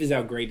like, Dave is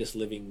our greatest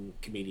living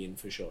comedian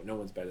for sure. No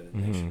one's better than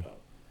Dave Chappelle.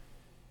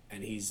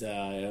 And he's,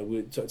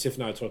 Tiff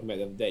and I were talking about it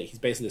the other day, he's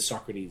basically the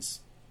Socrates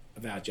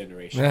of our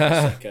generation.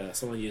 It's like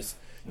someone you just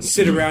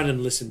sit around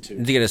and listen to.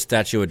 To get a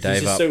statue of He's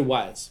Dave just up. so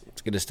wise.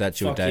 Let's get a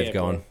statue of Fuck Dave yeah,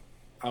 going. bro.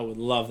 I would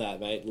love that,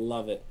 mate.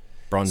 Love it.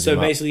 Bronze So him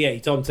up. basically, yeah, he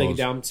told him to take it Pause.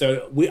 down.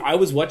 So I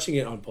was watching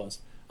it on pause.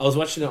 I was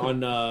watching it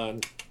on.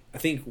 I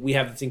think we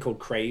have a thing called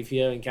Crave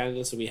here in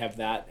Canada, so we have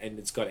that, and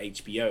it's got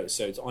HBO,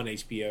 so it's on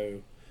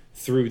HBO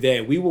through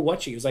there. We were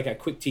watching. It was like a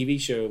quick TV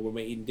show when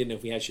we eating dinner.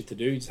 If we had shit to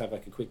do, just have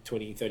like a quick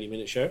 20,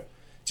 30-minute show.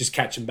 Just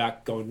catch them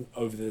back going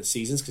over the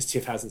seasons because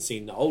Tiff hasn't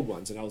seen the old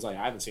ones, and I was like,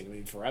 I haven't seen them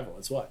in forever.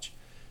 Let's watch.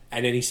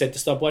 And then he said to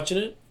stop watching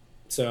it,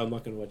 so I'm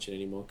not going to watch it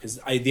anymore because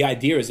the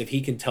idea is if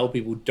he can tell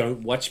people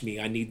don't watch me,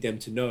 I need them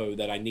to know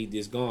that I need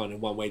this gone,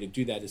 and one way to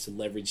do that is to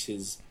leverage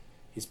his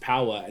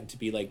power and to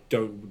be like,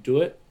 don't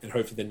do it, and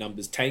hopefully the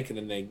numbers tank, and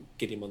then they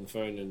get him on the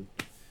phone, and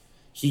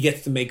he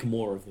gets to make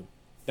more of them.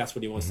 That's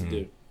what he wants to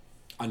do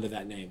under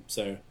that name.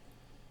 So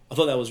I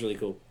thought that was really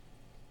cool.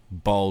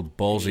 Bold,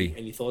 ballsy.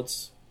 Any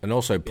thoughts? And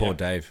also poor Yeah.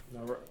 Dave.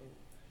 No,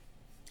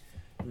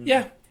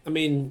 Yeah, I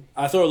mean,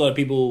 I thought a lot of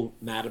people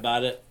mad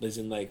about it. As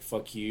in, like,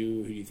 fuck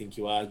you, who do you think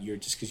you are? You're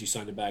just because you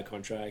signed a bad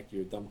contract,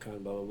 you're a dumb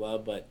cunt, blah, blah, blah.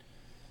 But,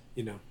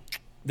 you know,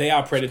 they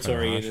are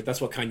predatory, harsh. and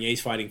that's what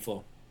Kanye's fighting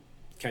for.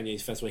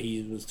 That's what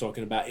he was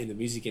talking about in the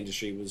music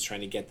industry, was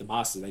trying to get the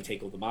masters. They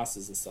take all the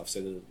masters and stuff,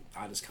 so the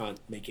artists can't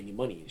make any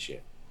money and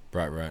shit.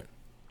 Right.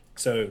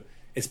 So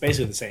it's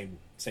basically the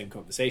same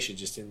conversation,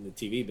 just in the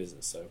TV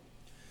business. So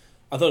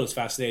I thought it was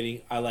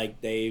fascinating. I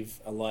like Dave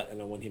a lot,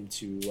 and I want him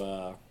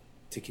to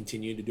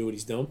continue to do what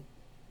he's doing.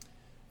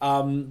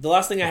 The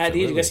last thing I had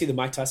here, did you guys see the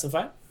Mike Tyson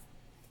fight?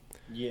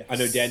 yes. I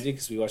know Dan did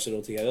because we watched it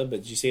all together,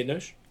 but did you see it,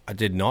 Nosh? I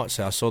did not.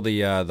 So I saw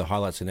the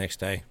highlights the next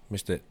day.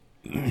 Missed it.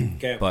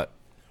 Okay. But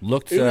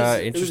looked It was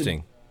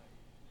interesting.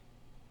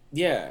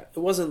 Yeah, it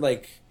wasn't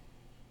like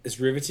as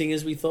riveting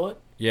as we thought.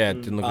 Yeah,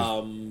 it didn't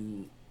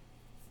look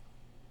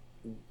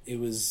It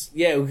was,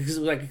 yeah, because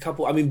it was like a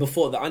couple. I mean,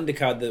 before the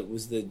undercard, that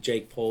was the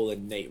Jake Paul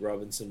and Nate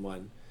Robinson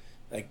one.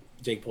 Like,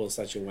 Jake Paul is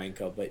such a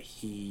wanker, but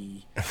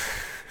he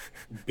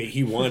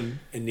won,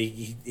 and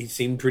he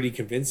seemed pretty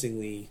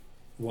convincingly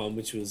won,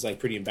 which was like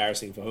pretty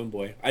embarrassing for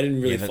Homeboy. I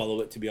didn't really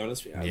follow it, to be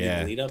honest. I yeah,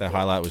 didn't lead up, the but,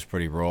 highlight was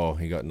pretty raw.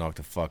 He got knocked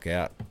the fuck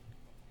out.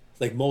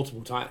 like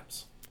multiple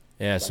times.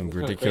 Yeah, Like, some it's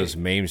kinda ridiculous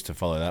crazy. memes to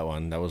follow that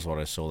one. That was what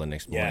I saw the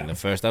next morning. Yeah.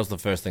 That was the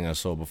first thing I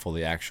saw before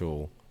the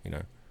actual,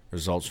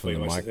 results Before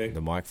from you watched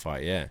the Mike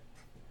fight. Yeah.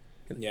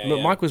 Yeah, But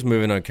yeah. Mike was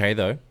moving okay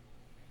though.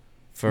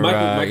 For Mike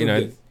was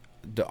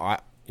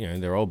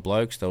good. they're old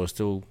blokes. They were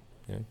still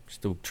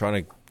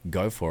trying to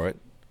go for it.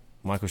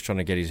 Mike was trying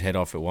to get his head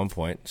off at one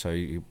point, so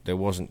there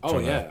wasn't Oh,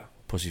 trying yeah. to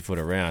pussyfoot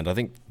around. I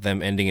think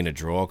them ending in a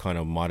draw kind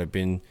of might have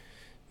been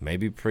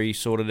maybe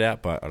pre-sorted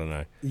out, but I don't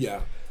know.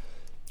 Yeah.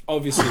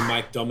 Obviously,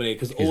 Mike dominated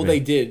because Excuse all me. they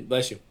did,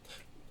 bless you,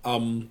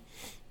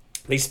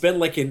 they spent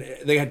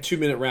they had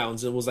 2-minute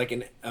rounds, and it was like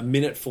a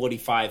minute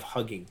 45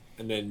 hugging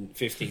and then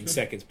 15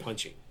 seconds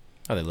punching.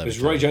 Oh, they let Because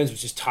it Roy go. Jones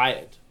was just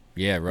tired.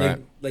 Yeah, right.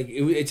 Like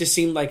it just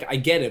seemed like I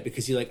get it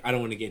because I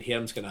don't want to get hit.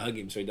 I'm just going to hug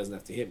him so he doesn't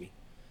have to hit me.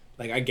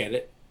 Like, I get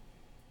it,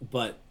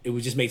 but it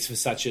would just makes for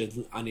such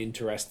an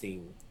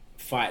uninteresting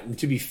fight. And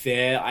to be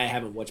fair, I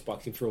haven't watched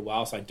boxing for a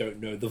while, so I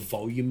don't know the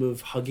volume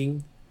of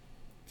hugging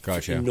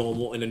Gotcha. in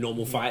a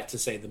normal fight to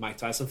say the Mike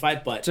Tyson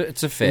fight. But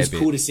It's a it fair was bit.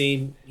 cool to see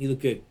him. He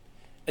looked good.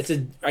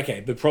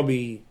 But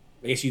probably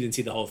I guess you didn't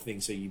see the whole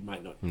thing, so you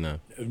might not No.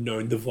 have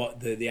known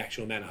the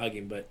actual amount of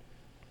hugging. But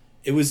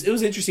it was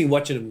interesting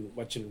watching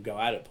him go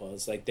at it.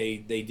 Pause. Like they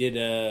did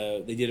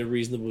a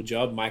reasonable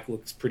job. Mike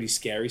looks pretty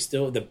scary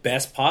still. The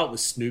best part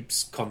was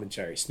Snoop's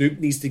commentary. Snoop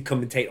needs to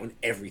commentate on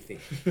everything.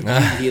 Did you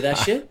hear that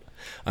shit?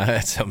 I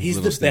heard some He's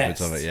little the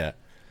snippets of best. it,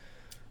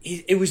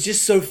 yeah. It was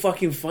just so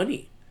fucking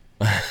funny.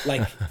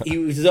 Like, he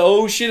was,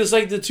 oh shit, it's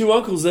like the two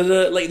uncles that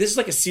are like, this is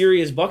like a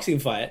serious boxing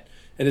fight.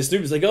 And then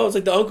Snoop was like, oh, it's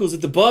like the uncles at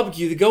the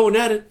barbecue, they're going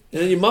at it.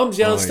 And then your mom's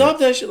yelling, stop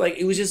that shit. Like,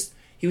 he was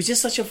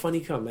just such a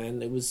funny cunt,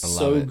 man. It was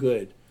so it.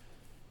 good.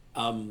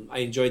 I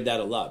enjoyed that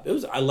a lot.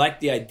 I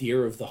liked the idea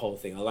of the whole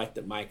thing. I liked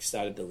that Mike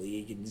started the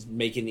league and is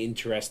making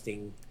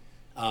interesting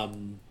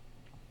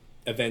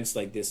events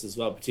like this as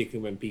well,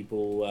 particularly when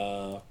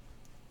people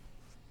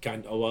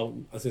can't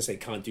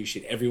do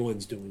shit.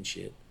 Everyone's doing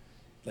shit.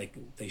 Like,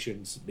 they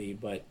shouldn't be,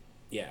 but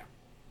yeah.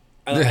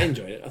 I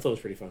enjoyed it. I thought it was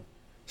pretty fun.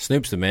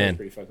 Snoop's the It was man.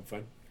 pretty fucking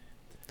fun.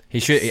 He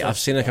should. Such I've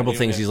seen a couple of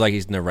funny, things. man.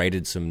 He's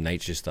narrated some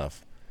nature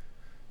stuff.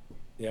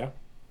 Yeah.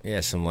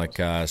 Yeah, some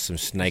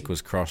snake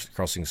was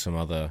crossing some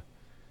other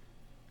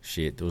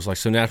shit. There was like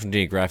some National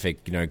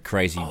Geographic,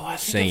 crazy Oh, I think I've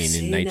scene in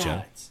seen nature.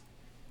 that.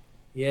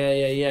 Yeah.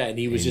 And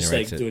he was He just like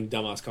narrates it. doing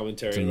dumbass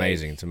commentary. It's like-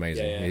 amazing. It's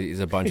amazing. Yeah. There's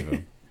a bunch of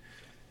them.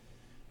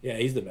 Yeah,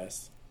 he's the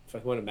best.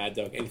 Fuck, what a mad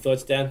dog. Any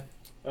thoughts, Dan?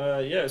 Yeah,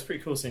 it was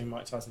pretty cool seeing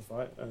Mike Tyson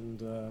fight,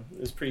 and it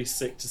was pretty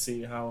sick to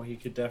see how he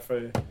could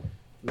defo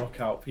knock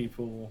out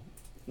people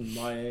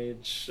my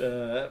age,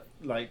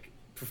 like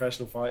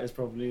professional fighters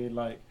probably.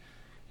 Like,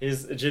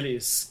 his agility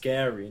is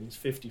scary, and he's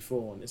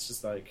 54, and it's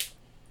just like,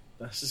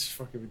 that's just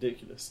fucking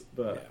ridiculous.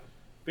 But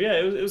yeah,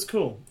 it was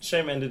cool.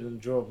 Shame it ended in a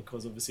draw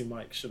because obviously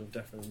Mike should have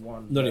definitely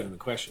won. Not but- even a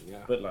question, yeah.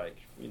 But like,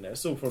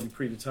 it's all probably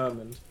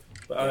predetermined.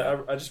 But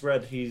I just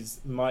read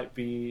might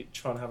be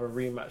trying to have a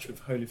rematch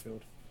with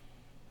Holyfield.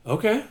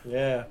 Okay.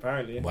 Yeah,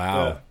 apparently.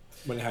 Wow.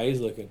 Wonder how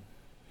he's looking.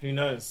 Who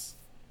knows?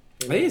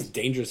 I think it's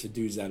dangerous for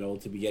dudes that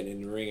old to be getting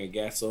in the ring, I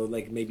guess, or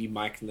like maybe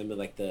Mike and them at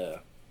like the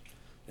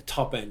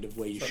top end of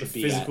where you It's like should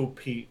the be physical at.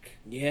 peak.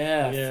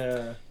 Yeah,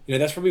 Yeah. You know,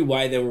 that's probably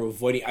why they were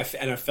avoiding.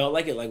 And I felt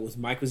like it like was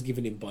Mike was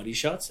giving him body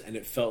shots, and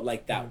it felt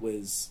like that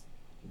was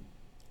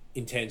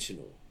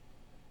intentional.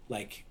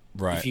 Like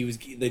Right. if he was,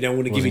 they don't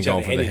want to give Wasn't each other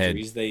going for head the head.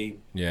 injuries. They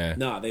Yeah.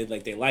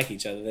 they like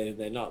each other.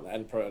 They're not. I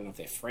don't know if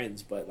they're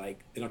friends, but like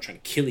they're not trying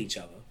to kill each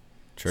other.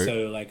 True. So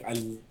like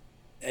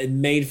it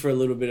made for a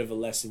little bit of a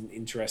less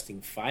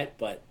interesting fight,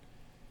 but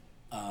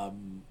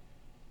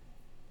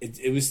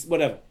it was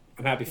whatever.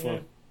 I'm happy for Yeah.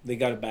 them. They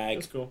got a bag,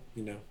 That's cool.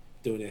 you know,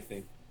 doing their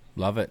thing.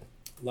 Love it.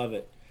 Love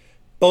it.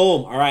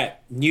 Boom. All right,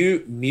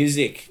 new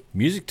music.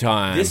 Music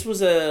time. This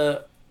was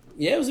it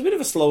was a bit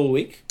of a slower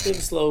week.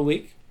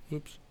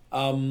 Oops.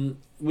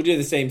 We'll do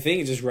the same thing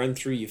and just run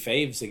through your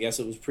faves. I guess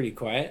it was pretty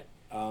quiet.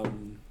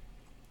 Who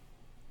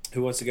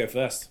wants to go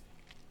first?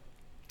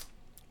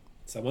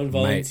 Someone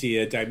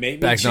volunteer. Don't make me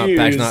Bags nut,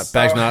 choose.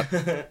 bags nut.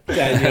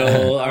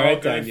 Daniel. All right,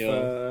 I'll go Daniel.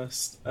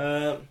 first.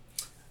 I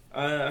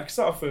can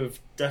start off with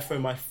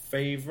definitely my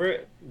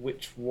favourite,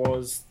 which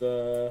was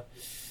the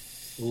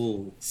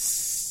Ooh.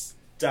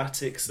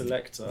 Static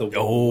Selector.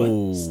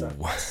 Oh.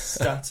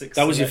 Static.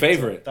 That was your Selector.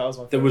 favourite? That was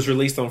my That favourite. was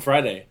released on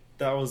Friday.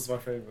 That was my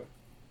favourite.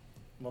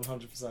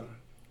 100%.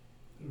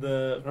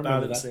 The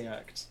remember balancing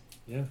act.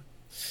 Yeah.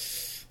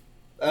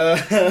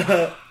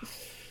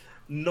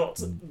 Not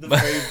the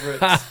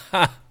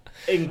favourite,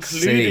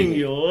 including See,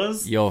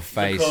 yours. your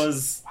face.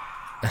 Because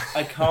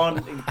I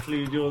can't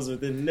include yours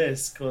within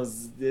this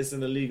because it's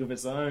in a league of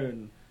its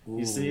own.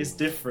 You see, it's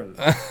different.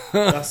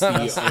 That's Be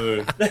your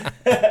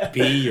own.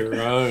 Be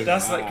your own.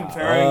 That's like Wow.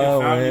 comparing Oh,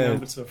 a family man.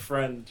 member to a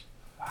friend.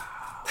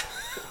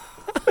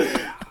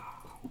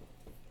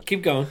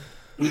 Keep going.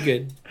 We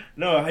good.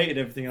 No, I hated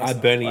everything else. I'm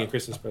burning your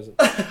Christmas present.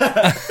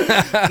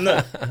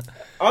 No,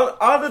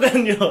 other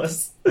than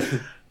yours,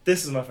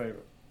 this is my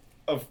favorite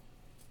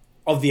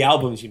Of the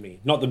albums, you mean,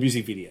 not the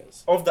music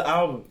videos? of the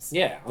albums.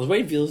 Yeah, I was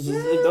waiting for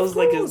you. That was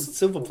like a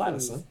silver platter,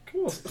 son. Of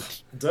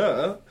course,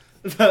 duh.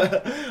 Of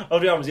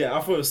the albums, yeah,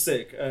 I thought it was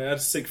sick. It had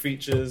sick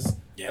features.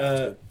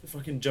 Yeah,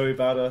 Fucking Joey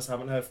Badass. I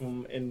haven't heard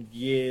from him in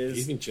years.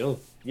 he's been chilling.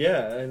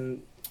 Yeah,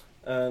 and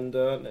I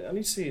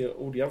need to see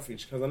all the other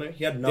features because I know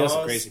he had There's Nas.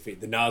 some crazy feat.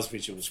 The Nas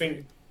feature was I think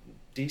great.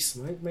 D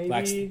Smoke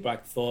maybe.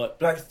 Black Thought.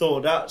 Black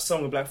Thought. That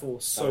song with Black Thought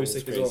was That so was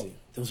sick crazy. as well.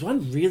 There was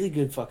one really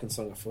good fucking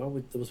song. I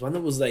forgot. There was one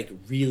that was like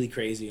really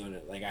crazy on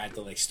it. Like I had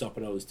to like stop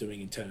what I was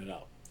doing and turn it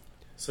up.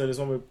 So there's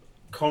one with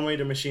Conway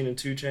the Machine and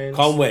 2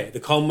 Chainz. The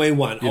Conway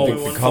one. Yeah, Oh, the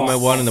fuck. Conway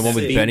one and the one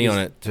with Sick. Benny on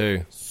it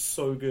too.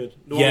 So good.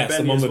 Yes,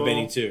 the one as with well.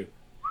 Benny too.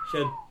 He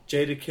had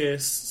Jada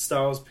Kiss,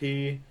 Styles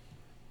P.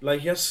 Like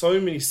he had so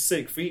many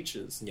sick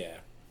features. Yeah,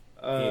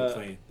 he ain't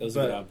playing. That was a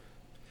good but- album.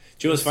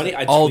 Do you know what's funny?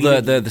 I Oh,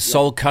 tweeted- the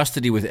Soul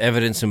Custody with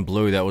Evidence in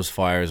Blue, that was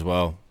fire as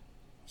well.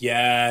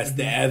 Yes,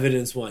 the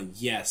Evidence one.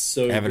 Yes,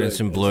 so Evidence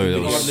good. in Blue, that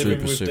Hard was Living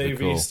super, with super Dave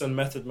cool. East and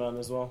Method Man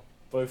as well.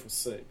 Both were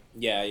sick.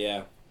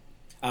 Yeah.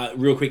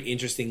 Real quick,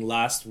 interesting.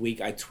 Last week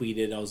I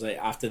tweeted. I was like,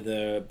 after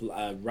the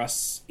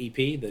Russ EP,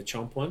 the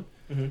Chomp one.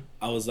 Mm-hmm.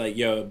 I was like,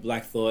 "Yo,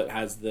 Black Thought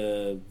has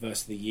the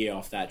verse of the year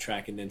off that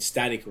track," and then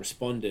Static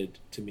responded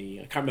to me.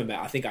 I can't remember.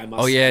 I think I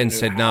must. Oh yeah, I and don't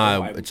said, know how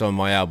 "Nah, I- it's on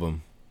my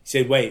album." He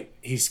said, "Wait,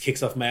 he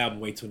kicks off my album.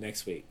 Wait till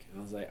next week."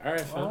 And I was like, "All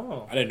right, fine."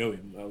 Oh. I didn't know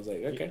him. I was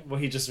like, "Okay." Well,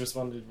 he just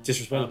responded. Just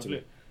responded to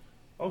me.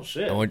 Oh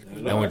shit! And what I do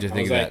you was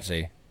think of like- that?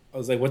 See, I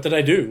was like, "What did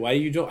I do? Why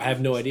do you do?" I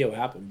have no idea what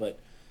happened, but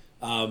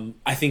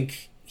I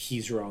think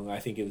he's wrong. I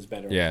think it was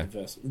better. Yeah. On the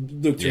verse.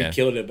 Look, Tree Yeah.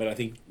 killed it, but I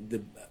think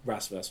the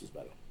Russ verse was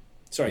better.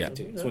 Sorry, Yeah.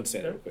 continue. Just want to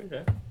say that real quick.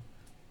 Okay.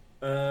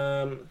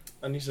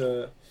 I need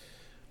to.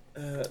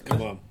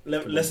 Come on.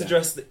 Let's down.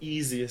 address the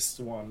easiest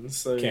one.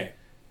 So, Okay.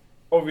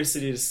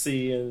 obviously, the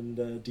C and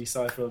the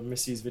Decipher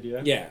Missy's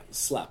video. Yeah,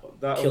 slapper.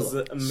 That Killer. was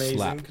amazing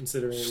Slap.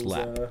 considering it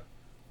Slap.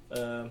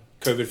 was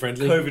COVID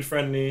friendly. COVID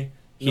friendly.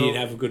 He didn't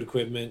have good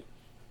equipment.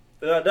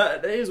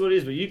 That is what it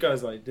is, but you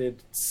guys like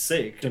did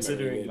sick Did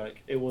considering really good.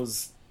 like it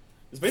was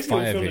basically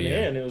Fire filming video.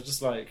 here, and it was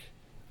just like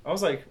I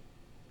was like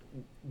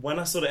when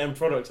I saw the end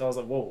product, I was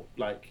like, whoa,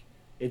 like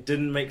it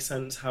didn't make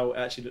sense how it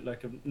actually looked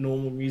like a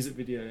normal music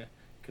video.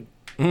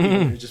 Even though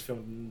it was just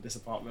filmed in this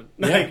apartment.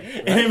 Yeah, Like right.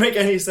 it didn't make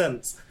any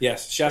sense.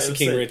 Yes, shouts It to was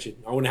King sick. Richard.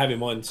 I want to have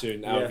him on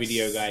soon. Our Yes.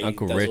 video guy. He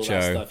Uncle does all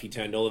that Richo. stuff. He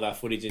turned all of our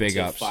footage Big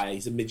into ups. fire.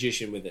 He's a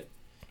magician with it.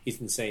 He's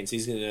insane. So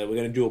we're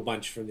gonna do a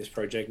bunch from this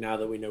project now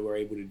that we know we're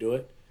able to do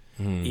it.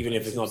 Even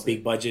if it's not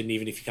big budget, and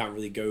even if you can't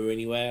really go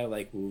anywhere,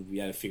 like we'll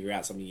be able to figure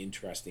out something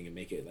interesting and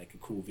make it like a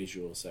cool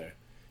visual. So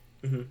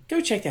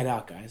go check that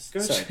out, guys. Go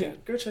Sorry, check- Dan.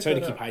 go check Sorry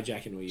that to keep out.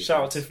 hijacking all you. Shout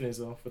out guys. Tiffany as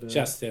well for the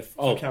Shout out Tiff.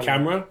 Oh, camera.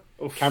 camera.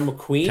 Oof. Camera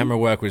queen. camera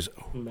work was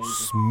Amazing.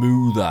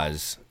 smooth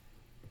as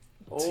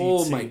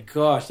Oh TT. my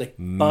gosh, like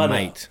butter.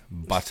 mate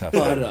butter,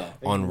 Butter.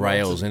 on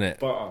rails, innit?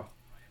 Butter.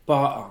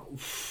 Butter.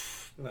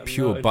 Like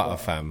Pure melted butter,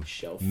 fam,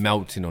 Shelf.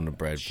 melting on the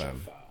bread,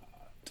 fam.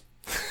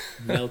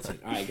 Melting.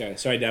 All right, go.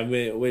 Sorry, Dan.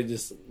 We're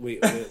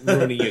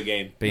ruining your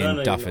game. Being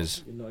No,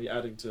 duffers. You're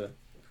adding to it.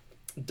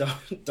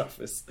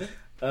 Duffers.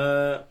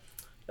 I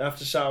have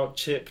to shout out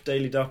Chip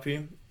Daily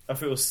Duppy. I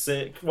thought it was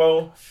sick.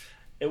 Well,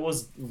 it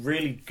was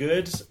really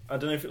good. I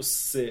don't know if it was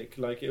sick.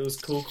 Like, it was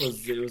cool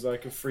because it was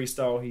like a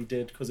freestyle he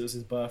did because it was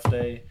his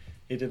birthday.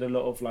 He did a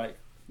lot of like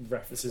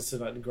references to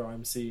like the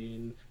grime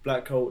scene,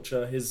 black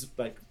culture, his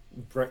like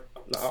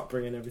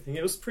upbringing, and everything.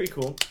 It was pretty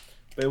cool,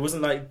 but it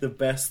wasn't like the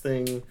best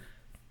thing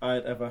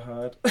I'd ever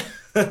heard.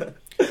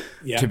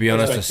 Yeah. To be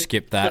honest, Yeah. I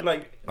skipped that. But,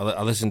 like,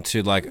 I listened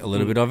to like a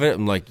little bit of it.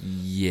 I'm like,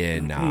 yeah,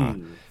 nah.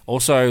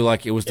 Also,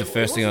 like, it was the It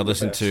first thing I wasn't the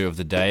listened best. to of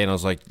the day, and I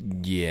was like,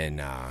 yeah,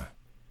 nah.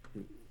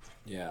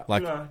 Yeah.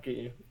 Like, nah, I get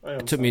you.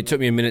 it took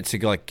me a minute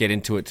to like get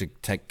into it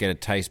to get a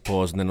taste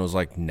pause, and then I was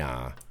like,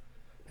 nah.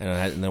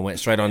 And then went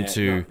straight on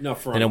to. not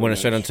for Then I went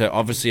straight on Nosh. to.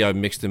 Obviously, I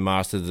mixed and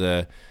mastered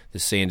the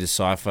C and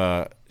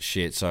Decipher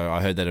shit, so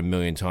I heard that a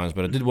million times.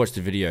 But I did watch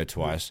the video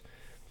twice.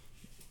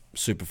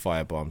 Super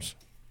fire bombs.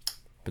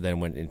 But then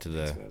went into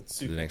the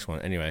next one.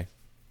 Anyway,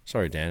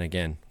 sorry, Dan.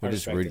 Again, we're I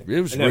just respect rude.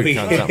 It was And then rude. we,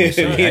 Can't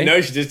stop me, me and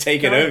Nosh just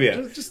taking No, over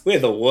you. just- We're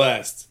the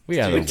worst. We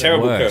are We're the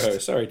terrible worst.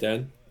 co-host. Sorry,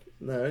 Dan.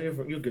 No,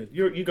 you're good.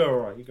 You go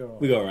alright. You go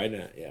alright. We go right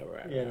now. Yeah,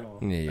 right. Yeah,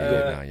 right.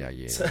 no.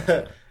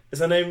 Yeah. Is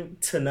her name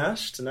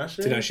Tinashe?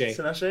 Tinashe.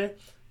 Tinashe.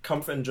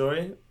 Comfort and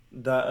Joy.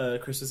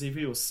 That Christmas EP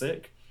was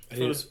sick. I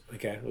think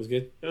okay, it was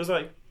good. It was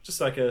like just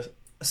like a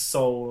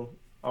soul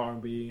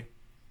R&B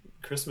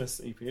Christmas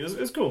EP. It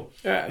was cool.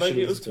 Yeah, Like,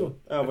 it was cool.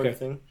 Out of Okay.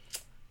 everything.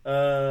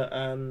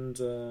 And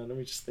let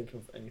me just think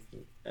of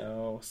anything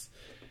else.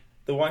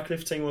 The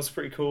Wycliffe thing was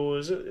pretty cool.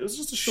 It was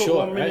just a short,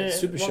 Short, 1 right? minute,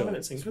 Super 1 short.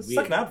 minute thing. It's It's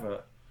like an weird.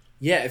 advert,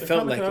 Yeah, it It's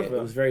felt kinda like like it. that.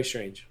 It was very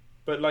strange.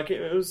 but like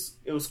it was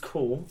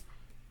cool.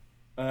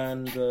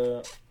 And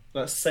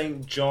that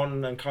Saint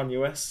John and Kanye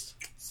West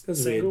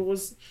That's single weird.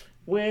 was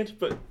weird,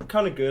 but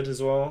kind of good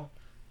as well.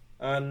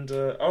 And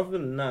other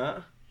than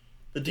that,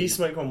 the D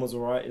Smoke one was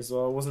alright as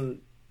well. It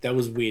wasn't. That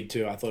was weird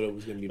too. I thought it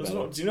was going to be It was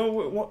better. not, do you know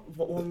what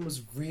one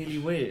was really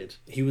weird?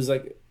 He's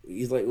like,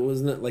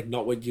 wasn't it like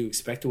not what you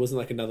expect? It wasn't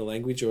like another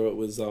language, or it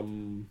was a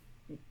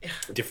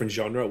different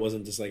genre. It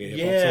wasn't just like a hip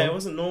hop Yeah, song. it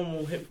wasn't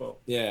normal hip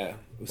hop. Yeah, it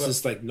was But-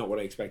 just like not what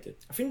I expected.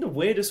 I think the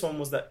weirdest one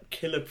was that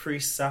Killer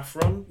Priest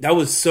Saffron. That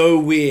was so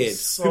weird.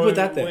 So Who put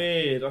that there?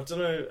 weird. I don't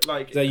know.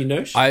 Like, Is that you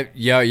know?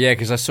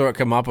 Because I saw it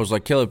come up. I was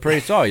like, Killer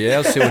Priest. Oh yeah,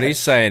 I'll see what he's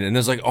saying. And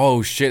it's like,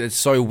 oh shit, it's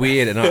so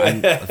weird.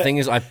 And the thing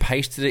is, I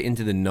pasted it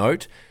into the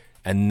note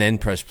and then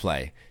pressed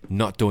play.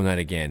 Not doing that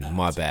again.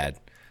 My bad.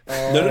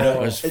 No.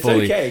 It was It's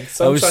fully. okay. It was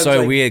Sometimes, so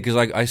like- weird because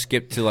like I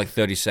skipped to like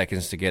 30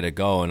 seconds to get it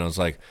going. I was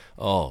like,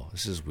 oh,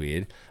 this is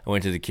weird. I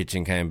went to the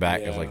kitchen, came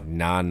back. I was Yeah. like,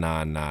 nah.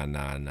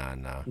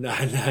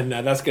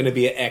 No. That's going to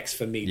be an X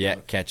for me. Yeah,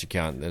 catch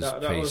account. There's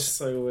that was peace.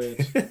 so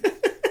weird.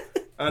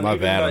 And My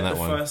even bad like on that the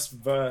one. first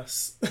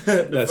verse,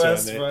 That's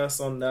right, mate. verse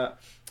on that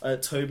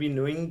Toby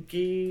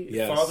Nwingi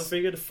Yes. father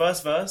figure. The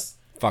first verse,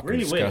 Fucking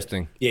really weird.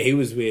 disgusting. Yeah, he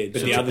was weird,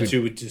 but the Such a other good-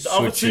 two were just the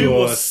other two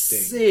was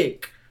disgusting.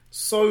 sick,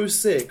 so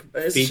sick.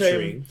 It's a shame.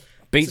 Featuring.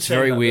 Beats It's a shame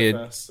very that the weird.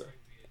 first-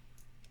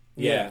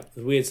 Yeah, it's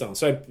a weird song.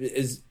 So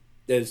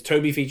there's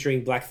Toby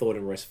featuring Black Thought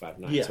and Royce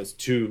 5'9". Yeah. So it's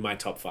two of my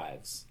top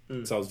fives.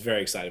 So I was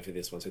very excited for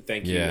this one. So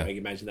thank you. Yeah. I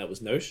imagine that was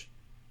Nosh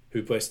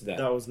who posted that.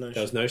 That was no. That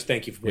was Nosh.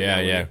 Thank you for putting Yeah,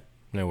 that one yeah. in.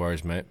 No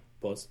worries, mate.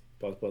 Pause.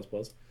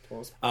 Pause.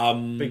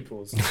 Big Big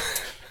pause.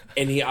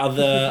 Any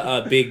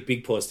other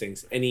big pause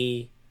things?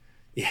 Any?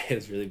 Yeah, it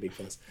was really big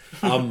pause.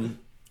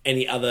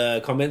 Any other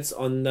comments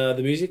on the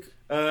music?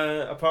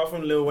 Apart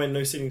from Lil Wayne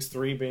No Ceilings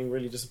 3 being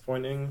really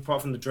disappointing,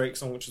 apart from the Drake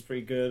song, which was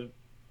pretty good,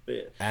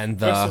 but And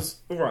the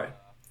rest the was alright.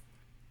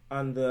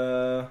 And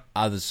the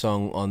other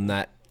song on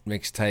that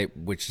mixtape,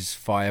 which is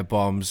Fire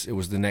Bombs, it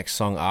was the next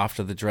song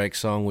after the Drake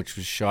song, which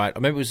was shite.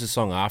 Or maybe it was the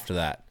song after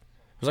that.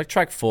 It was like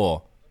track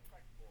 4.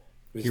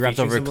 Was He rapped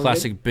featuring over a someone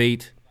classic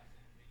beat.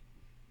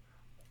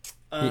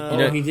 good? you Oh,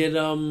 know- he did.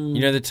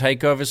 You know the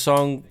Takeover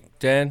song,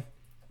 Dan?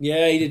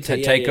 Yeah, he did.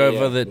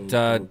 Takeover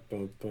that,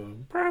 Boom,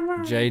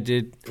 boom, Jay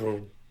did.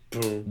 boom,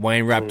 boom.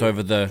 Wayne rapped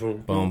over the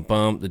boom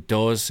bum, the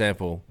Doors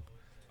sample.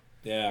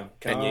 Yeah.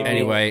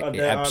 Anyway, it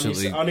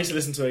absolutely- I need to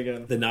listen to it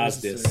again. The Nas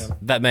Listen to it diss. again.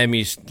 That made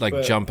me like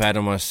But- jump out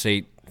of my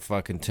seat,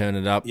 fucking turn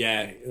it up.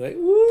 Yeah. Like,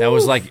 woo. That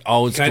was like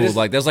old Can I school. just-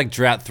 Like that was like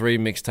Drought 3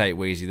 mixtape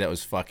Wheezy. That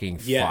was fucking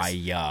Yes.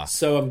 fire.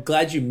 So I'm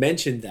glad you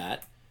mentioned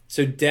that.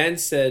 So Dan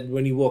said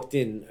when he walked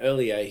in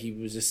earlier, he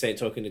was just saying,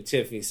 talking to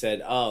Tiff, and he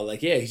said, "Oh,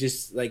 like yeah, he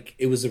just like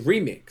it was a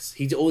remix.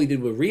 All he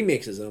did were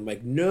remixes." And I'm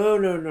like, "No,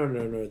 they're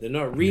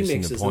not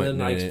Missing the remixes." point, And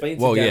then I mate. explained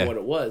to Well, Dan yeah. what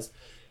it was,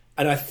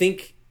 and I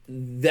think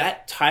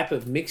that type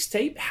of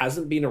mixtape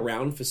hasn't been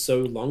around for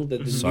so long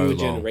that the So newer long.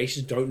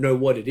 generations don't know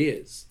what it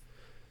is.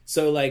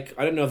 So like,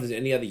 I don't know if there's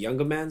any other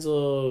younger mans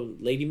or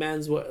lady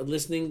mans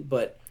listening,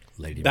 but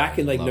Lady back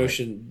Man, in like love it.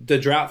 Notion, the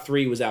Drought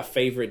 3 was our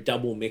favorite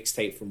double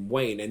mixtape from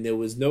Wayne, and there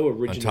was no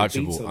original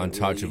Untouchable, beats on it.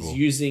 untouchable. He's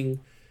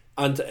using,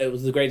 it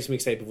was the greatest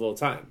mixtape of all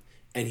time,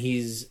 and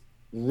he's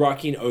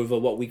rocking over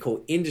what we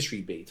call industry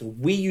beats. And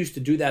we used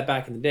to do that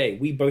back in the day.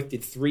 We both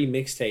did 3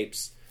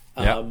 mixtapes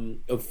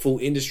of full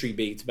industry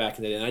beats back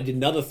in the day, and I did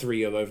another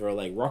 3 of over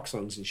like rock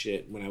songs and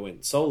shit when I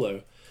went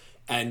solo.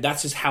 And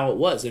that's just how it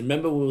was. And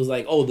remember, it was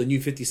like, oh, the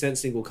new 50 Cent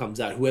single comes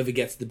out. Whoever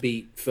gets the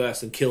beat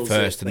first and kills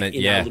it, and like,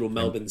 then, in our little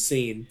Melbourne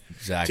scene,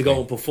 exactly, to go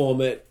and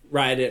perform it,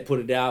 write it, put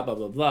it out, blah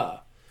blah blah.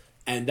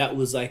 And that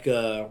was like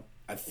a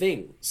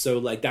thing. So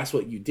like that's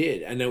what you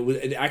did, and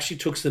it actually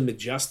took some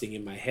adjusting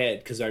in my head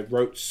because I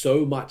wrote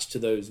so much to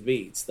those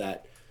beats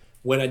that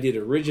when I did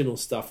original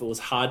stuff, it was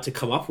hard to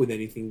come up with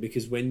anything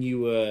because when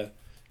you were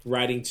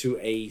writing to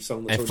a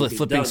song that's and already been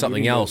flipping done,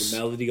 something you didn't know else, the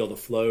melody or the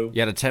flow, you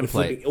had a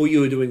template. All you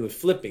were doing was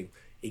flipping.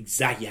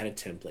 Exactly, you had a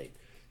template.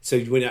 So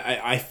when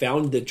I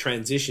found the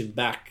transition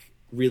back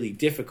really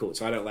difficult,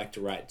 so I don't like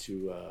to write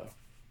to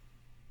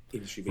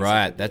industry.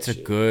 Right, that's a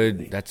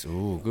good. That's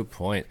good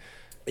point.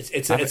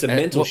 It's a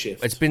mental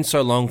shift. It's been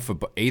so long for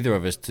either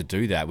of us to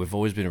do that. We've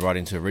always been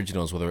writing to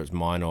originals, whether it's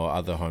mine or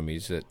other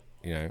homies that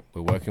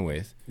we're working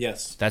with.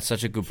 Yes, that's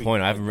such a good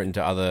point. I haven't written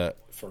to other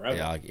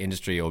forever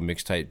industry or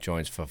mixtape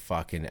joints for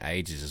fucking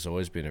ages. It's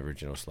always been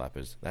original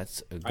slappers.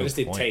 That's a good I just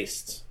point. did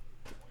tastes.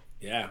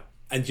 Yeah,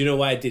 and do you know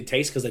why I did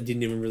taste? Because I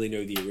didn't even really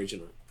know the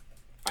original.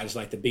 I just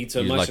liked the beat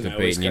so much. You liked and the I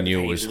beat, and you knew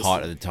it was listening.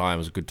 hot at the time. It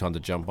was a good time to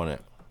jump on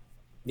it.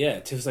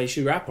 Yeah, Tiff was like, you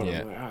should rap on it.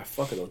 Yeah. I'm like,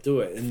 fuck it, I'll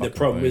do it. And Fucking the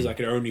problem is right. I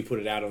could only put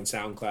it out on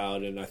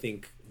SoundCloud, and I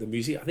think the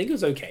music, I think it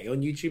was okay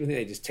on YouTube. I think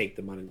they just take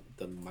the money,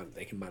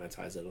 they can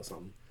monetize it or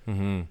something.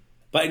 Mm-hmm.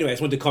 But anyway, I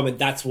just wanted to comment.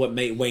 That's what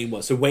Wayne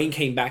was. So Wayne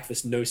came back for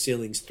No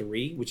Ceilings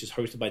 3, which is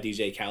hosted by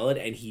DJ Khaled,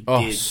 and he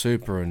did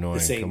super annoying. the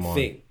same Come on.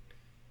 thing.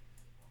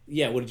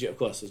 Yeah, what did you? Of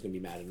course, it was going to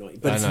be mad annoying,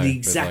 but it's I know, the but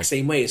exact like-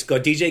 same way. It's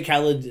got DJ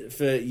Khaled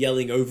for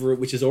yelling over it,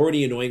 which is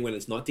already annoying when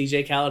it's not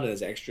DJ Khaled, and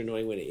it's extra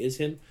annoying when it is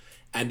him.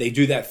 And they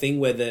do that thing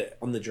where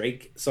on the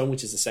Drake song,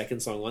 which is the second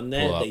song on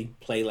there, they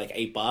play like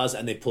 8 bars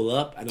and they pull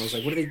up, and I was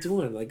like, "What are they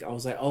doing?" Like, I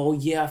was like, "Oh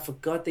yeah, I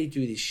forgot they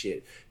do this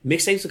shit."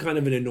 Mixtapes are kind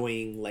of an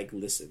annoying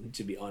listen,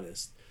 to be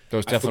honest. There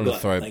was definitely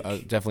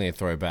forgot, definitely a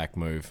throwback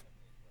move.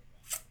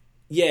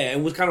 Yeah,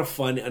 it was kind of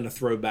fun in a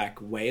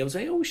throwback way. I was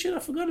like, "Oh shit, I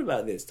forgot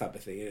about this," type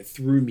of thing, and it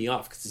threw me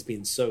off because it's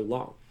been so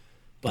long.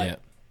 But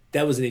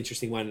that was an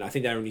interesting one, and I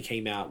think that only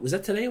came out. Was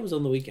that today or was it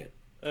on the weekend?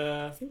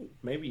 I think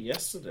maybe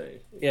yesterday.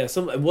 Yeah,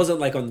 it wasn't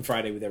like on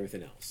Friday with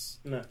everything else.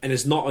 No. And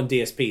it's not on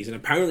DSPs, and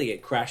apparently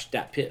it crashed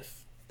DatPiff.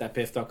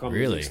 DatPiff.com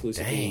Really?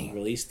 exclusively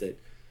released it.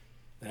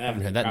 I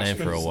haven't heard that name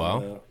for a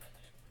while.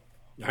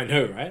 I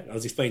know, right? I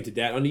was explaining to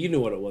Dad. Oh, you knew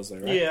what it was, though,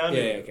 right? Yeah, I knew.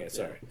 Okay,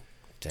 sorry.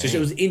 Just it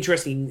was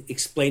interesting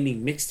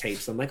explaining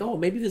mixtapes. I'm like, oh,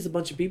 maybe there's a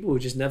bunch of people who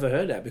just never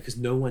heard that because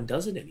no one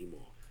does it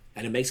anymore,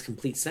 and it makes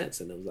complete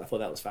sense. And I thought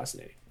that was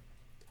fascinating.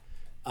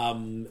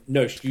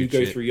 No, you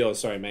go through yours.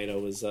 Sorry, mate. I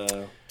was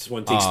just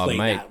wanted to explain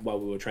that while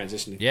we were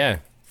transitioning. Yeah,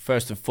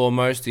 first and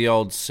foremost, the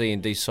old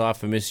C&D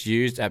Cypher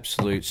Misused,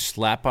 absolute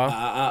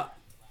slapper.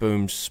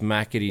 Boom,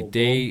 smackety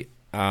D.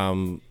 You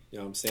know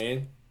what I'm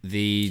saying?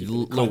 The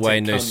Lil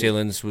Wayne No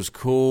Ceilings was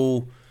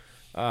cool.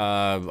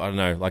 I don't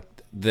know, like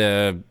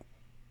the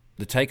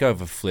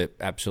takeover flip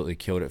absolutely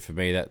killed it for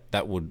me.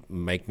 That would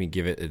make me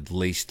give it at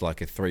least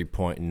like a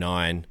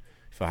 3.9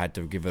 if I had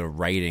to give it a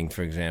rating,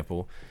 for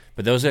example.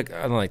 But there was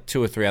like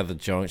 2 or 3 other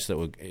joints that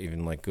were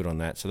even like good on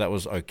that, so that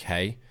was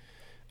okay.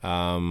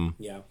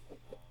 Yeah.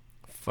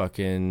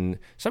 Fucking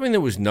something that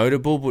was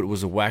notable, but it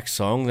was a whack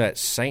song. That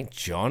Saint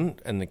John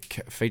and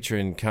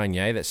featuring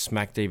Kanye, that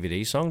Smack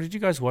DVD song. Did you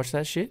guys watch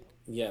that shit?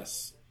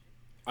 Yes.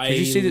 Did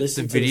you see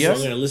the video?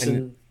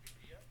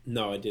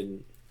 No, I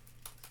didn't.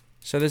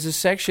 So there's a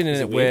section in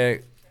it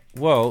where,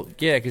 well,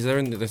 yeah, because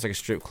there's like a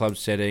strip club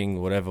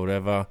setting,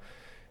 whatever,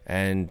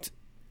 and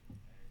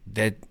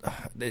they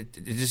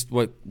just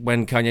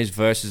when Kanye's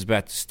verse is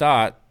about to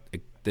start,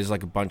 there's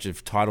like a bunch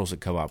of titles that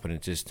come up, and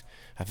it just,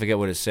 I forget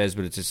what it says,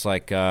 but it's just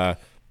like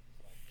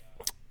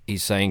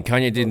he's saying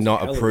Kanye did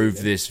not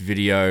approve this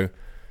video,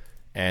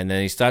 and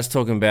then he starts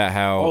talking about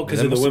how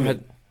because of the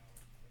women.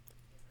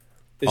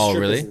 There's strippers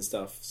really? and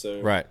stuff,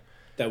 so right.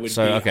 That would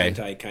be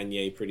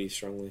anti-Kanye pretty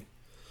strongly.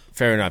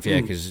 Fair enough, yeah.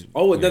 Because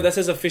no, that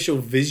says official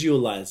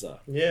visualizer.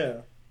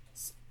 Yeah.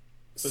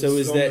 So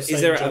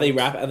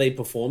are they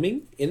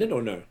performing in it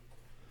or no?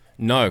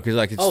 No, because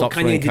like it stops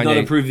when Kanye did not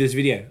approve this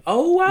video.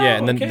 Oh wow! Yeah,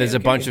 and then there's a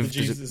bunch of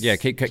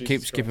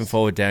keep skipping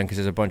forward down because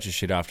there's a bunch of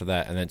shit after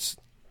that, and it's.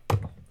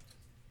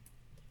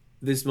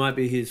 This might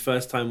be his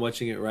first time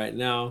watching it right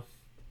now.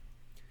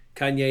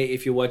 Kanye,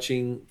 if you're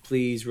watching,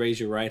 please raise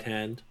your right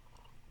hand.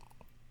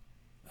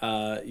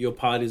 Your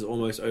part is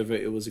almost over.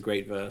 It was a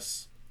great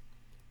verse.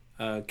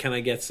 Can I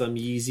get some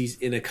Yeezys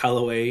in a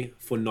colorway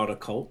for Not a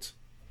Cult?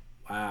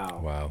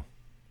 Wow.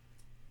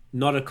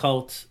 Not a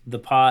Cult.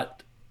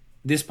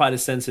 This part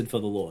is censored for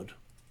the Lord.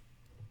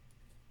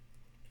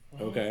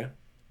 Okay.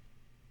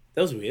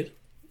 That was weird.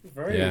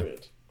 Very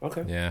weird.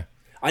 Okay. Yeah.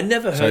 I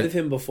never heard of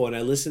him before, and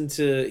I listened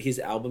to his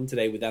album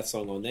today with that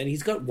song on there, and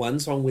he's got one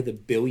song with 1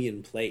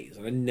 billion plays,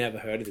 and I never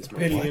heard of this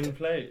man. 1 billion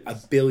plays? 1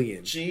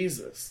 billion.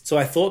 Jesus. So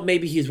I thought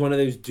maybe he's one of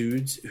those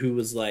dudes who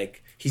was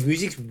like, his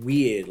music's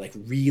weird, like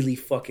really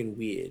fucking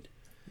weird.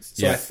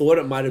 So I thought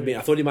he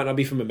might not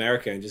be from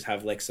America and just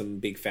have like some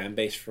big fan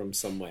base from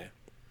somewhere.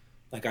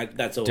 Like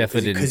that's all.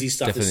 Definitely because his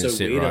stuff is so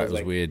sit weird. right. It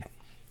was weird.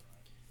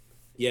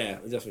 Yeah,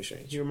 definitely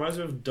strange. He reminds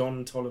me of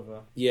Don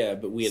Toliver. Yeah,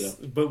 but weirder.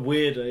 But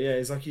weirder, yeah.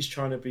 It's like he's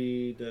trying to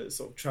be the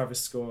sort of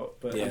Travis Scott,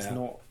 but Yeah. it's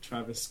not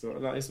Travis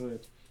Scott. That is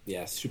weird.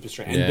 Yeah, super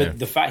strange. Yeah. And but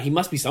the fact he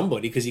must be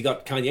somebody because he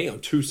got Kanye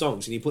on 2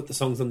 songs and he put the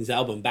songs on this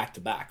album back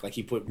to back. Like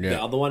he put Yeah.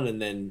 the other one and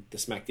then the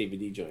Smack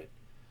DVD joint.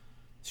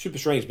 Super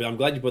strange, but I'm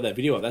glad you brought that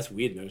video up. That's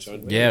weird, no?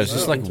 So Yeah, it was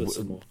just like into it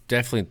some more.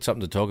 definitely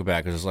something to talk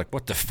about because it's like,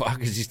 what the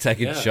fuck is he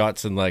taking Yeah.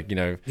 shots and like, you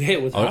know? Yeah,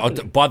 it was I'll,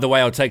 happening. by the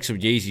way, I'll take some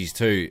Yeezys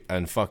too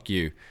and fuck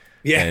you.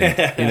 Yeah,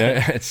 And, you know,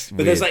 it's but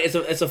weird. there's like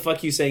it's a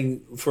fuck you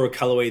saying for a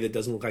colorway that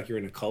doesn't look like you're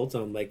in a cult.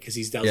 I'm like because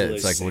he's does yeah, all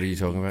it's those like, what are you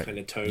talking about? kind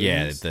of tones.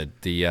 Yeah,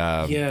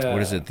 Yeah.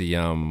 what is it? The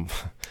Like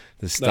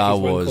Star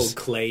there's one Wars called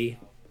Clay.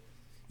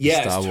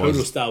 Yeah, Star it's Wars-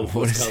 total Star what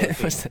Wars is color it?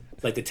 thing. What's that?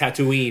 Like the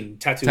Tatooine.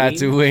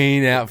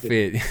 Tatooine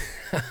outfit.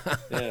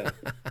 Yeah.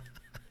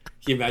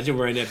 Can you imagine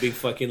wearing that big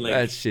fucking like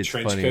That shit's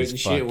trench funny coat as and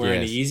fuck, shit,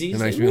 wearing yes. the Yeezys? It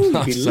makes Like, me ooh,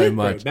 laugh be so lit,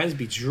 bro. much. Man's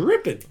be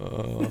dripping.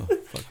 Oh,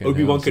 fucking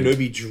Obi-Wan hell.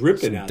 Kenobi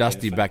dripping Some out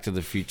dusty there. Back to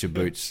the Future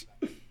boots.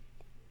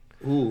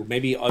 Ooh,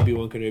 maybe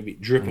Obi-Wan Kenobi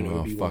dripping Oh,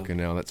 Obi-Wan. fucking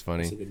hell, that's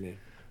funny. That's a good name.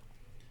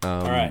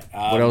 All right,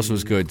 what else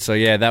was good? So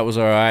yeah, that was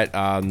all right.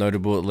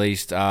 Notable at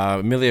least.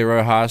 Amelia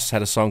Rojas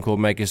had a song called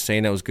 "Make a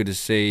Scene." That was good to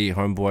see.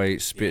 Homeboy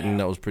spitting. Yeah.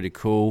 That was pretty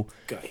cool.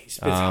 God, he spits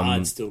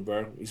hard still,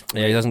 bro. He's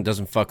Yeah, he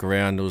doesn't fuck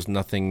around. There was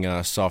nothing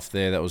soft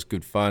there. That was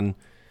good fun.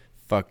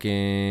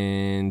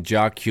 Fucking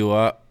Jar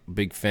Cure,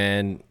 big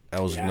fan.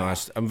 That was Yeah.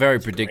 nice. I'm very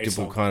It's a great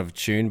predictable song. kind of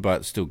tune,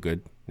 but still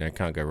good. You know,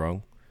 can't go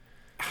wrong.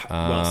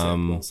 well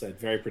said. Well said.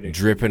 Very predictable.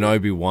 Drippin'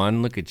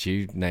 Obi-Wan. Look at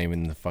you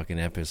naming the fucking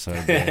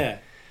episode. There.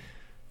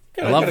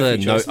 Got I a love the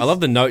few note. choices. I love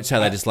the notes how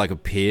they just like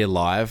appear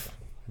live.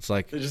 It's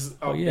like, They're just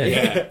oh up yeah,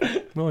 there. Yeah.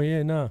 oh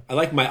yeah, no. I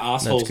like my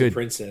asshole's a good.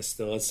 princess,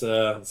 though. It's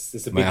a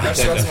big My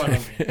That's,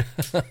 contender.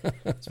 that's my number.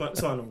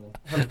 That's my number.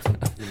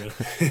 100%. You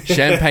know?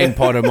 Champagne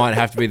Potter might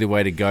have to be the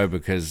way to go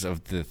because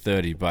of the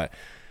 30, but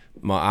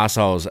my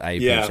asshole's a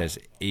Yeah. princess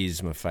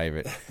is my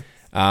favorite.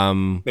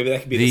 Maybe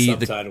that could be the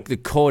subtitle. The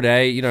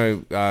Corday, you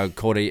know,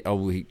 Corday.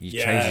 Oh, he changed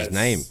Yes. his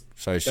name,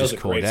 so it's That was just a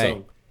great Corday,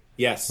 song.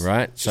 Yes.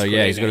 right? So Just yeah,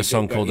 Corday. he's got Now a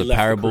song called he "The left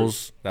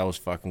Parables." That was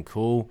fucking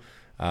cool.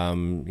 You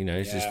know,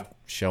 he's Yeah. just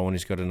showing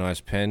he's got a nice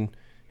pen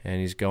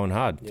and he's going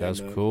hard. Yeah, that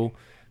was man. cool.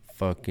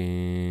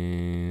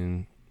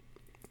 Fucking.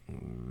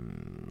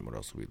 What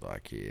else do we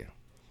like here?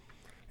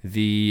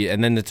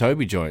 And then the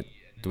Toby joint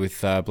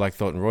with Black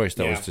Thought and Royce.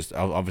 That Yeah. was just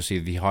obviously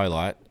the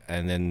highlight,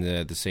 and then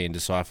the C and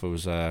Decipher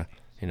was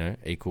you know,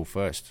 equal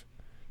first.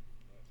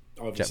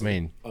 Obviously. Do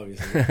you know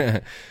Obviously. what I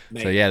mean?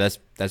 Mate, So yeah, that's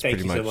thank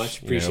pretty you so much. much.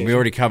 You know, Appreciate we it.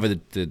 already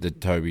covered the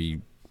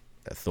Toby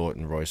Thought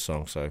and Royce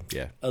song, so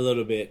yeah. A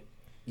little bit.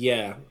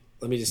 Yeah.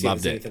 Let me just see Loved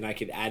if there's it. anything I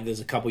could add.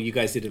 There's a couple you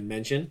guys didn't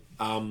mention.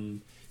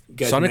 You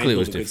guys Sonically, named it all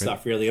was the good different.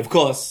 stuff, really. Of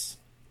course.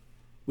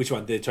 Which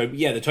one? The Toby?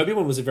 Yeah, the Toby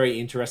one was a very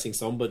interesting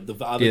song, but the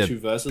other Yeah, two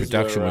verses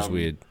production were, was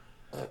weird.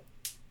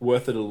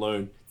 Worth it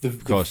alone. The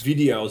course.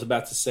 video, I was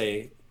about to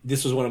say,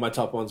 this was one of my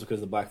top ones because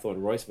of the Black Thought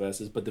and Royce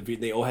verses, but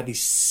they all had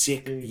these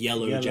sick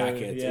yellow Yellow,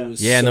 jackets. yeah. It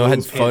was Yeah, and they all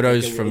had so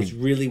photos pink. from It was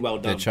really well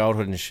Their done.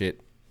 childhood and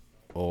shit,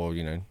 or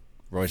you know,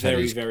 Royce had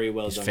Very, his, very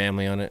well his done.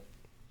 family on it.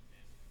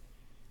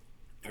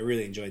 I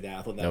really enjoyed that.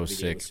 I thought that, That was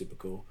video sick. was super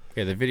cool.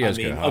 Yeah, the I videos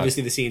mean, go hard.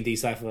 obviously the C&D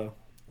Cypher,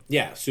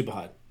 yeah, super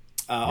hard.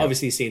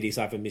 Obviously, C&D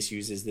Cypher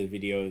misuses the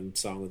video and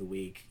song of the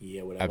week,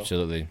 yeah, whatever.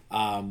 Absolutely.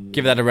 Um,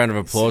 Give that a round of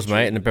applause, Central-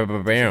 mate. And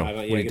Yeah, what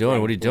are you give doing? a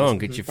What are you round of doing?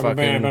 Get your applause.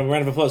 fucking.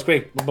 Round of applause,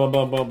 quick! Boom,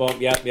 boom, boom,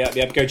 boom.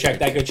 Yep. Go check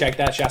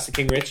that. Shasta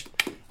King Rich.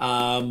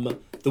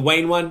 The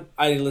Wayne one,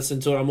 I didn't listen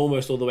to it. I'm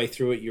almost all the way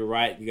through it. You're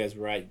right. You guys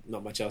were right.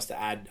 Not much else to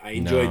add. I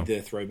enjoyed No.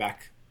 the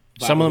throwback.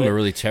 vibe Some of them it. are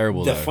really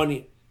terrible The though.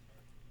 funny.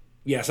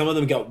 Yeah, some of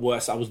them got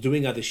worse. I was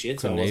doing other shit,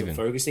 so I Couldn't wasn't even.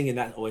 focusing, and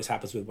that always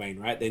happens with Wayne,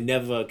 right? They're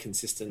never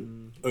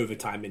consistent over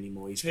time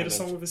anymore. He's He had a kind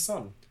song of, with his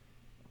son.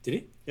 did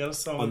he? He had a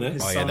song. On there?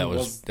 His Oh yeah, son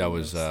that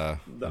was the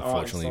artist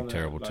unfortunately on it,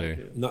 terrible like, too.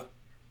 it- Not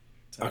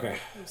terrible. okay.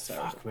 It was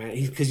terrible. Fuck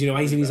man, because you know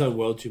he's in his own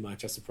world too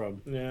much. That's the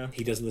problem. Yeah.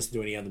 He doesn't listen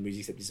to any other music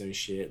except his own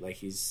shit. Like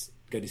he's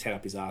got his head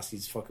up his ass.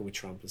 He's fucking with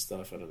Trump and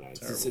stuff. I don't know.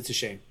 It's a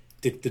shame.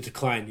 The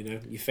decline, you know,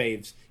 your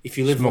faves. If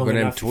you live long Smoking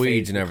them enough, your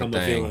tweeds faves and become a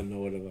everything. villain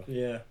or whatever.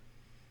 Yeah.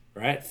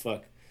 Right?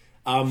 Fuck.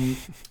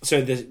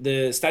 So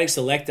the Static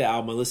Selector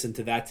album, I listened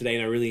to that today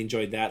and I really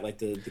enjoyed that, like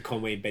the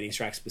Conway and Benny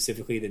track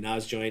specifically, the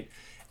Nas joint,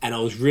 and I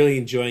was really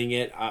enjoying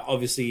it.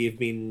 Obviously, I've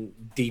been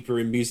deeper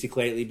in music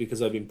lately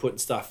because I've been putting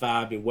stuff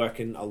out, I've been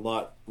working a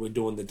lot. We're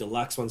doing the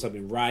deluxe ones, I've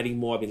been writing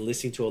more, I've been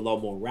listening to a lot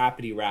more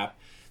rapidy rap.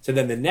 So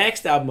then the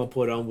next album I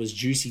put on was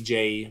Juicy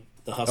J,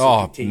 The Hustle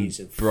Oh, Continues,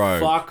 and bro.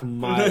 fuck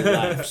my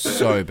life.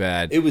 So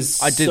bad. It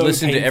was I did so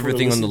listen to painful to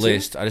everything on the listen to.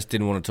 list. I just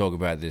didn't want to talk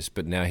about this,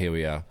 but now here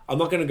we are. I'm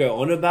not going to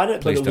go on about it,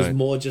 Please but it was don't.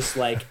 more just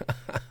like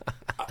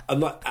I'm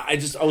not. I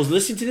was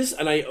listening to this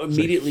and I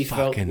immediately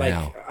felt fucking like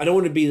hell. I don't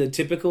want to be the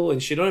typical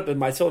and shit on it, but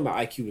my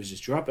IQ was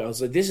just dropping. I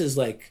was like, this is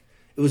like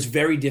it was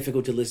very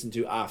difficult to listen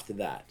to after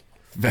that.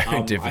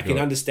 Very difficult. I can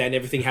understand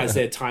everything has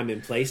their time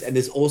and place, and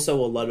there's also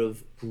a lot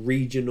of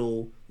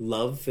regional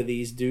love for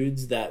these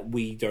dudes that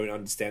we don't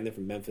understand. They're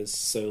from Memphis,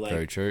 so like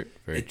very true.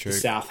 Very true. The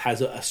South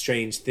has a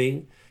strange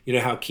thing. You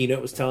know how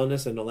Keynote was telling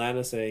us in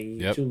Atlanta, saying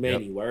too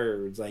many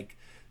words, like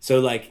so.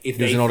 Like if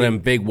using all them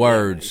big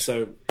words,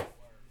 so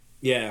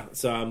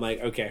so I'm like,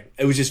 okay,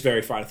 it was just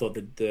very fun. I thought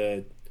that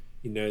the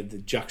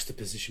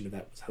juxtaposition of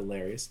that was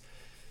hilarious.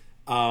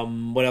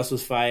 What else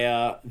was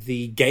fire?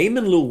 The Game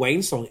and Lil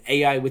Wayne song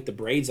 "AI with the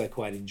Braids" I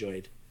quite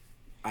enjoyed.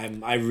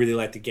 I really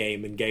like the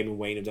Game and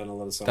Wayne have done a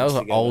lot of songs. That was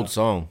together. an old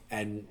song,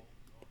 and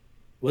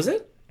was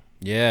it?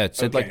 Yeah, it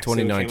said like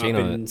 2019 so it came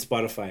up on in it.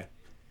 Spotify.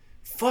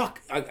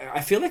 Fuck,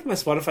 I feel like my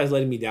Spotify's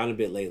letting me down a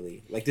bit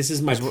lately. Like this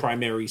is my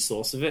primary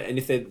source of it, and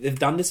if they've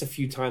done this a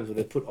few times where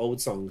they've put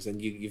old songs,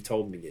 and you've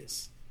told me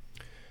this.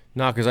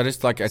 No, because I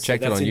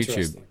checked it on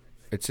YouTube.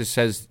 It just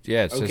says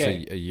it says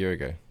Okay. a year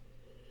ago.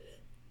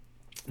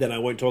 Then I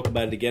won't talk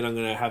about it again. I'm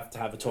going to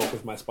have a talk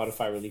with my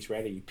Spotify release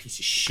writer, you piece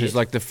of shit. Because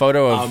like the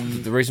photo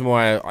of the reason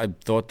why I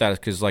thought that is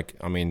because like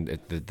I mean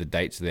the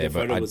date's there, The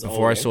photo was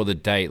before I old, saw the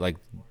date, like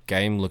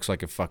Game looks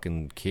like a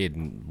fucking kid,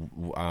 and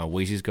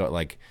Weezy's got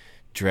like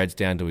dreads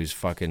down to his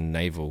fucking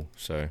navel,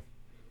 so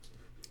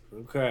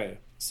Okay,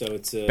 so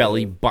it's a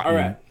belly button. All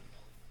right.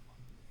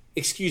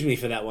 Excuse me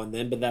for that one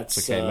then, but that's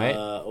It's okay, mate.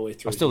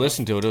 always I still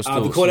listen to it. It was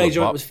still the Corday still a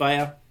joint bop. was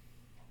fire.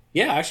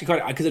 Yeah, I actually caught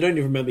it because I don't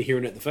even remember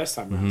hearing it the first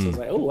time around. So I was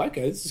like, oh,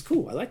 okay, this is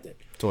cool. I liked it.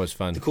 It's always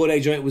fun. The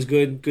Corday joint was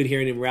good. Good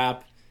hearing him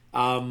rap.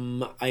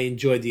 I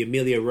enjoyed the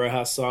Emilio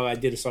Rojas song. I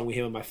did a song with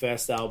him on my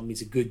first album.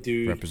 He's a good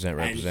dude. Represent.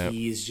 And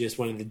he's just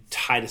one of the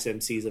tightest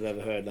MCs I've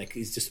ever heard. Like,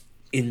 he's just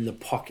in the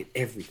pocket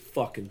every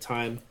fucking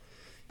time.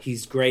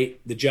 He's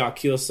great. The Ja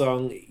Cure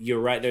song, you're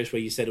right, there's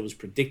where you said it was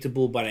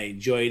predictable, but I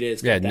enjoyed it.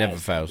 It's got it never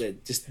fails.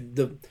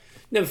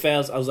 Never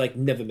fails. I was like,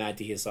 never mad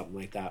to hear something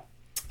like that.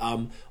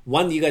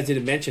 One that you guys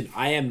didn't mention,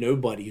 I Am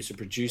Nobody, who's a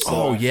producer.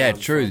 Oh, yeah,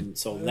 from true.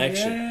 Soul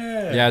Lection.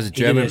 Yeah, as a He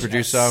German did a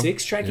producer,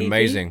 6-track EP?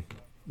 amazing.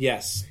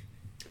 Yes.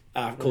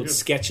 Called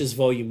Sketches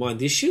Volume 1.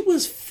 This shit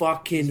was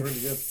fucking really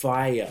good.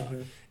 fire.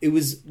 Mm-hmm. It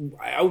was,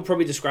 I would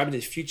probably describe it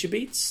as future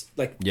beats,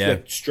 like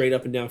straight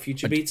up and down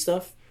future beat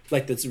stuff.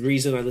 Like, that's the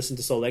reason I listened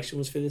to Soul Lection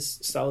was for this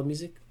style of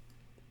music.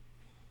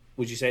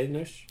 Would you say,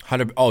 Nosh?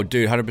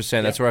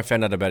 100%. That's where I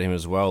found out about him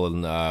as well,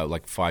 and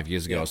like 5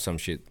 years ago or some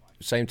shit.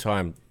 Same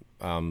time,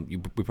 we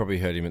probably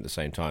heard him at the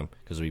same time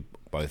because we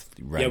both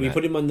ran. Yeah, we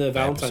put him on the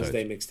Valentine's episode.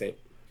 Day mixtape.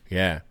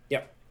 Yeah.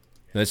 Yep.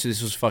 This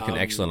was fucking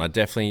excellent. I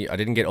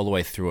didn't get all the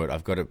way through it.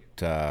 I've got it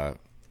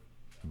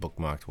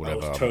bookmarked,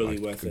 whatever. was totally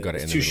I've worth it. got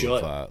it It's in the too middle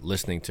short. of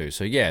listening to.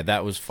 So yeah,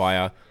 that was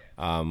fire.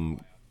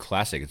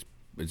 Classic.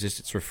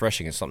 It's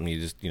refreshing. It's something you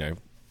just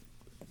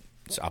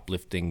it's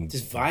uplifting,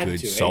 Just vibe good,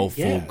 to it.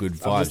 soulful, Yeah, good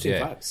it's vibes. uplifting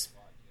Yeah. vibes.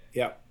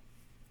 Yep.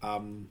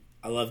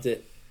 I loved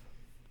it.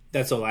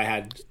 That's all I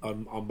had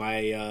on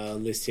my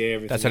list here.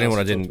 Everything That's the only one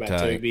I else we talked about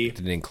Toby.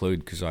 didn't include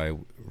because I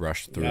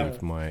rushed through Yeah.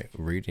 my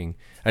reading.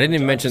 I didn't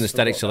even mention the just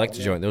Static forgot Selector that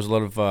one, joint. There was a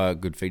lot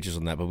of good features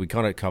on that, but we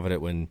kind of covered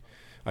it when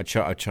I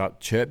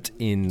chirped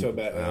in Talk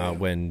about,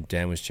 when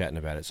Dan was chatting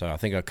about it. So I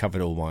think I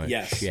covered all my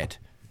Yes. shit.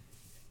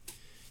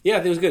 Yeah,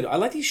 it was good. I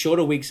like these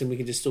shorter weeks and we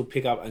can just still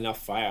pick up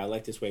enough fire. I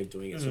like this way of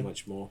doing it Mm-hmm. so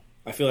much more.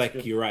 I feel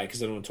like you're right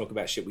because I don't want to talk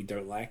about shit we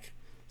don't like.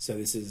 So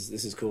this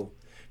is cool.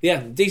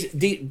 Yeah,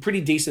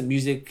 pretty decent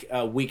music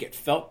week. It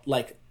felt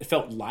light,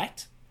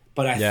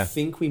 but I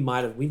think we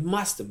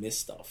must have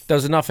missed stuff.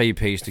 There's enough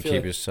EPs to feel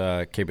keep like-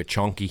 us keep it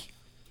chonky.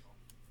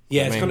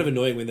 Yeah, I it's mean- kind of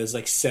annoying when there's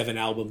like 7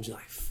 albums. You're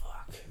like,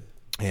 fuck.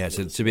 Yeah,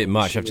 it's a bit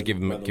much. I have to give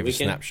Around the a weekend.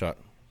 snapshot.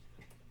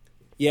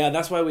 Yeah,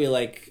 that's why we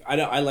like.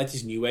 I like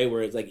this new way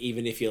where it's like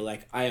even if you're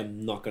like I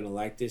am not gonna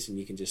like this, and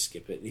you can just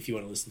skip it. And if you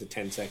want to listen to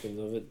 10 seconds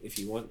of it, if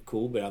you want,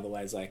 cool. But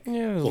otherwise, like Yeah,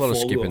 there's a lot of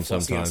before we were skipping forcing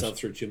sometimes. ourselves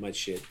through too much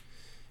shit.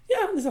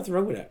 Yeah, there's nothing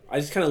wrong with that. I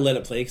just kind of let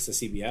it play because the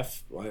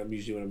CBF. Well, I'm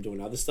usually when I'm doing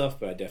other stuff,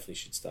 but I definitely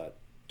should start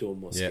doing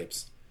more Yep.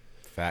 skips.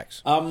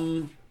 Facts.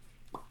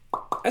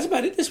 That's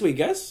about it this week,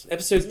 guys.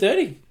 Episode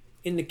 30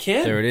 in the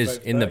can. There it is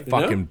in the You know?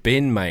 fucking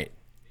bin, mate.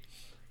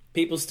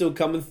 People still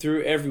coming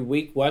through every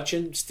week,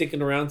 watching,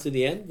 sticking around to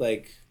the end.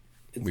 Like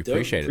it's We dope.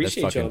 appreciate it. That's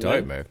Appreciate fucking y'all,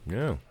 dope, man.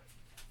 Yeah.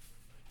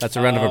 That's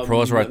a round of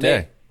applause right mate.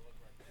 there.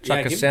 Chuck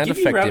Yeah, a give- sound give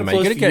me a effect round in, of mate. You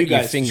applause gotta for get you your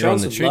guys. finger Show on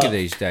the some trigger love.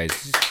 these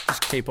days.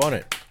 Just keep on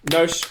it.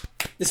 Nosh,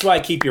 this is why I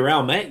keep you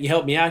around, mate. You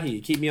help me out here.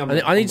 You keep me on.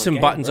 I need some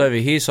game, buttons bro. over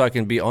here so I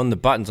can be on the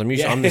buttons. I'm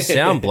the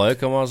sound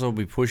bloke. I might as well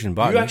be pushing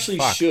buttons. You actually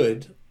Fuck.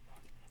 should.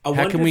 I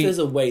wonder can if we- there's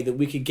a way that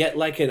we could get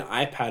like an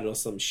iPad or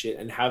some shit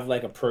and have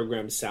like a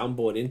programmed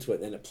soundboard into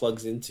it, and it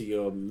plugs into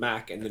your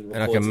Mac, and then And I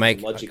records can it make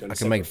in Logic on a I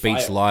can make separate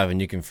beats file. live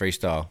and you can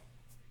freestyle,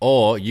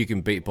 or you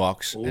can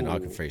beatbox and I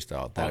can Ooh.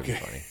 freestyle. That'd be Okay.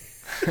 funny.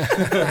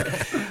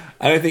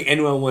 I don't think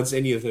anyone wants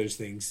any of those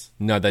things.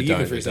 No, they You don't.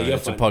 can They freestyle. don't. You're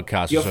It's a fine.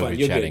 podcast. You're We're supposed to fine. be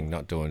You're chatting, good.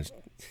 not doing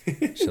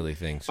silly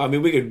things. I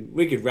mean,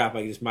 we could rap.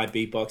 I just my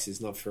beatbox is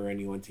not for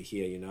anyone to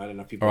hear. You know, I don't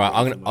know if people.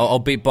 All right, are I'll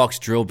beatbox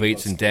drill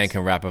beats Beatbox and Dan skills.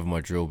 can rap over my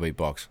drill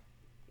beatbox.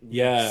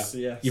 Yeah,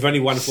 Yes. you've only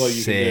one flow. You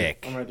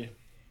Sick. I'm ready. can do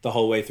the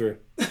whole way through.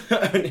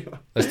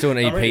 Let's do an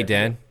I'm EP, ready.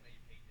 Dan.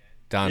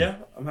 Done. Yeah,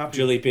 I'm happy.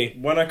 Jalopy.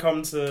 When I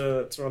come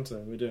to Toronto,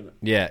 we're doing it.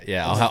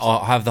 Yeah.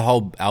 I'll have the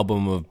whole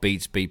album of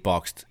beats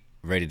beatboxed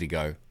ready to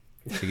go.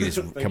 So you can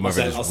just come over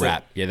and just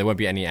rap. Yeah, there won't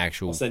be any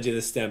actual I'll send you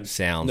the stems.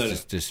 sounds. No.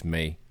 Just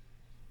me.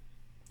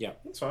 Yeah,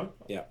 That's fine.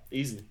 yeah.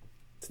 Easy.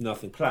 It's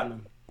nothing.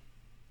 Platinum.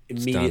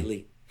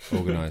 Immediately.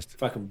 Organised.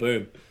 Fucking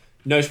boom.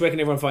 Nosh, where can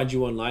everyone find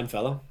you online,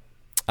 fella?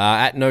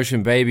 At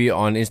Notion Baby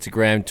on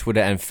Instagram,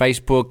 Twitter, and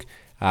Facebook.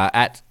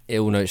 At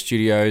Illnote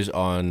Studios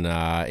on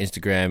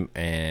Instagram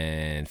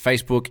and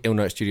Facebook.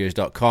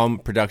 illnotestudios.com.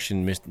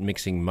 Production,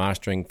 mixing,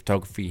 mastering,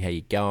 photography. How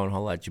you going?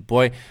 Holla at your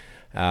boy.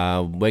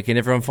 Where can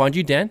everyone find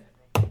you, Dan?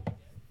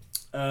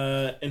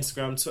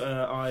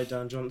 Instagram, I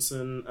Dan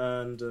Johnson,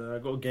 and I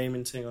got a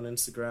gaming thing on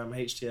Instagram,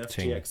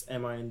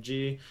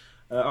 HTFGXMING.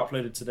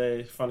 Uploaded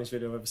today, funniest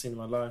video I've ever seen in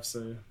my life.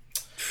 So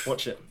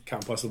watch it.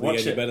 Can't possibly Watch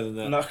get any it. better than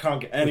that. No, I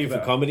can't get any Looking for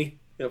better. comedy?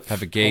 Yep.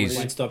 Have a gaze.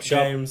 One-stop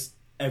shop. Games,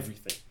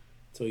 everything.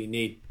 That's all you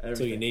need. That's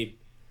all you Everything. need.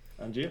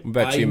 And you? What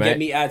about You you, can mate? get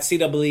me at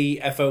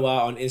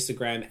CWEFOR on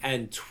Instagram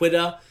and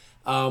Twitter.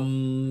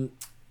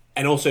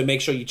 And also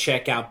make sure you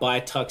check out By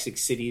Toxic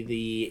City.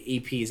 The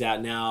EP is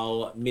out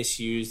now.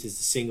 Misused is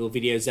the single.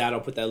 Video's out. I'll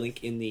put that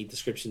link in the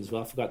description as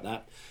well. I forgot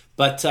that.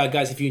 But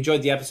guys, if you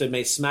enjoyed the episode,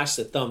 mate, smash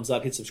the thumbs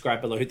up, hit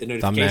subscribe below, hit the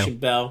notification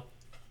bell.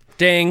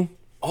 Ding.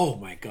 Oh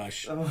my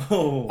gosh.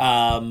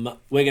 Oh.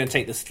 We're going to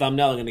take this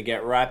thumbnail. I'm going to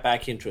get right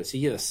back into it. See,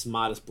 you're the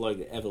smartest bloke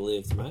that ever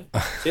lived, mate.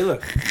 See,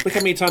 look how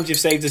many times you've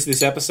saved us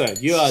this episode.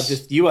 You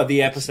are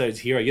the episode's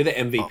hero. You're the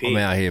MVP. I'm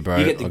out here, bro.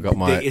 You get I got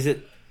my is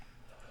it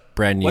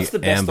brand new what's the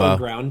best Amber. on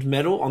ground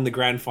medal on the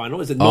grand final?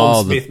 Is it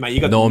Norm Smith, mate?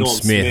 You got Norm the Norm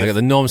Smith. I got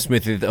the Norm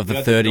Smith of the got the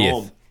 30th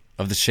Norm.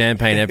 of the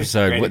Champagne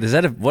episode. Great. What is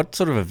that? What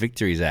sort of a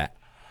victory is that?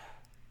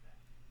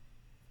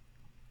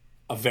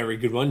 A very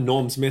good one.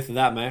 Norm Smith of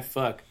that, mate.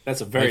 Fuck.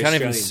 That's a very You can't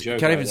even, Australian joke.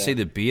 can't right even there. see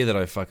the beer that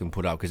I fucking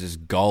put up because it's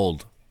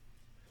gold.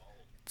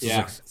 It's Yeah,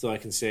 like- that's all I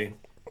can see.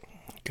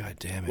 God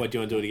damn it. What, do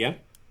you want to do it again?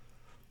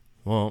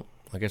 Well,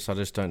 I guess I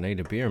just don't need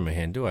a beer in my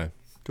hand, do I?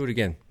 Do it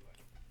again.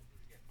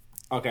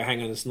 Okay,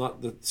 hang on. It's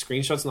not the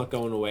screenshot's not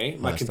going away.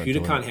 My it's not computer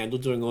doing can't it. handle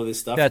doing all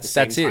this stuff. at the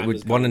That's same it. time We're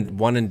as one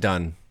going. and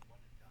done.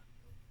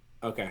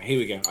 Okay, here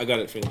we go. I got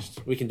it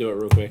finished. We can do it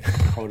real quick.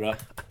 Hold up.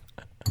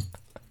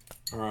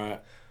 All right,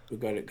 we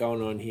got it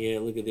going on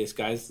here. Look at this,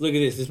 guys. Look at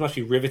this. This must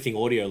be riveting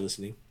audio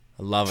listening.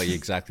 I love it. You're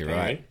exactly Okay,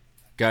 right. ready?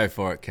 Go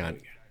for it, cunt.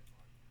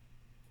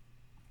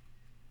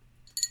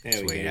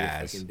 There we Sweet go.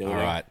 as. Fucking do All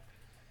it. right.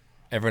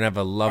 Everyone have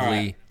a lovely,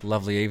 right.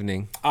 lovely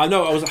evening.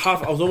 No, I was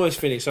almost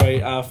finished. Sorry.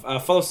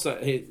 Follow us.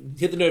 Hit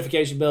the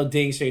notification bell,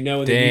 ding, so you know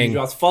when the Ding. new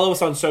drops. Follow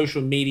us on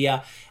social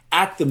media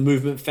at the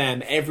Movement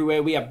Fam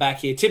everywhere. We are back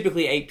here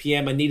typically 8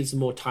 p.m. I needed some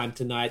more time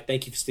tonight.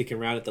 Thank you for sticking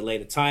around at the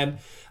later time.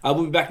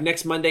 We'll be back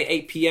next Monday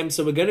 8 p.m.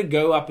 So we're going to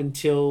go up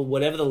until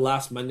whatever the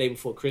last Monday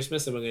before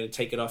Christmas, and we're going to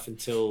take it off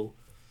until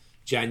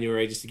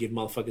January just to give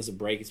motherfuckers a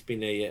break. It's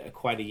been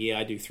quite a year.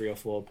 I do 3 or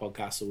 4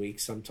 podcasts a week.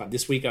 Sometime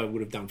this week I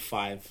would have done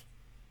 5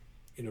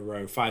 in a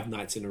row, 5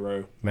 nights in a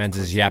row. Man's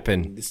is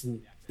yapping. This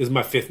is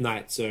my 5th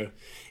night, so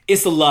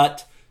it's a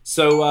lot.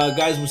 So,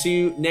 guys, we'll see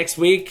you next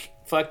week.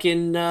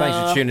 Fucking.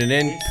 Thanks for tuning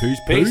in.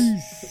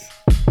 Peace.